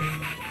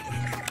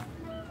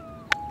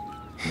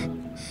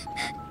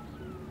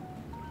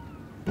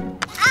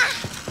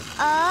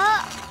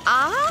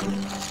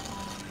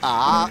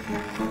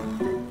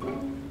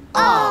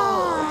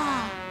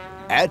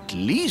 At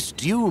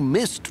least you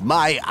missed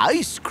my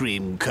ice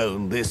cream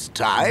cone this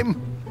time.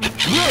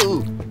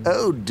 Whoa!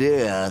 Oh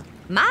dear.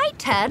 My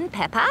turn,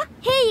 Peppa.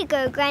 Here you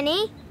go,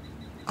 Granny.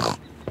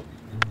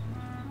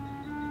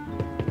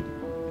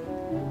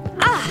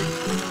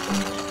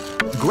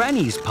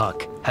 Granny's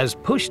puck has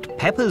pushed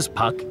Peppa's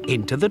puck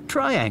into the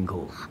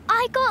triangle.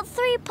 I got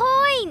 3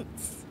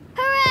 points.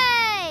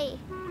 Hooray!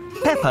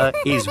 Peppa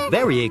is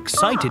very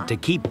excited to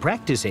keep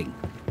practicing,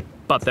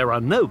 but there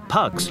are no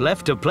pucks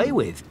left to play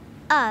with.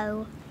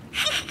 Oh.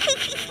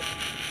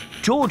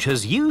 George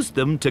has used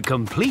them to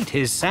complete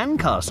his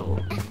sandcastle.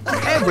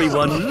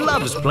 Everyone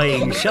loves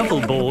playing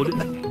shuffleboard,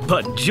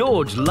 but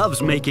George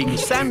loves making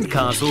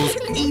sandcastles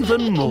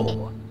even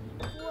more.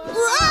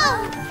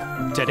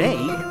 Whoa! Today,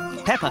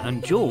 Peppa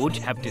and George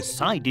have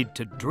decided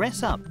to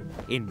dress up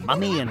in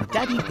Mummy and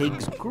Daddy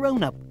Pig's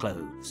grown-up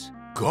clothes.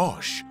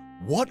 Gosh,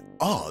 what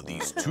are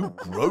these two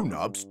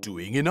grown-ups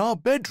doing in our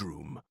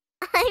bedroom?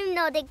 I'm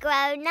not a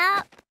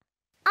grown-up.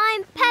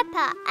 I'm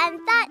Peppa, and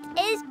that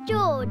is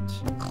George.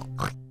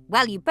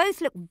 Well, you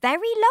both look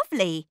very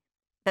lovely.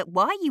 But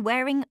why are you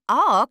wearing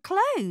our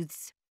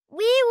clothes?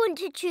 We want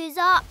to choose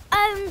our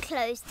own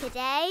clothes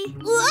today.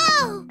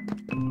 Whoa!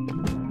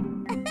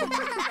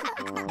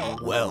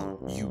 Well,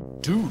 you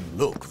do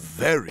look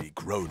very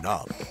grown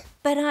up.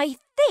 But I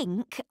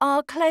think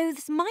our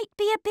clothes might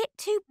be a bit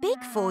too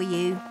big for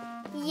you.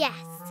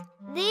 Yes,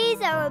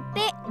 these are a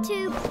bit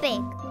too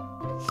big.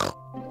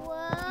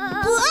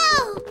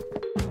 Whoa!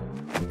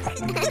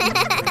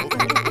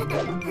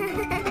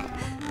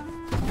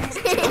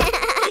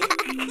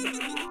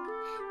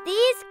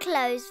 These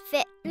clothes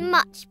fit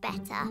much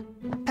better.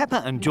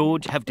 Peppa and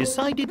George have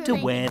decided to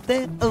wear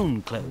their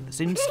own clothes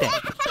instead.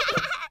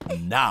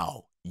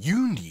 Now,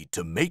 you need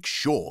to make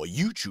sure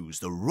you choose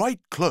the right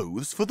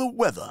clothes for the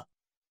weather.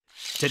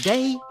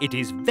 Today, it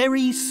is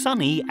very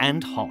sunny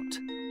and hot.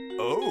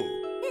 Oh.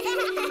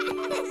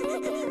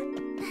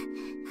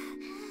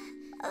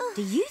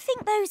 Do you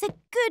think those are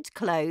good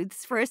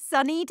clothes for a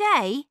sunny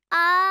day?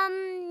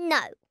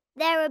 No.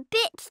 They're a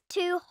bit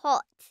too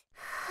hot.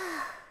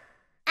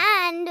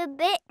 And a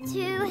bit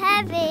too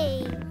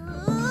heavy.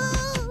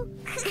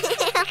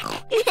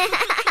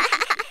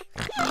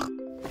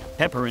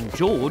 Peppa and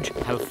George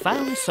have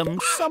found some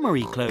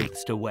summery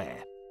clothes to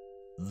wear.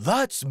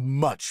 That's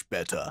much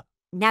better.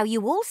 Now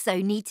you also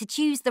need to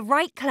choose the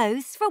right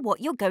clothes for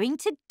what you're going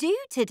to do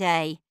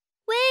today.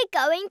 We're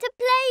going to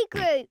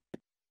playgroup.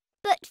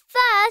 But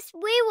first,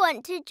 we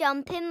want to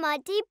jump in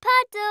muddy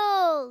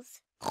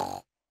puddles.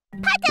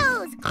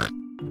 Puddles!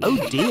 Oh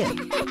dear,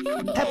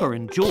 Peppa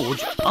and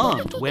George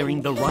aren't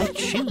wearing the right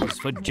shoes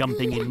for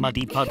jumping in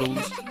muddy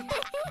puddles.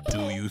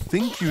 Do you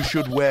think you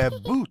should wear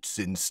boots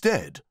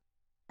instead?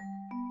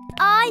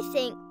 I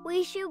think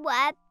we should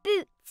wear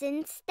boots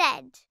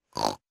instead.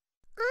 Ho,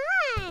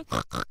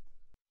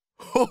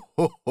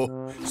 ho,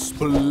 ho.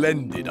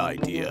 Splendid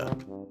idea.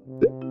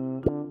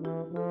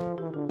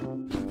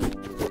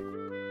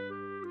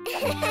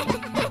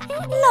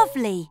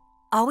 Lovely.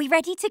 Are we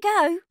ready to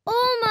go?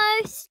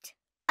 Almost.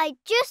 I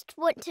just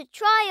want to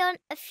try on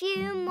a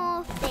few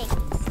more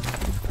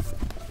things.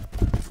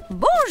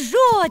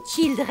 Bonjour,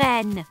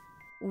 children.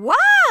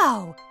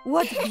 Wow!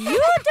 What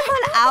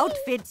beautiful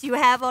outfits you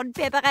have on,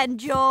 Peppa and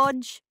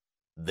George.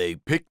 They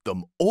picked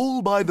them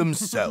all by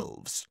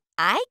themselves.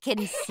 I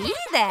can see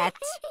that.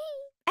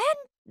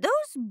 And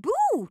those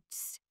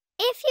boots.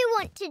 If you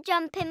want to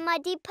jump in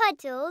muddy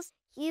puddles,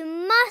 you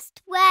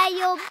must wear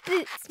your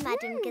boots,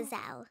 Madame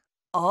Gazelle.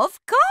 Of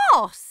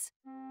course.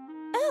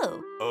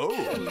 Oh.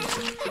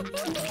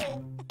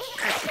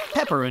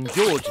 Peppa and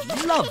George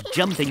love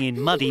jumping in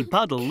muddy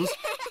puddles.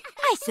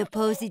 I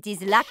suppose it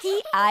is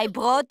lucky I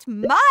brought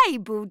my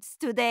boots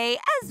today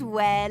as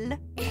well.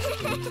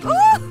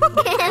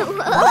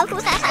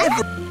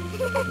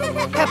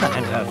 Peppa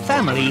and her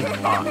family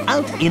are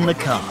out in the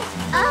car.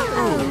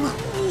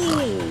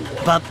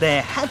 But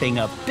they're having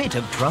a bit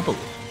of trouble.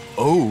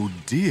 Oh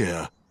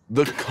dear,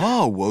 the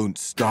car won't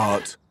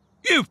start.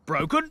 You've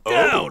broken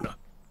down.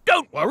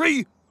 Don't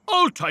worry,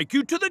 I'll take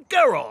you to the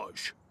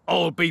garage.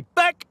 I'll be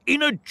back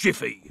in a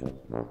jiffy.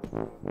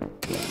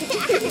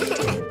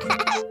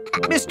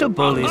 Mr.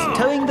 Bull is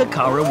towing the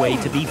car away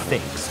to be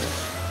fixed.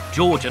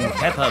 George and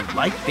Peppa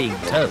like being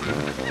towed.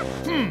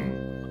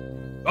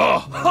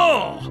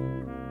 Aha!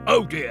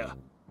 Oh dear,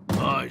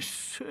 I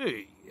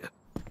see.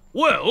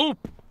 Well,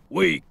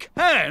 we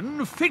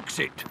can fix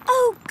it.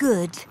 Oh,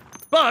 good.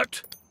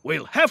 But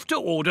we'll have to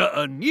order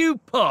a new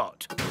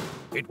part.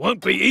 It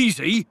won't be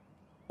easy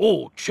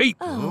or cheap.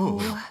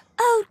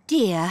 Oh,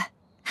 dear.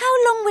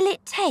 How long will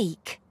it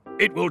take?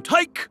 It will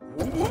take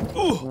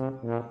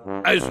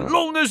as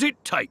long as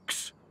it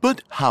takes.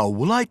 But how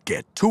will I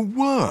get to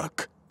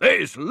work?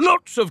 There's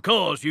lots of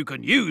cars you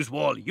can use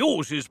while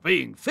yours is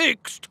being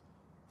fixed.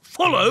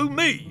 Follow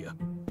me.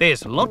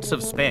 There's lots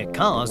of spare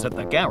cars at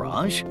the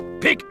garage.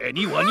 Pick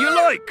any one you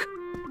like.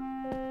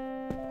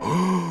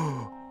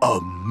 A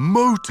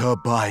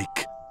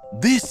motorbike.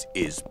 This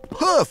is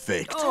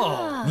perfect.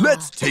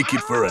 Let's take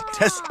it for a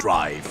test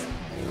drive.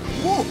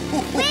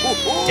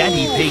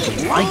 Daddy Pig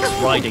likes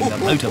riding the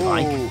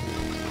motorbike.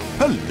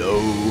 Hello.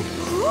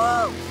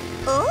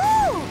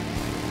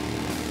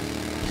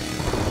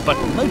 But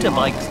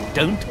motorbikes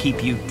don't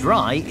keep you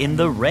dry in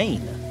the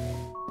rain.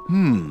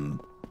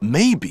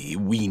 Maybe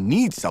we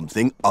need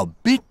something a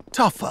bit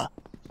tougher.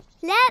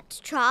 Let's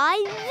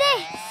try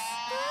this.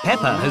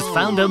 Peppa has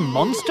found a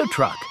monster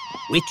truck,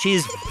 which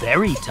is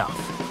very tough.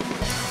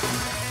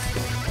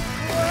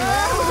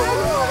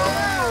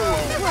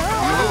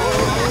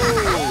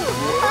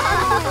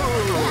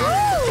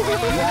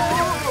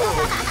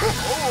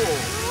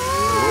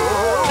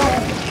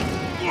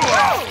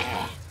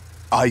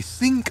 I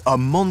think a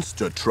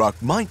monster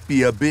truck might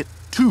be a bit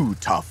too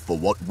tough for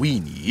what we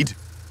need.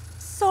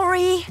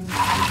 Sorry.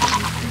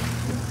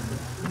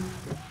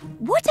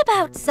 What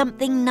about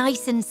something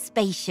nice and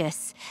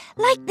spacious,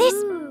 like this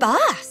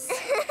bus?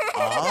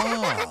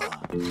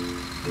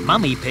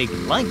 Mummy Pig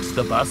likes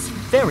the bus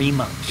very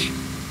much.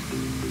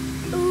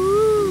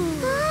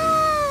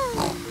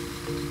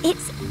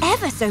 It's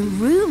ever so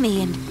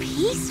roomy and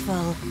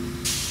peaceful.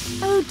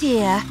 Oh,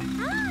 dear.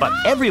 But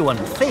everyone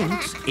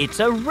thinks it's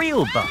a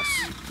real bus.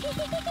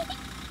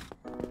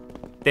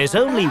 There's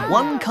only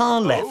one car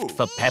left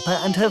for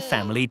Peppa and her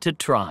family to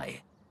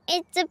try.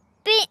 It's a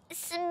bit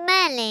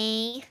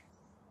smelly.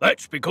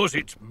 That's because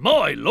it's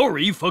my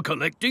lorry for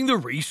collecting the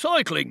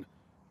recycling.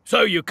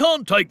 So you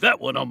can't take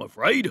that one, I'm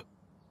afraid.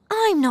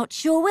 I'm not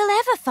sure we'll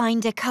ever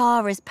find a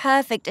car as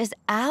perfect as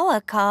our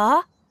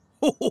car.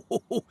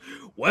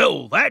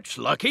 Well, that's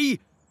lucky.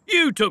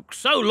 You took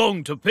so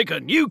long to pick a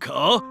new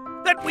car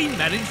that we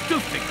managed to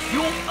fix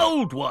your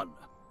old one.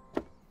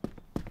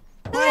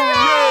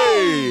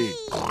 Hooray!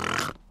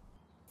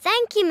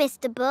 Thank you,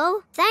 Mr.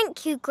 Bull.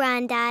 Thank you,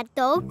 Grandad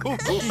Dog.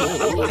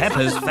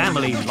 Peppa's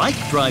family like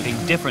driving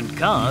different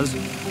cars,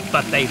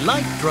 but they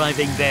like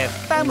driving their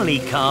family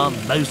car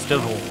most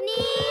of all.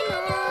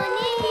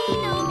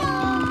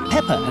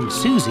 Peppa and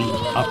Susie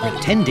are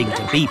pretending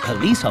to be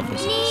police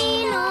officers.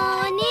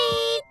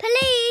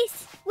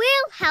 Police,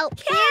 we'll help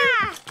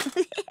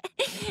you.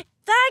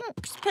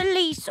 Thanks,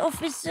 police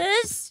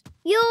officers.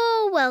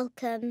 You're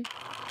welcome.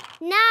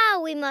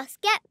 Now we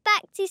must get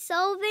back to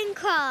solving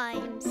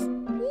crimes.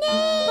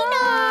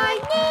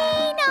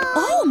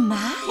 Oh,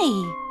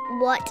 my.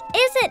 What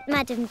is it,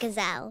 Madame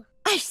Gazelle?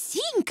 I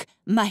think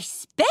my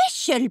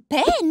special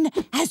pen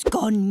has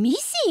gone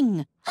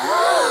missing.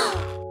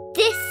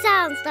 This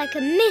sounds like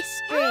a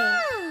mystery.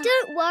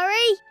 Don't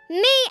worry.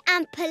 Me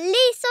and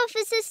Police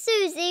Officer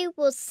Susie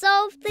will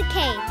solve the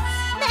case.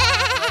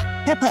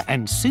 Peppa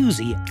and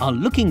Susie are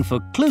looking for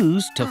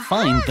clues to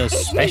find the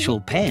special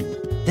pen.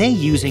 They're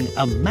using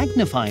a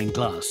magnifying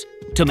glass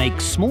to make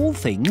small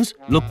things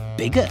look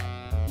bigger.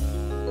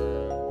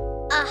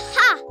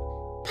 Aha!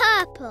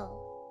 Purple.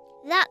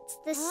 That's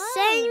the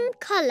same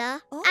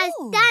colour as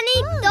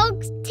Danny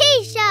Dog's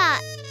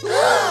T-shirt.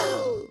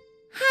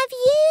 Have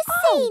you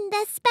seen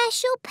the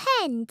special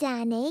pen,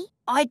 Danny?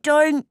 I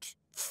don't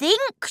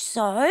think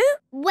so.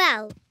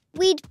 Well,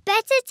 we'd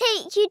better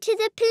take you to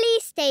the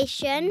police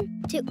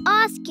station to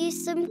ask you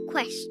some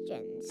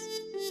questions.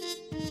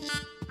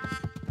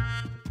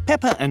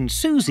 Peppa and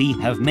Susie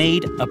have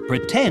made a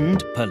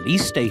pretend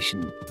police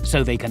station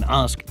so they can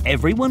ask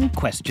everyone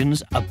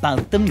questions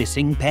about the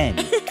missing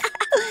pen.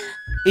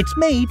 It's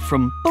made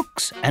from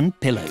books and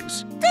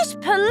pillows. This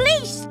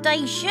police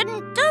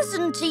station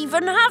doesn't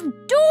even have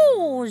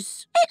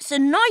doors. It's a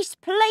nice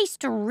place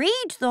to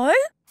read, though.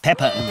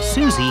 Peppa and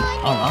Susie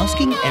are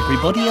asking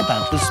everybody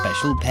about the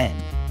special pen.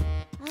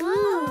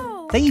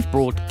 Oh. They've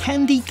brought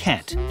Candy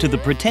Cat to the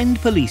pretend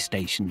police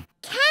station.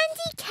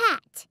 Candy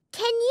Cat,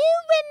 can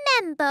you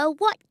remember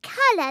what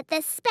colour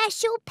the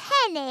special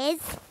pen is?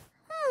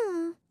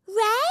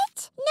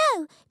 Red?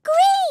 No,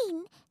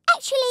 green.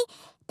 Actually,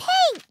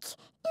 pink.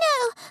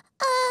 No,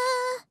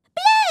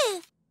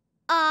 blue.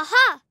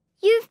 Aha!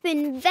 You've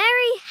been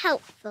very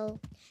helpful.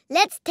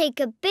 Let's take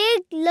a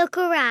big look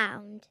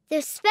around.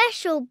 The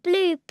special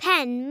blue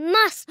pen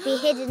must be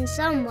hidden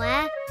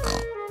somewhere.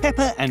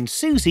 Peppa and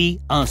Susie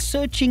are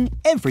searching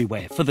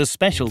everywhere for the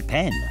special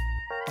pen.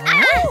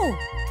 Oh!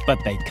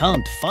 But they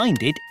can't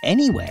find it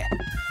anywhere.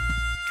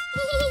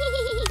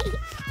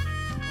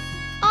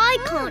 I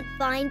can't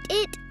find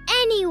it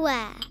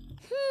anywhere.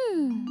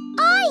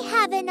 I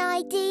have an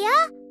idea.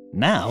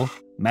 Now,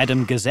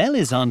 Madame Gazelle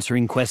is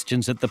answering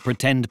questions at the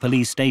pretend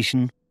police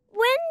station.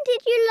 When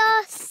did you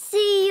last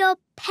see your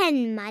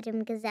pen,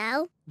 Madame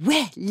Gazelle?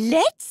 Well,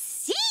 let's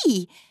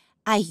see.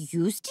 I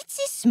used it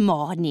this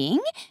morning.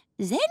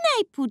 Then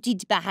I put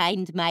it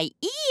behind my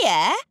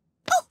ear.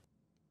 Oh,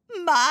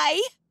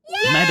 my!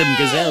 Yay! Madame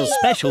Gazelle's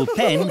special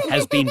pen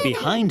has been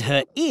behind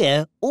her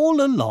ear all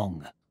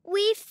along.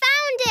 We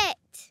found it!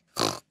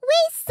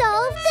 We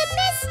solved the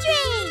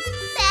mystery!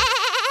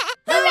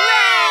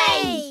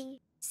 Hooray!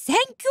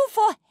 Thank you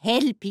for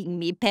helping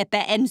me,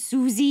 Peppa and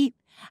Susie.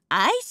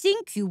 I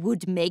think you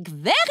would make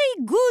very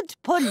good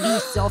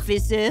police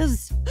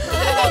officers.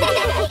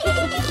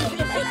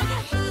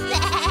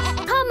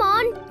 Come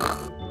on!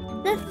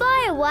 The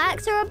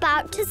fireworks are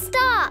about to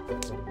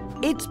start.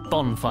 It's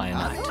bonfire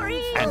night,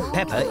 and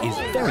Peppa is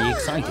very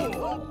excited.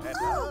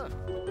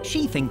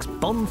 She thinks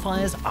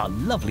bonfires are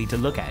lovely to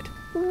look at.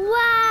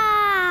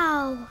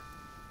 Wow!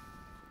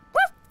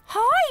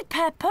 Hi,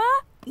 Peppa.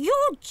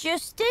 You're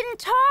just in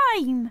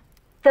time.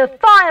 The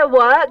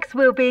fireworks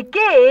will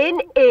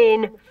begin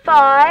in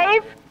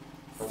 5,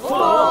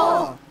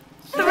 4,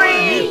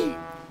 3,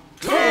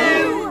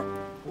 2,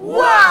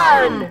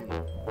 1.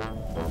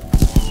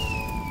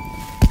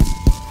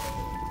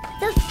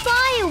 The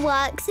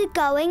fireworks are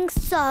going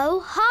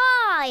so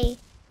high.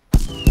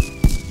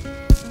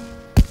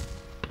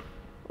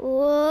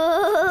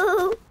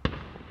 Whoa!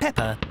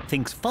 Peppa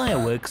thinks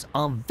fireworks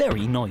are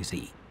very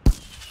noisy.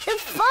 The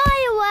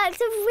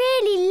fireworks are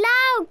really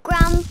loud,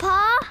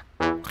 Grandpa.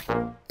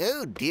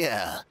 Oh,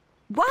 dear.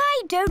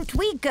 Why don't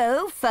we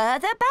go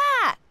further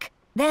back?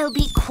 They'll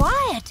be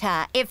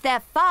quieter if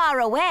they're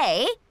far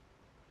away.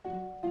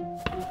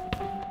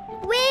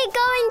 We're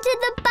going to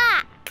the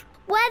back,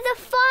 where the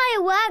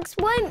fireworks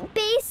won't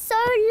be so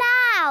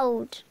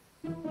loud.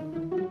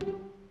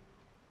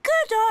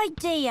 Good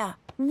idea.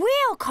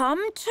 We'll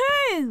come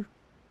too.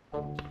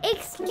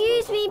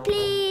 Excuse me,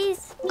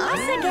 please. Us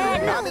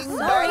again.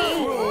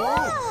 Sorry.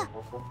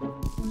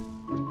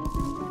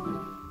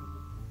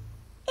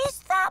 Is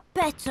that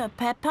better,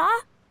 Peppa?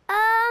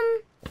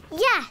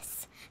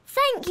 Yes.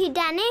 Thank you,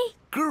 Danny.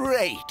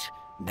 Great.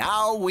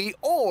 Now we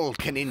all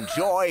can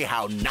enjoy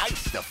how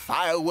nice the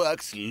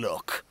fireworks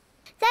look.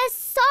 There's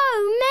so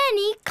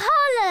many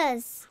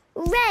colours.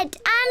 Red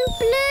and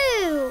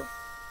blue.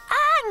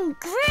 And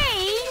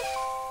green.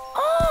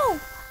 Oh,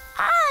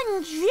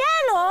 and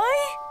yellow.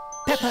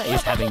 Peppa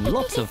is having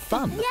lots of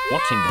fun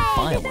watching the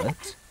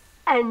fireworks.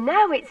 And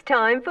now it's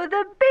time for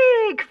the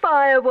big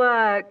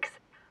fireworks.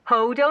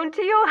 Hold on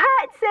to your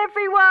hats,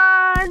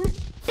 everyone.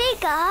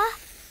 Bigger?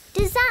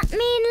 Does that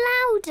mean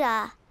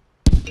louder?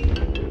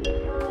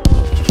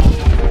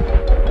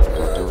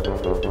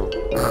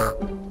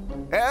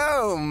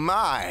 Oh,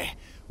 my.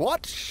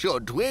 What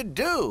should we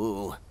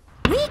do?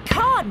 We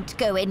can't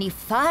go any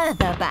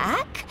further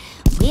back.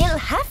 We'll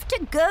have to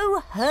go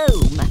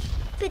home.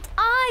 But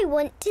I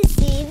want to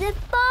see the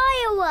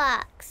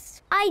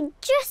fireworks. I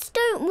just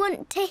don't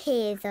want to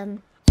hear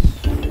them.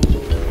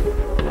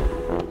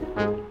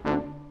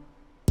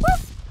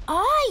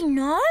 I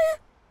know.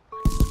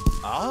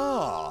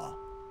 Ah.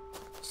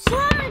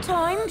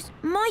 Sometimes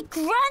my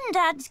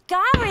granddad's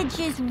garage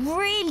is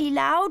really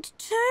loud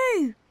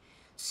too.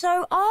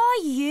 So I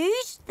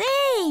use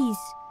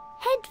these.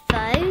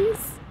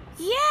 Headphones?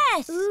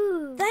 Yes.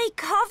 Ooh. They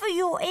cover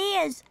your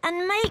ears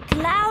and make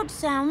loud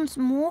sounds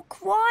more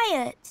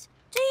quiet.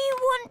 Do you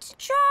want to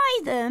try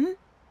them?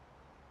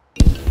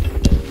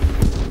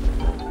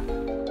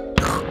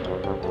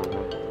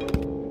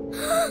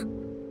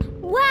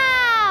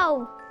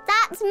 Wow!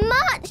 That's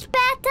much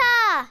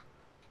better!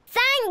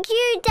 Thank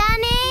you,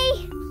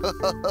 Danny!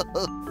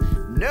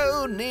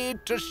 No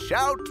need to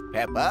shout,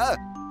 Peppa.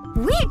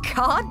 We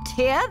can't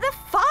hear the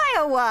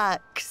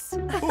fireworks.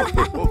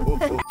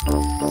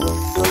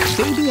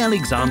 Baby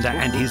Alexander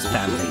and his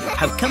family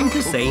have come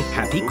to say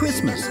Happy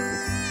Christmas.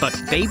 But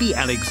Baby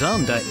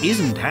Alexander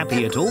isn't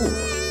happy at all.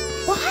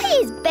 Why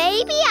is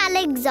baby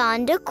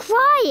Alexander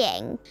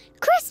crying?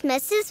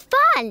 Christmas is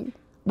fun.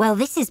 Well,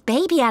 this is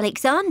baby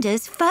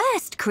Alexander's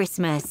first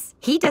Christmas.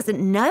 He doesn't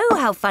know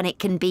how fun it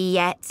can be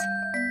yet.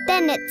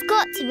 Then it's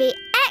got to be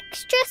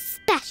extra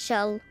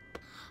special.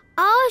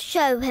 I'll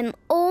show him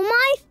all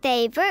my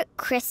favourite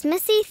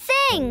Christmassy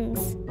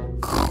things.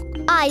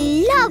 I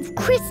love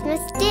Christmas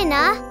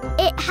dinner.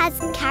 It has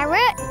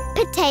carrot,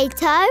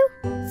 potato,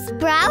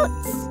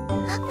 sprouts.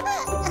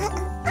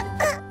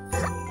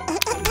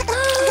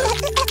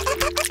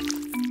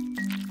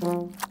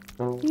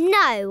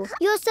 No,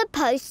 you're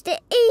supposed to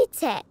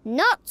eat it,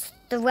 not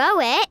throw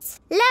it.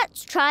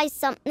 Let's try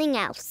something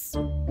else.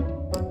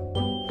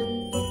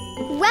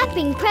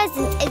 Wrapping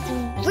presents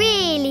is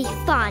really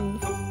fun.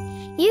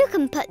 You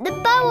can put the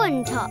bow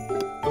on top.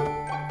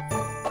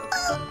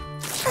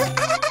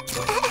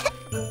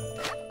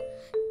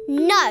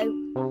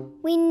 No,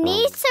 we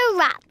need to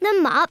wrap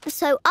them up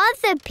so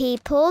other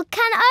people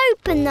can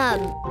open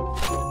them.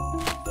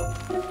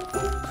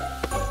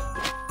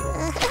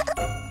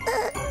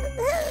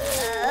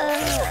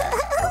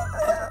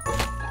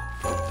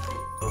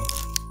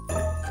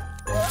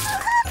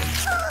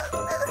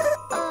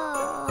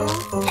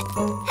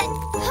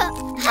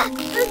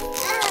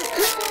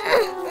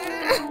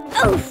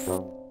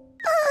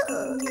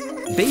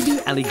 Baby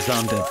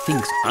Alexander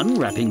thinks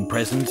unwrapping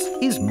presents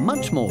is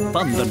much more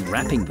fun than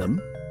wrapping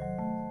them.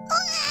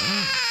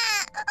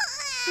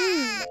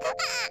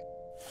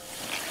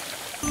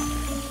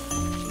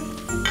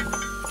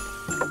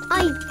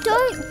 I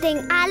don't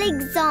think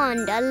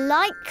Alexander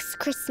likes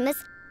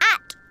Christmas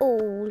at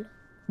all.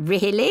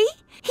 Really?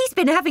 He's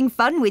been having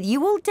fun with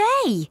you all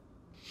day.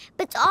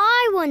 But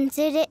I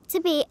wanted it to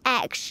be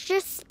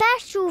extra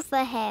special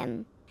for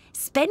him.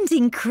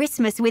 Spending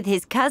Christmas with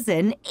his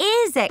cousin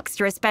is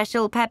extra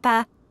special,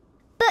 Peppa.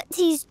 But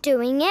he's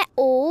doing it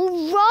all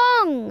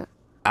wrong.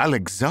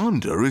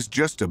 Alexander is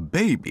just a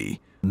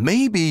baby.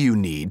 Maybe you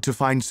need to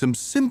find some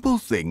simple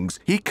things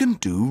he can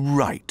do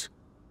right.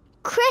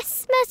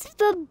 Christmas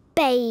for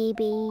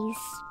babies.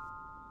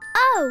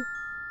 Oh,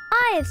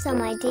 I have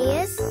some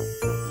ideas.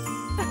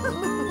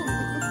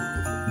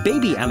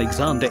 Baby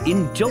Alexander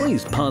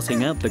enjoys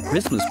passing out the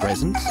Christmas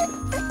presents.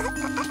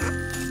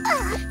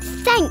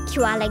 Thank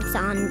you,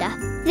 Alexander.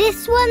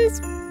 This one's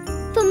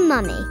for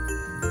Mummy.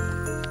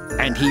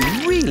 And he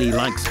really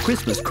likes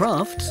Christmas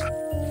crafts.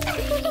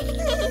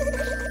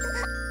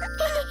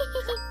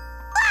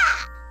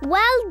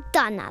 Well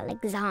done,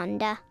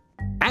 Alexander.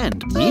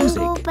 And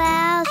music.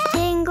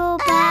 Jingle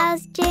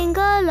bells,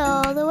 jingle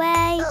all the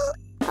way.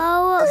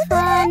 Oh, what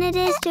fun it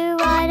is to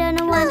ride on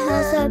a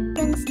one-horse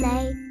open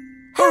sleigh.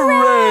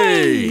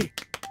 Hooray!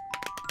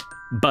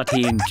 But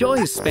he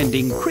enjoys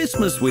spending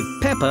Christmas with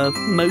Peppa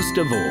most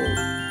of all.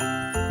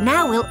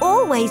 Now we'll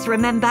always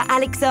remember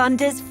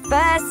Alexander's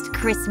first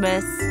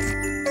Christmas.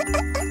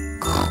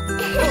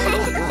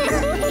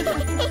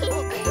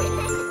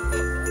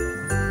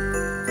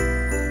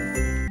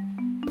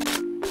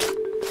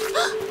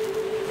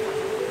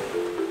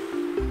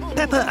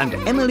 Peppa and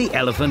Emily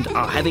Elephant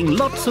are having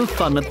lots of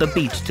fun at the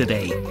beach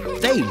today.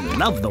 They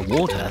love the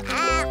water.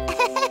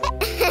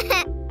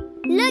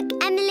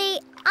 Look, Emily,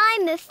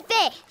 I'm a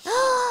fish.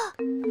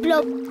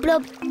 Blob,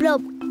 blob,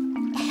 blob.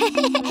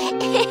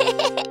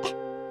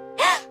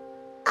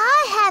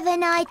 I have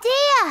an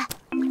idea.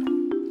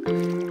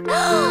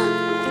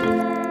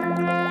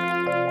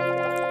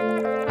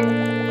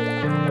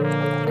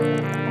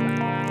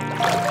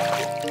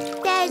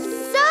 There's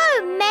so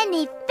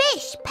many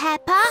fish,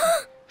 Peppa.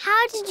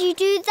 How did you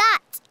do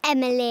that,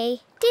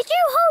 Emily? Did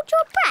you hold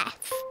your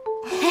breath?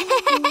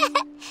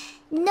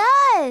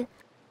 No.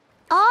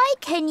 I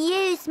can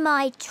use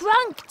my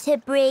trunk to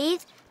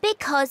breathe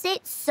because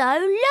it's so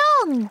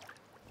long.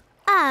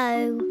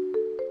 Oh.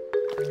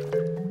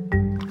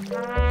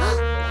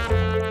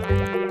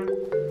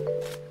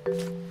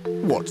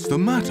 What's the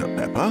matter,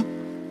 Peppa?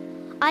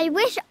 I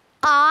wish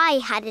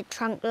I had a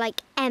trunk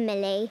like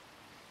Emily,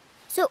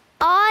 so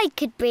I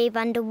could breathe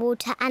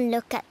underwater and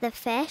look at the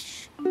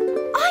fish.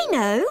 I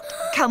know.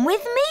 Come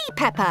with me,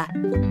 Peppa.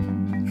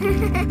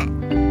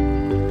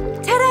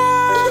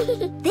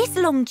 Ta-da! This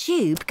long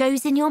tube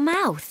goes in your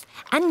mouth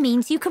and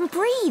means you can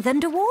breathe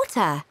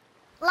underwater.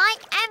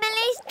 Like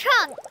Emily's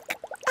trunk.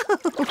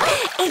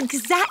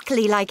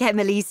 Exactly like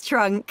Emily's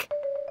trunk.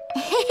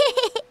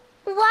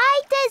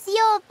 Why does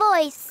your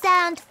voice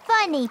sound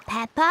funny,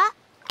 Peppa?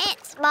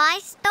 It's my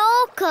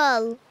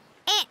snorkel.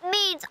 It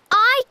means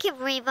I can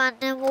breathe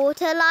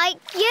underwater like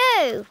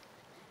you.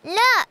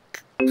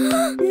 Look.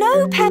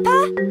 No,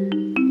 Peppa.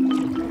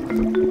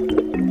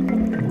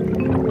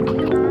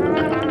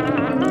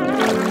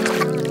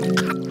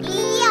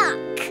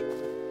 Yuck.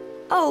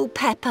 Oh,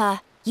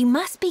 Peppa, you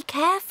must be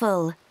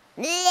careful.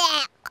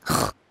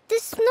 The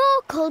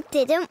snorkel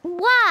didn't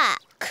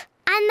work.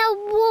 And the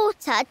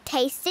water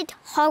tasted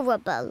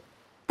horrible.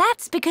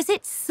 That's because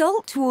it's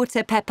salt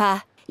water,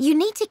 Peppa. You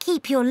need to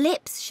keep your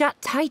lips shut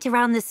tight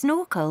around the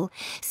snorkel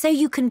so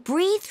you can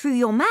breathe through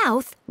your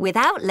mouth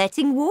without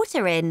letting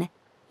water in.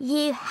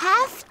 You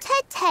have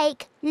to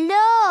take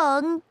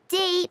long,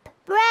 deep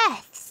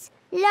breaths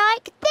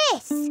like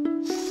this.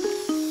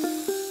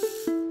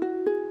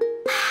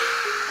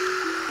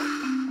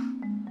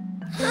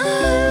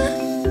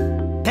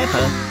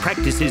 Peppa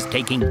practices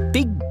taking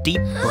big,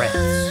 deep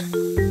breaths.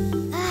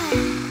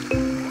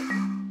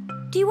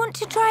 Do you want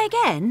to try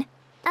again?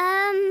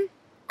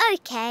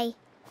 Okay.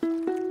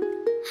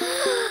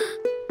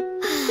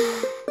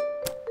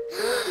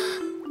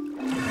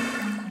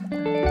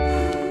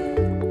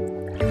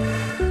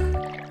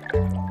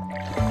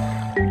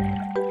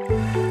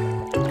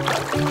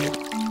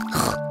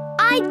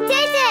 I did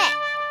it!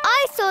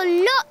 I saw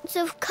lots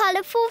of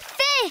colourful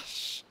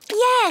fish.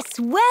 Yes,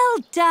 well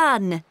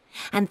done.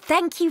 And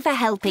thank you for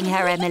helping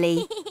her,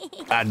 Emily.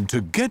 And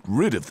to get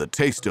rid of the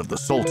taste of the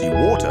salty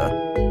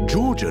water,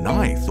 George and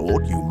I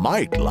thought you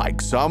might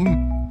like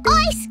some...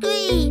 Ice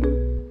cream!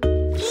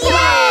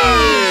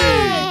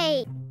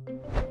 Yay!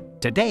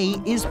 Today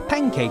is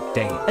Pancake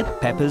Day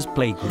at Peppa's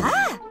Playground.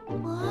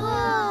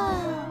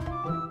 Whoa.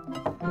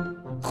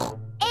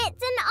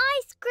 It's an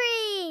ice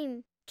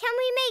cream! Can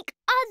we make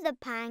other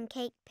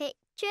pancake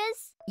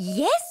pictures?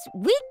 Yes,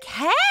 we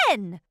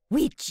can.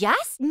 We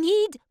just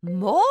need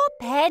more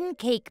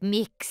pancake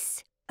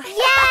mix.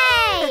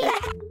 Yay!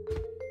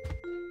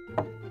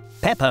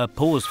 Peppa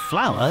pours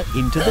flour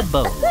into the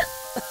bowl.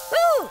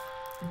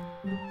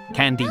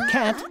 Candy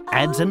Cat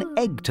adds an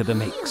egg to the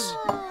mix.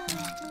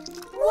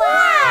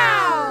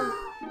 Wow!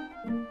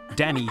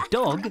 Danny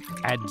Dog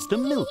adds the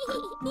milk.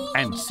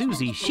 And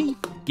Susie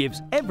Sheep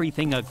gives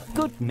everything a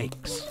good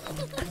mix.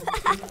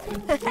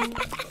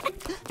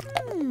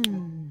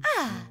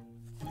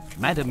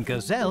 Madame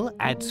Gazelle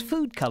adds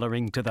food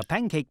colouring to the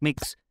pancake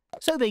mix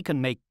so they can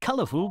make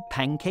colourful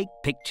pancake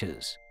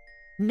pictures.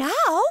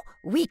 Now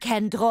we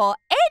can draw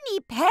any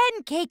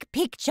pancake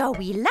picture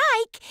we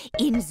like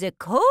in the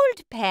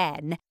cold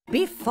pan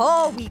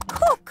before we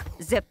cook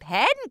the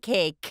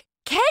pancake.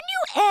 Can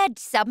you add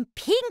some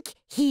pink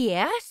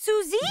here,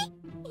 Susie?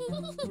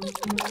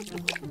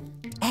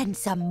 And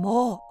some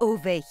more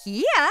over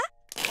here.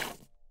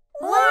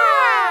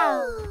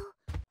 Wow!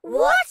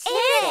 What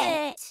is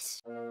it?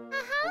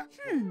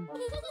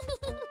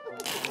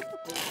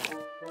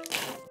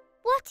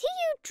 What are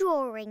you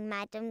drawing,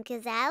 Madame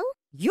Gazelle?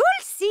 You'll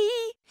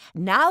see.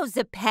 Now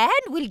the pan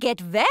will get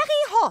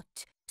very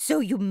hot, so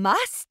you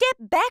must step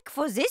back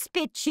for this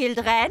bit,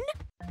 children.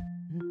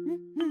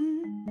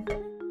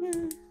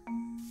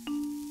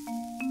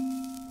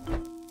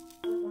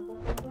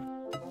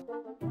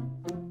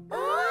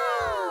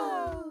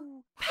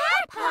 Oh!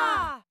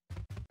 Peppa!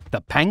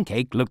 The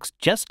pancake looks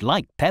just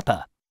like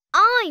Peppa.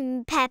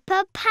 I'm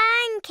Peppa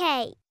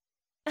Pancake.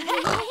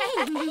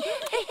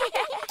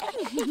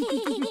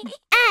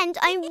 And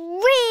I'm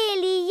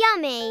really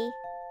yummy.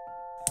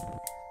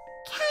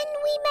 Can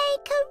we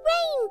make a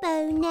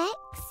rainbow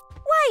next?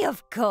 Why,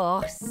 of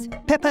course.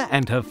 Peppa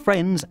and her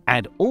friends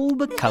add all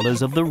the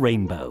colours of the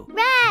rainbow.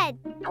 Red,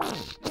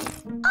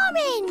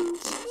 Orange!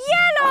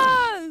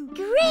 Yellow!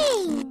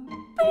 green,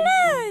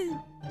 Blue!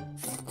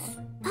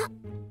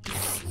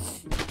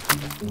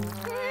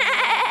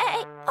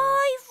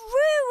 I've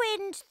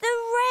ruined the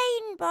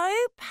rainbow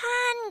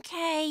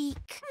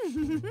pancake.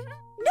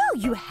 No,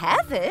 you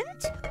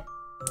haven't.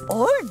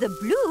 All the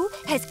blue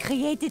has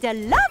created a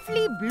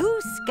lovely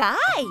blue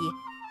sky.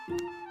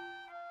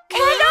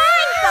 Can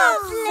I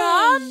have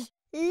some?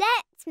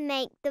 Let's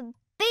make the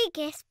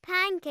biggest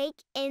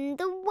pancake in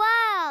the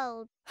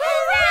world.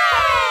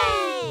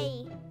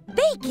 Hooray!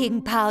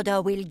 Baking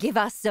powder will give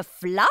us the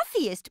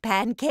fluffiest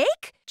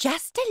pancake.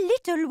 Just a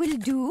little will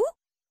do.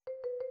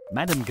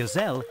 Madame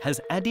Gazelle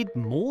has added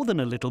more than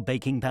a little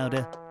baking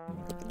powder.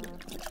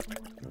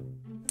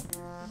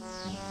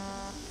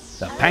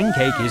 The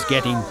pancake is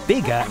getting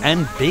bigger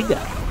and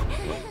bigger.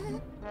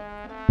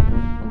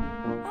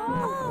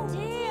 Oh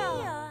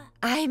dear.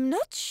 I'm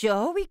not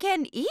sure we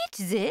can eat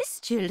this,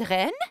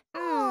 children.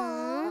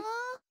 Aww.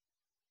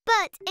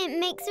 But it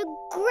makes a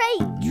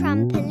great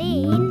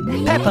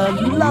trampoline. Peppa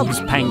loves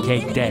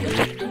Pancake Day.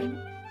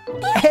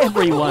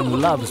 Everyone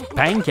loves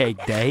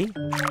Pancake Day.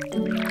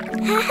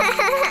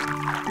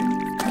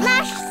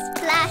 Splash,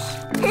 splash.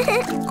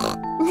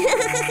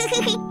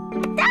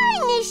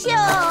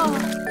 Dinosaur!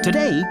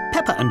 Today,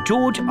 Peppa and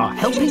George are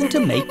helping to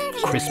make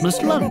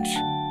Christmas lunch.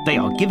 They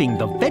are giving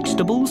the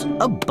vegetables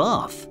a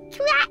bath.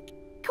 Quack,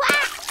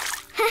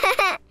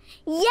 quack.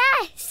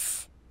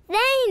 Yes,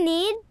 they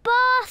need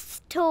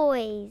bath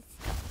toys.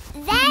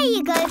 There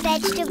you go,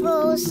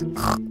 vegetables.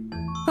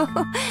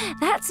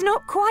 That's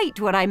not quite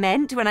what I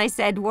meant when I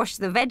said wash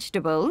the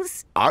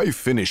vegetables. I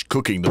finished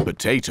cooking the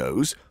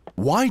potatoes.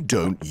 Why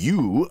don't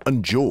you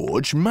and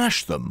George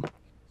mash them?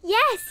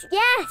 Yes,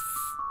 yes.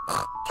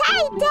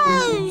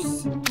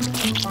 Potatoes!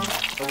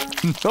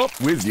 Not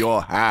with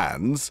your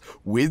hands,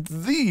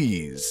 with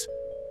these.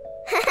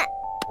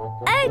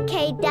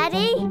 Okay,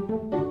 Daddy.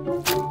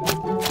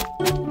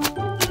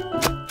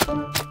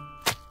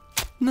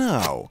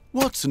 Now,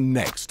 what's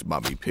next,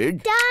 Mummy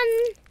Pig?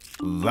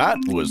 Done. That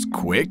was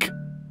quick.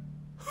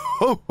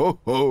 Ho, ho,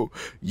 ho!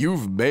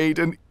 You've made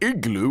an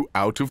igloo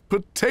out of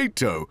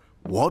potato.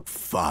 What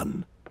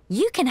fun.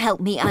 You can help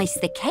me ice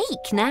the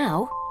cake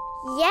now.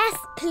 Yes,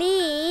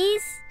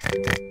 please.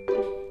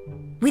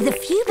 With a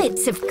few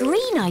bits of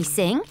green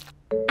icing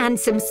and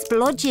some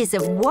splodges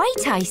of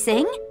white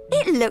icing,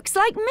 it looks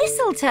like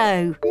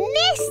mistletoe.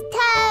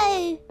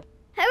 Mistletoe!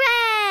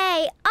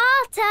 Hooray!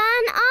 Our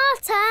turn, our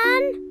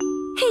turn.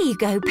 Here you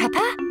go,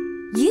 Peppa.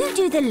 You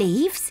do the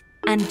leaves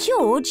and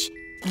George,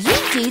 you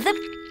do the...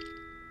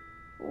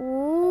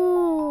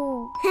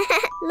 Ooh.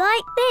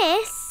 Like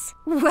this?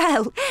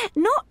 Well,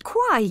 not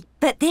quite,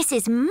 but this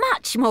is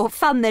much more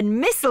fun than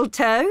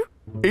mistletoe.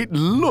 It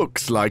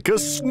looks like a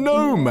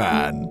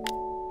snowman.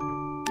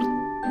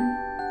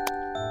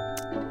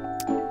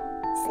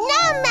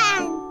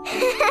 Snowman!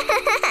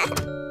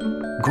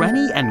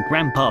 Granny and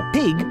Grandpa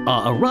Pig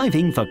are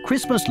arriving for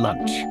Christmas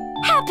lunch.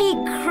 Happy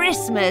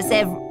Christmas,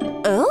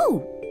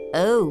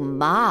 Oh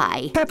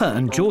my. Peppa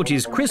and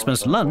George's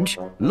Christmas lunch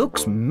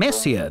looks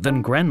messier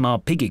than Grandma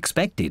Pig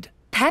expected.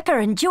 Peppa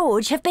and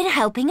George have been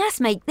helping us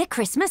make the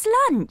Christmas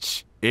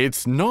lunch.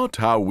 It's not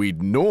how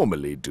we'd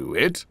normally do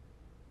it.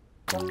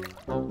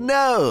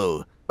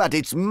 No, but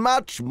it's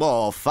much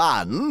more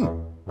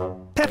fun.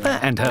 Peppa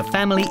and her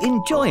family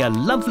enjoy a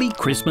lovely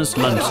Christmas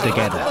lunch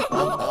together.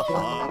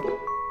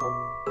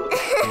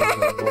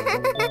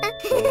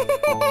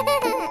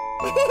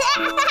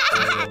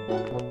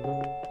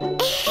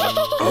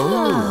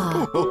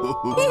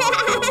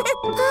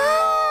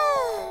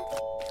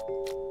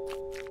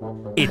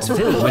 It's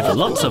filled with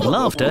lots of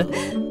laughter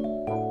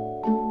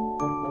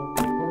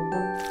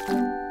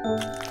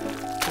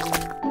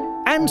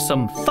and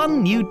some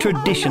fun new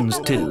traditions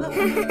too.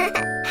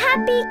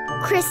 Happy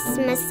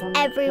Christmas,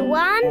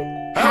 everyone.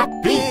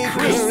 Happy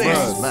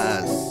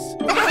Christmas!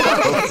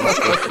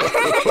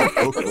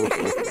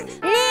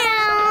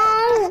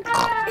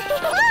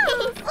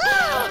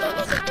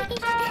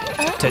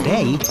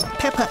 Today,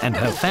 Peppa and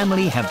her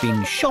family have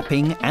been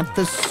shopping at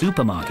the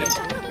supermarket.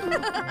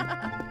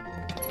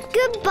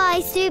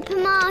 Goodbye,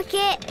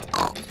 supermarket.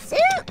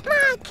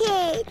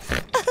 Supermarket.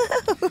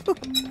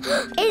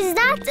 Is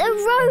that a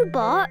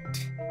robot?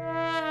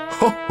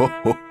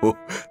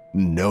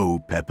 No,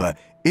 Peppa,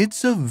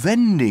 it's a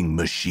vending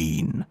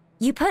machine.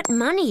 You put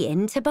money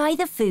in to buy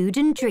the food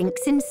and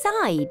drinks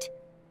inside.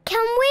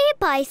 Can we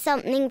buy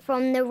something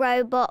from the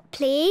robot,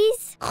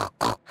 please?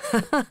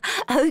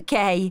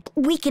 OK,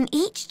 we can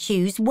each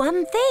choose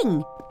one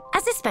thing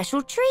as a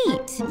special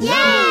treat.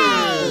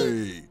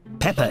 Yay!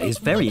 Peppa is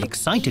very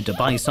excited to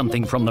buy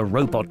something from the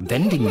robot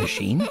vending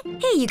machine.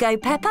 Here you go,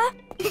 Peppa.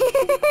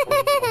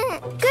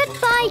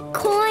 Goodbye,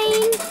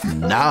 coin.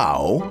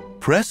 Now,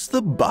 press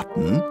the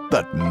button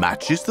that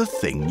matches the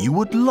thing you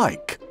would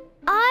like.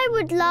 I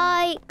would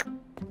like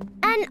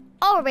an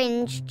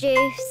orange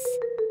juice.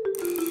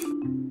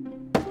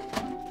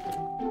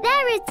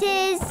 There it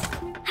is.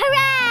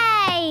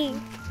 Hooray!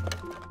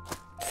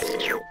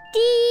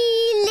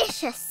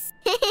 Delicious.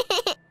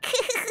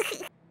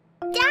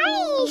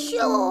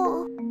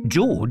 Dinosaur.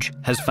 George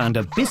has found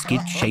a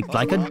biscuit shaped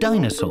like a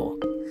dinosaur.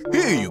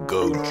 Here you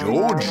go,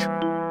 George.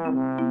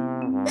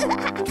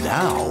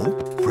 Now,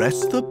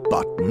 press the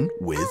button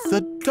with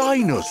the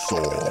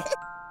dinosaur.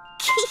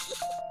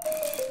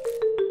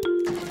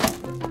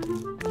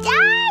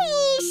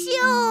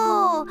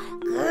 Dinosaur.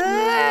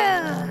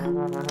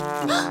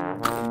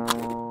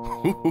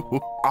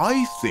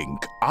 I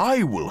think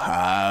I will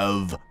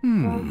have,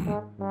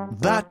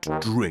 that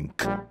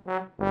drink.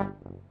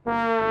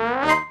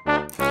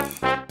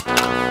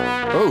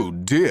 Oh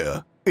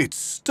dear, it's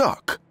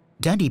stuck.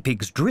 Daddy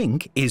Pig's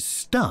drink is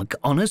stuck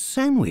on a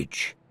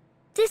sandwich.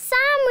 The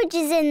sandwich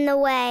is in the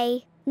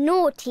way.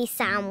 Naughty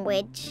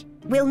sandwich.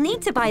 We'll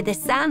need to buy the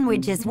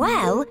sandwich as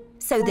well,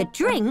 so the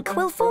drink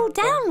will fall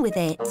down with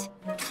it.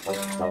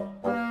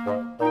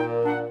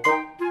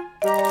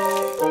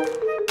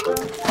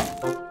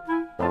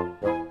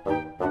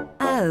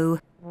 Oh,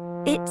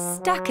 it's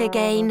stuck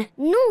again.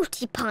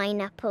 Naughty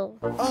pineapple.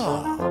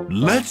 Ah,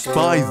 let's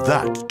buy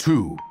that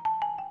too.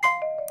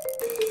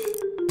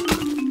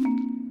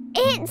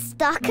 It's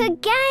stuck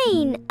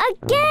again.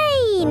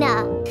 Again.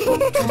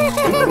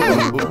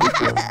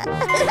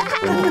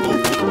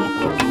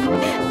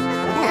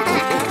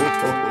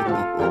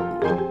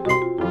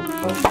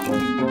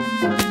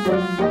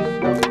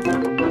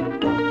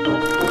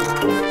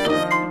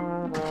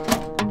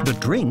 The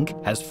drink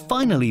has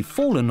finally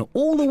fallen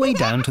all the way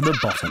down to the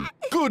bottom.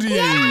 Goody!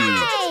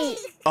 Yay!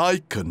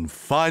 I can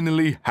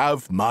finally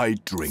have my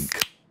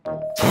drink.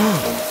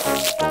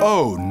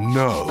 Oh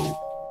no!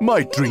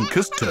 My drink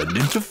has turned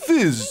into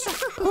fizz.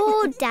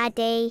 Poor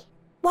Daddy.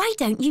 Why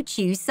don't you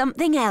choose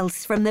something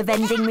else from the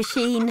vending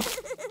machine?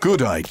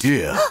 Good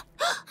idea.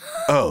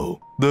 Oh,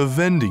 the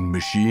vending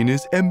machine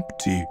is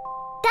empty.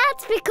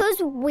 That's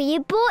because we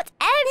bought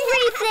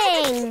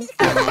everything.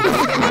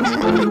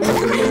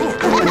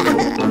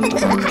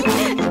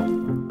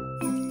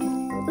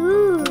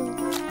 Ooh.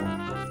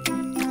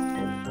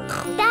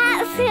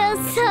 That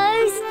feels so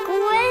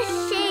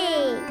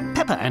squishy.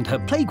 Peppa and her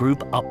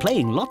playgroup are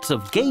playing lots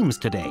of games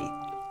today.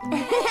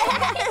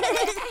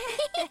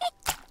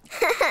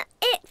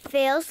 It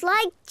feels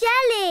like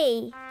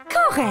jelly.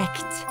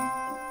 Correct.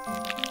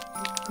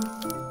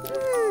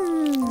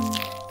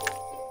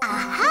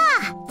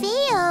 Aha!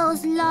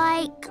 Feels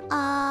like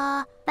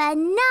a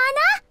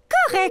banana?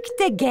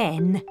 Correct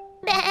again.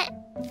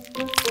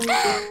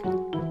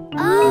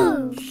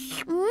 Oh!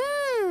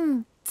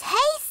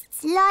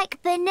 Tastes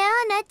like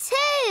banana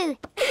too.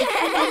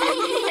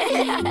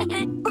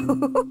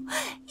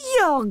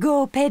 Your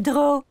go,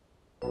 Pedro.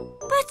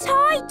 But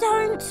I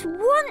don't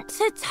want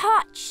to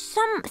touch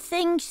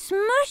something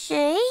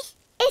smushy.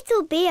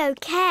 It'll be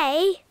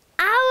okay.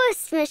 Our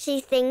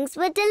smushy things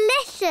were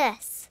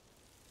delicious.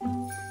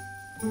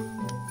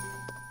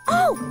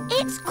 Oh,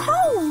 it's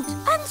cold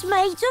and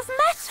made of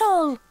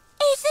metal.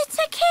 Is it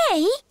a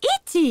key?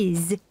 It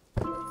is.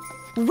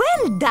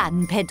 Well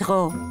done,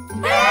 Pedro.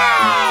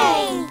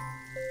 Hooray!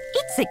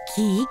 It's a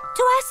key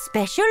to a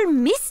special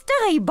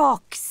mystery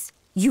box.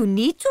 You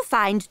need to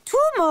find 2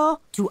 more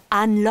to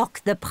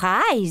unlock the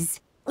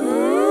prize.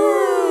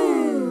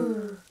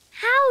 Ooh!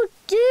 How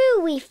do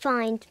we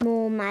find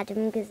more,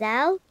 Madame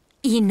Gazelle?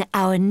 In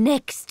our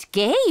next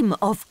game,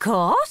 of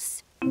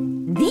course.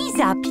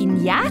 These are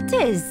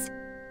piñatas.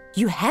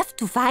 You have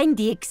to find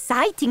the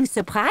exciting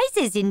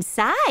surprises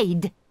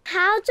inside.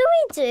 How do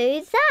we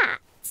do that?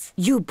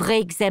 You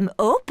break them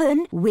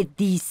open with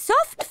these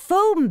soft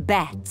foam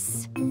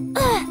bats.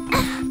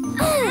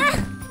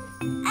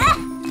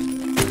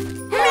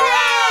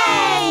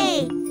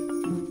 Hooray!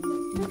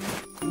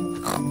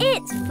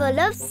 It's full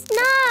of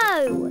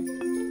snow.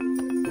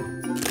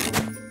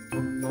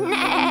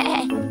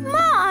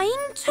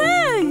 Mine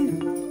too.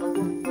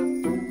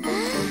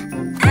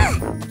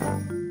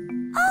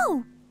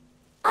 Oh!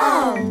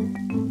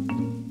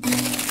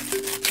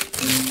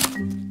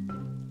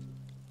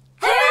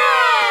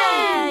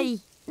 Hooray!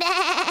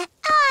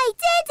 I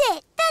did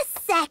it! The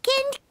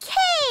second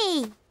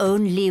key!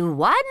 Only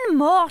 1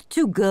 more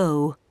to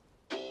go.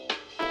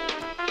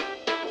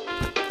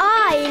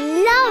 I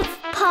love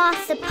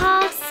Pass a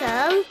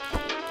Parcel.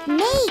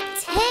 Me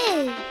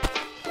too.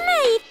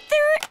 Me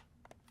too.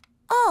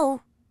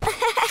 Oh.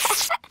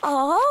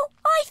 Oh,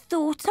 I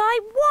thought I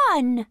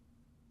won.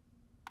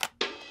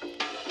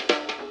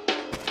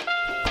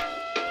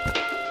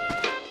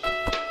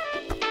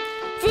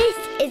 This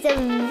is a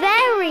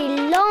very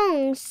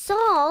long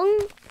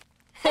song.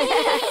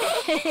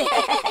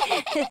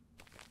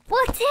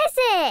 What is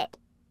it?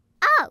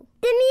 Oh,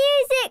 the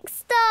music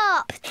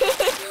stopped.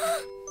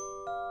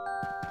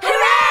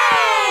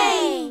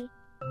 Hooray!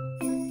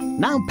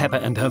 Now Peppa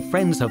and her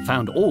friends have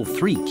found all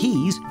 3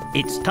 keys,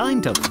 it's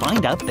time to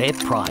find out their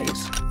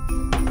prize.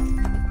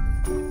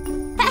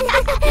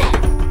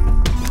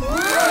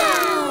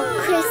 Wow!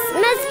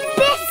 Christmas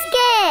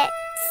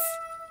biscuits!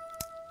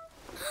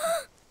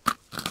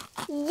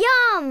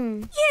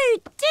 Yum!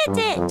 You did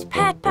it,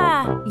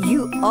 Peppa.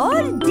 You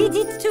all did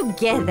it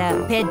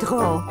together,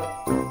 Pedro.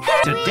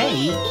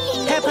 Today,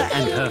 Peppa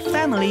and her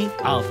family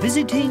are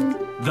visiting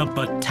the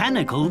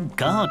botanical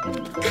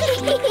garden.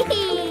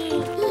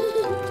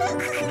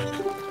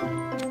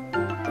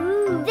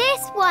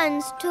 This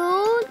one's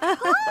tall.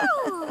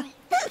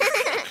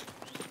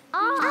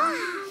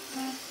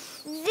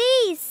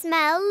 These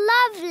smell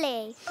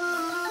lovely.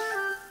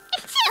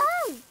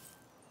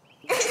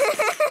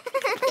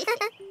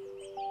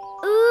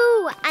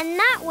 Ooh, and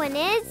that one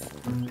is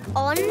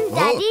on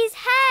Daddy's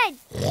head.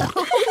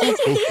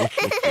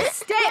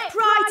 Step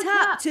right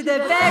up to the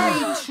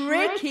very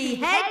tricky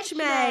hedge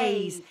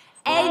maze.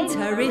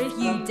 Enter if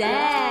you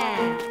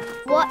dare.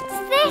 What's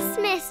this,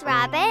 Miss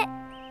Rabbit?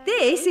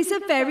 This is a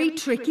very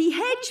tricky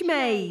hedge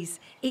maze.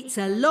 It's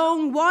a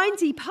long,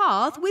 windy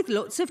path with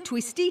lots of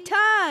twisty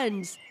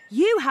turns.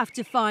 You have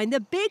to find the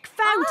big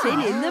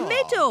fountain in the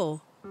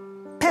middle.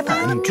 Peppa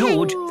and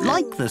George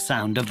like the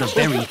sound of the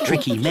very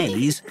tricky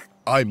maze.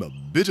 I'm a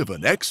bit of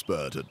an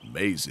expert at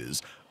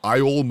mazes. I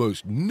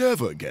almost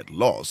never get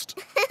lost.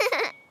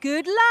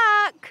 Good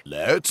luck!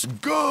 Let's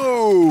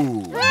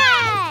go!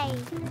 Hooray!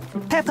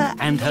 Peppa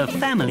and her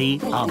family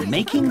are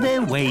making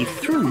their way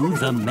through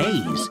the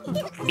maze.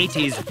 It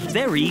is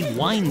very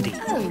windy.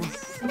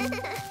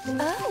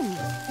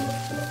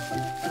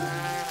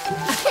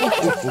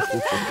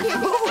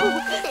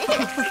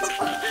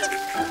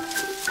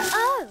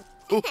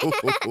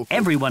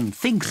 Everyone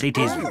thinks it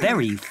is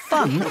very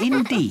fun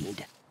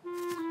indeed.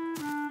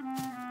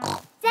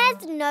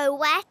 There's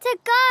nowhere to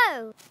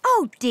go.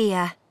 Oh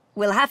dear.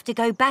 We'll have to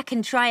go back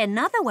and try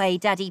another way,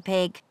 Daddy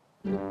Pig.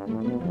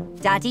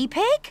 Daddy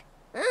Pig?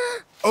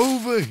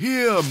 Over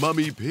here,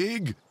 Mummy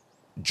Pig.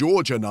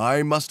 George and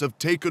I must have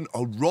taken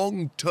a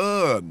wrong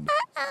turn.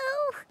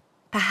 Uh-oh.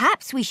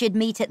 Perhaps we should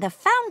meet at the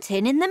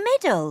fountain in the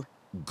middle.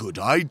 Good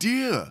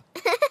idea.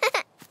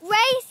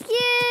 Race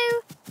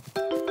you!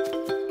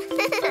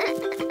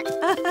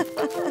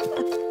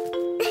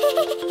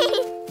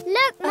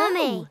 Look,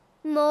 Mummy.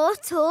 More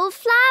tall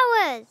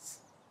flowers.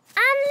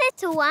 And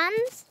little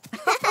ones.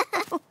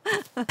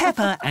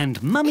 Peppa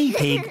and Mummy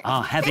Pig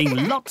are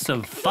having lots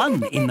of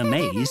fun in the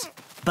maze,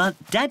 but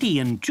Daddy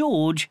and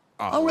George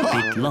are a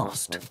bit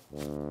lost.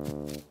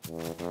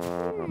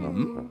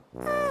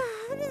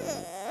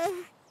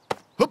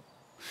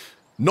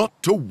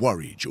 Not to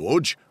worry,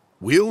 George.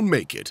 We'll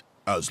make it,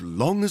 as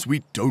long as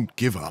we don't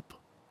give up.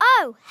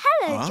 Oh,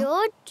 hello,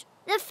 George.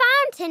 The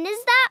fountain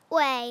is that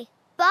way,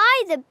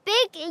 by the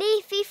big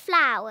leafy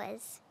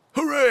flowers.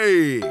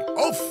 Hooray!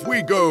 Off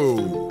we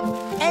go!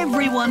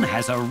 Everyone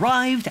has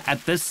arrived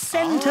at the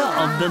centre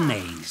of the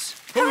maze.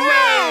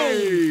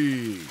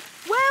 Hooray!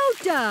 Well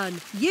done.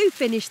 You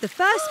finished the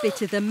first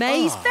bit of the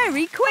maze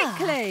very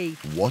quickly.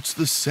 What's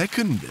the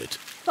second bit?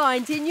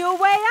 Finding your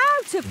way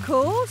out, of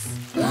course.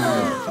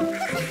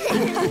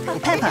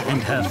 Peppa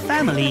and her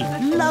family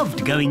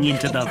loved going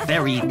into the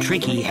very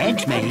tricky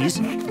hedge maze,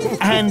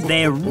 and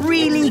they're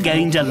really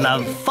going to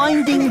love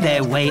finding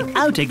their way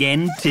out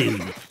again too.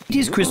 It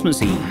is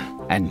Christmas Eve,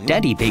 and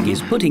Daddy Pig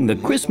is putting the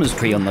Christmas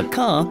tree on the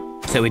car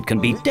so it can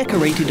be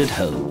decorated at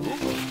home.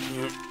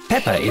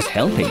 Peppa is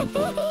helping.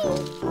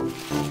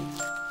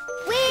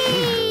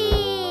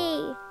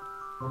 Whee!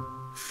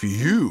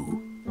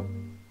 Phew.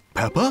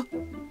 Peppa?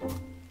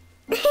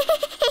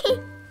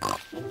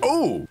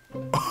 Oh!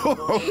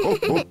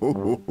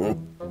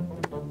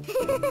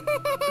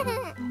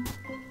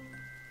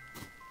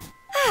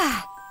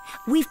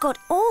 We've got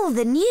all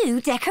the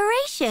new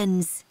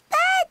decorations.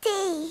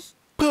 Daddy!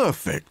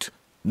 Perfect.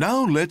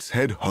 Now let's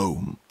head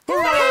home.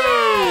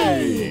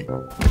 Hooray!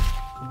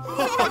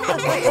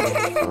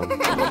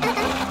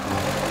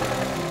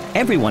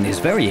 Everyone is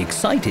very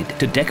excited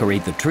to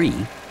decorate the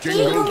tree.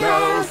 Jingle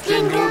bells,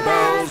 jingle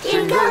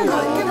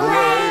all the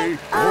way.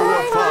 Oh,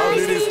 what fun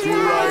it is to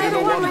ride in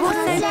a one-horse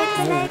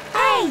sleigh.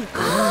 Hey!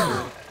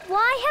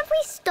 Why have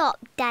we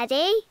stopped,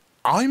 Daddy?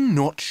 I'm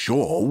not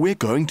sure we're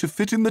going to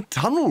fit in the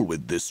tunnel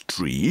with this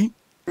tree.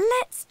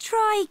 Let's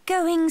try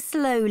going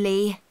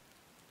slowly.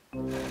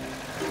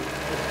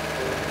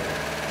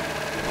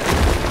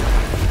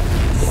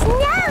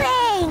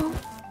 Snowing!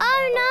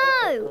 Oh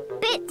no!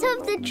 Bits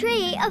of the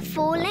tree are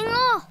falling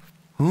off.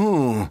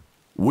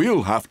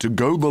 We'll have to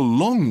go the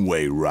long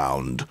way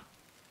round.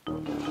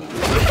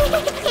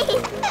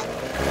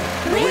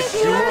 Wish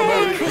you a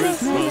Merry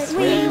Christmas,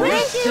 we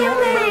wish you a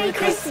Merry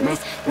Christmas,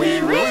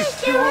 we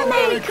wish you a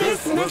Merry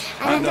Christmas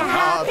and a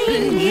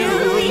Happy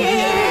New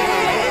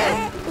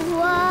Year!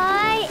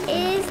 Why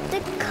is the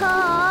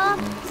car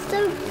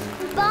so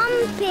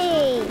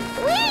bumpy?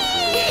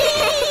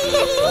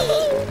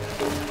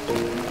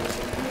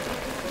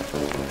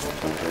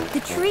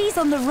 The trees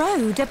on the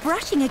road are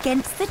brushing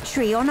against the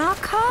tree on our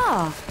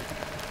car.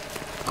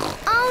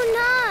 Oh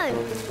no!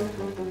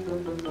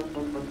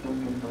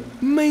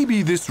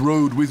 Maybe this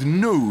road with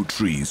no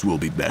trees will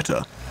be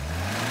better.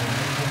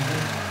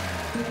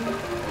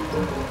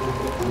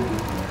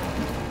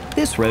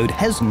 This road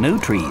has no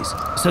trees,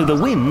 so the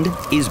wind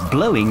is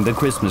blowing the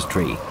Christmas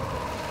tree.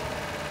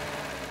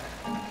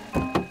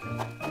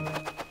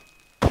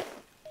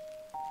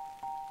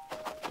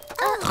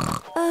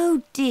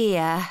 Oh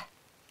dear.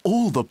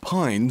 All the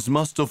pines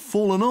must have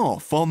fallen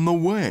off on the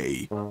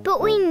way. But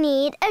we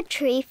need a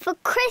tree for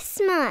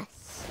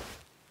Christmas.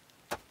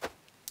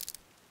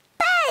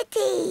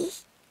 Daddy!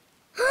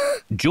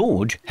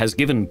 George has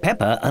given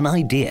Peppa an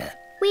idea.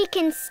 We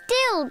can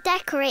still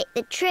decorate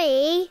the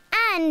tree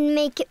and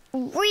make it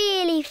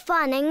really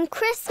fun and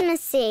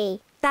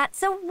Christmassy.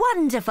 That's a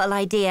wonderful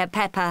idea,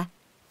 Peppa.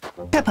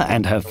 Peppa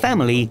and her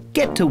family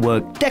get to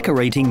work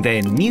decorating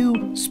their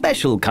new,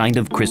 special kind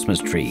of Christmas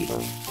tree.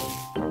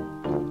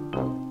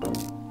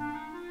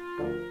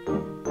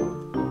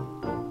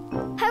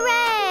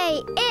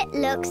 Hooray! It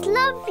looks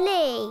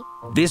lovely.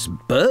 This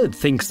bird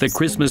thinks the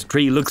Christmas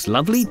tree looks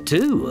lovely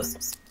too.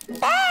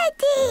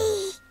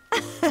 Daddy!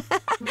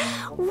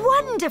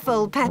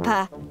 Wonderful,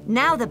 Peppa.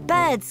 Now the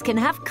birds can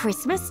have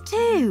Christmas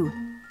too.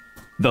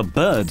 The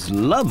birds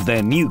love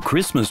their new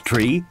Christmas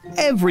tree.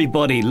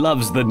 Everybody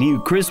loves the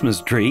new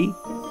Christmas tree.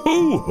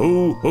 Ho,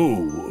 ho,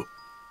 ho!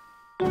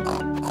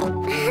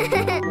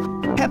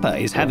 Peppa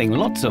is having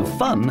lots of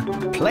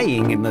fun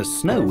playing in the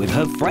snow with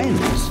her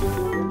friends.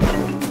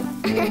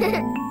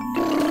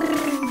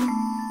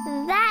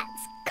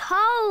 That's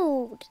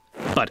cold.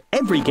 But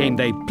every game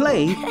they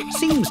play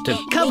seems to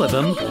cover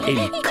them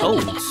in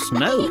cold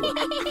snow.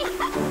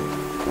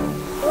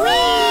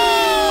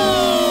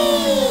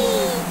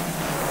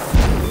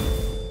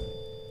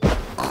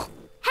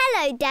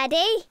 Hello,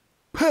 Daddy.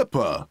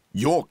 Peppa,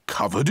 you're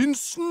covered in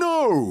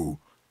snow.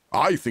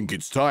 I think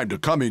it's time to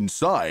come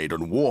inside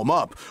and warm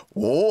up,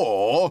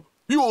 or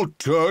you'll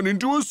turn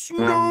into a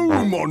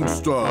snow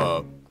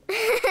monster.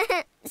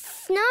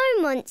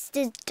 Snow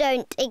monsters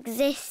don't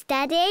exist,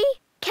 Daddy.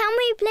 Can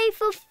we play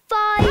for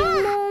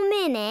 5 more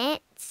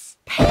minutes?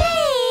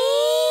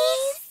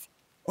 Please?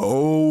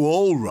 Oh,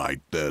 all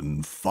right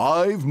then.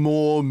 5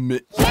 more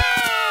minutes. Yay!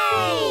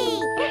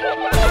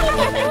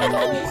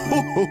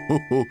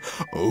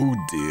 Oh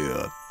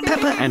dear.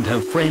 Peppa and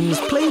her friends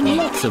play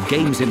lots of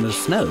games in the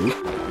snow.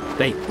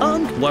 They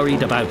aren't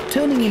worried about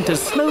turning into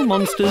snow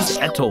monsters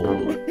at all.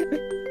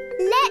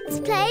 Let's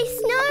play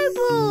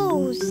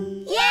snowballs!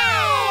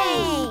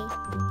 Yay!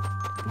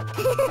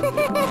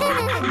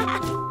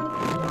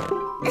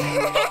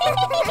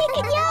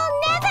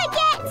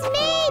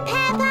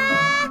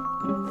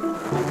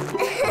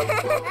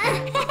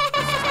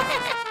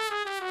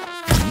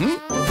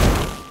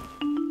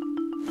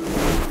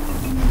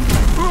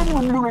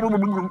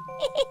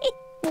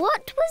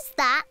 What was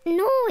that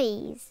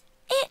noise?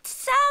 It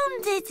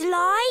sounded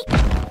like...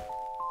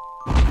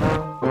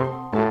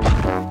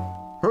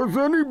 Has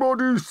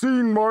anybody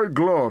seen my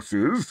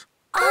glasses?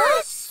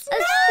 A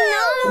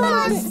snow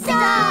monster!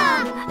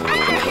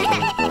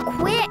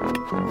 Quick,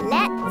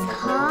 let's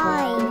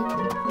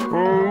hide.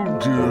 Oh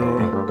dear.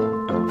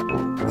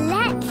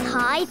 Let's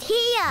hide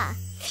here.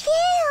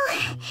 Phew!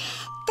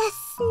 The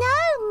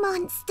snow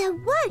monster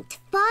won't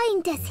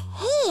find us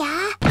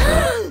here.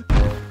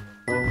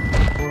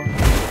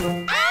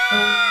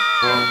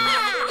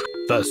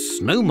 The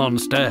snow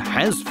monster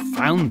has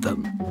found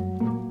them.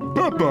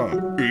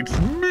 Peppa, it's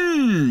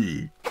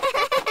me!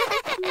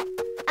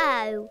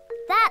 Oh,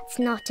 that's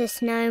not a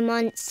snow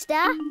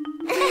monster.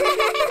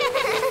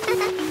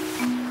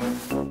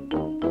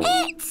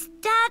 It's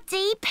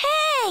Daddy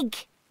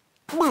Pig!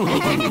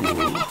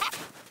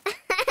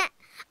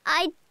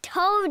 I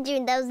told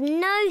you there was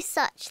no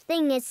such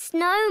thing as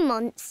snow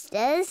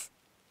monsters.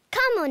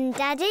 Come on,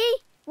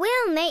 Daddy.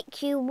 We'll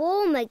make you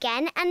warm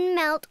again and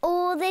melt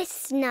all this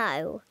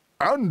snow.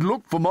 And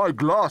look for my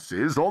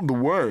glasses on the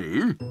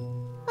way.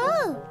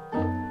 Oh!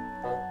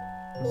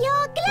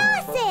 Your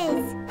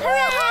glasses!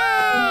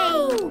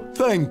 Hooray!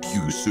 Thank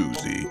you,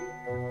 Susie.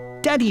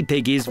 Daddy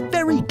Pig is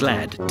very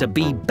glad to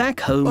be back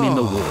home in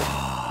the warm.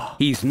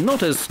 He's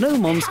not a snow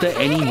monster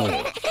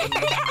anymore.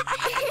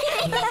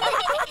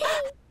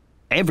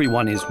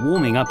 Everyone is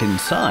warming up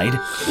inside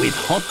with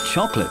hot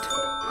chocolate.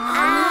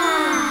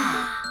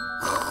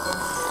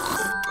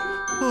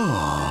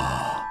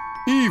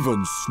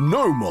 Even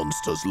snow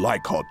monsters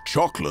like hot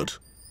chocolate.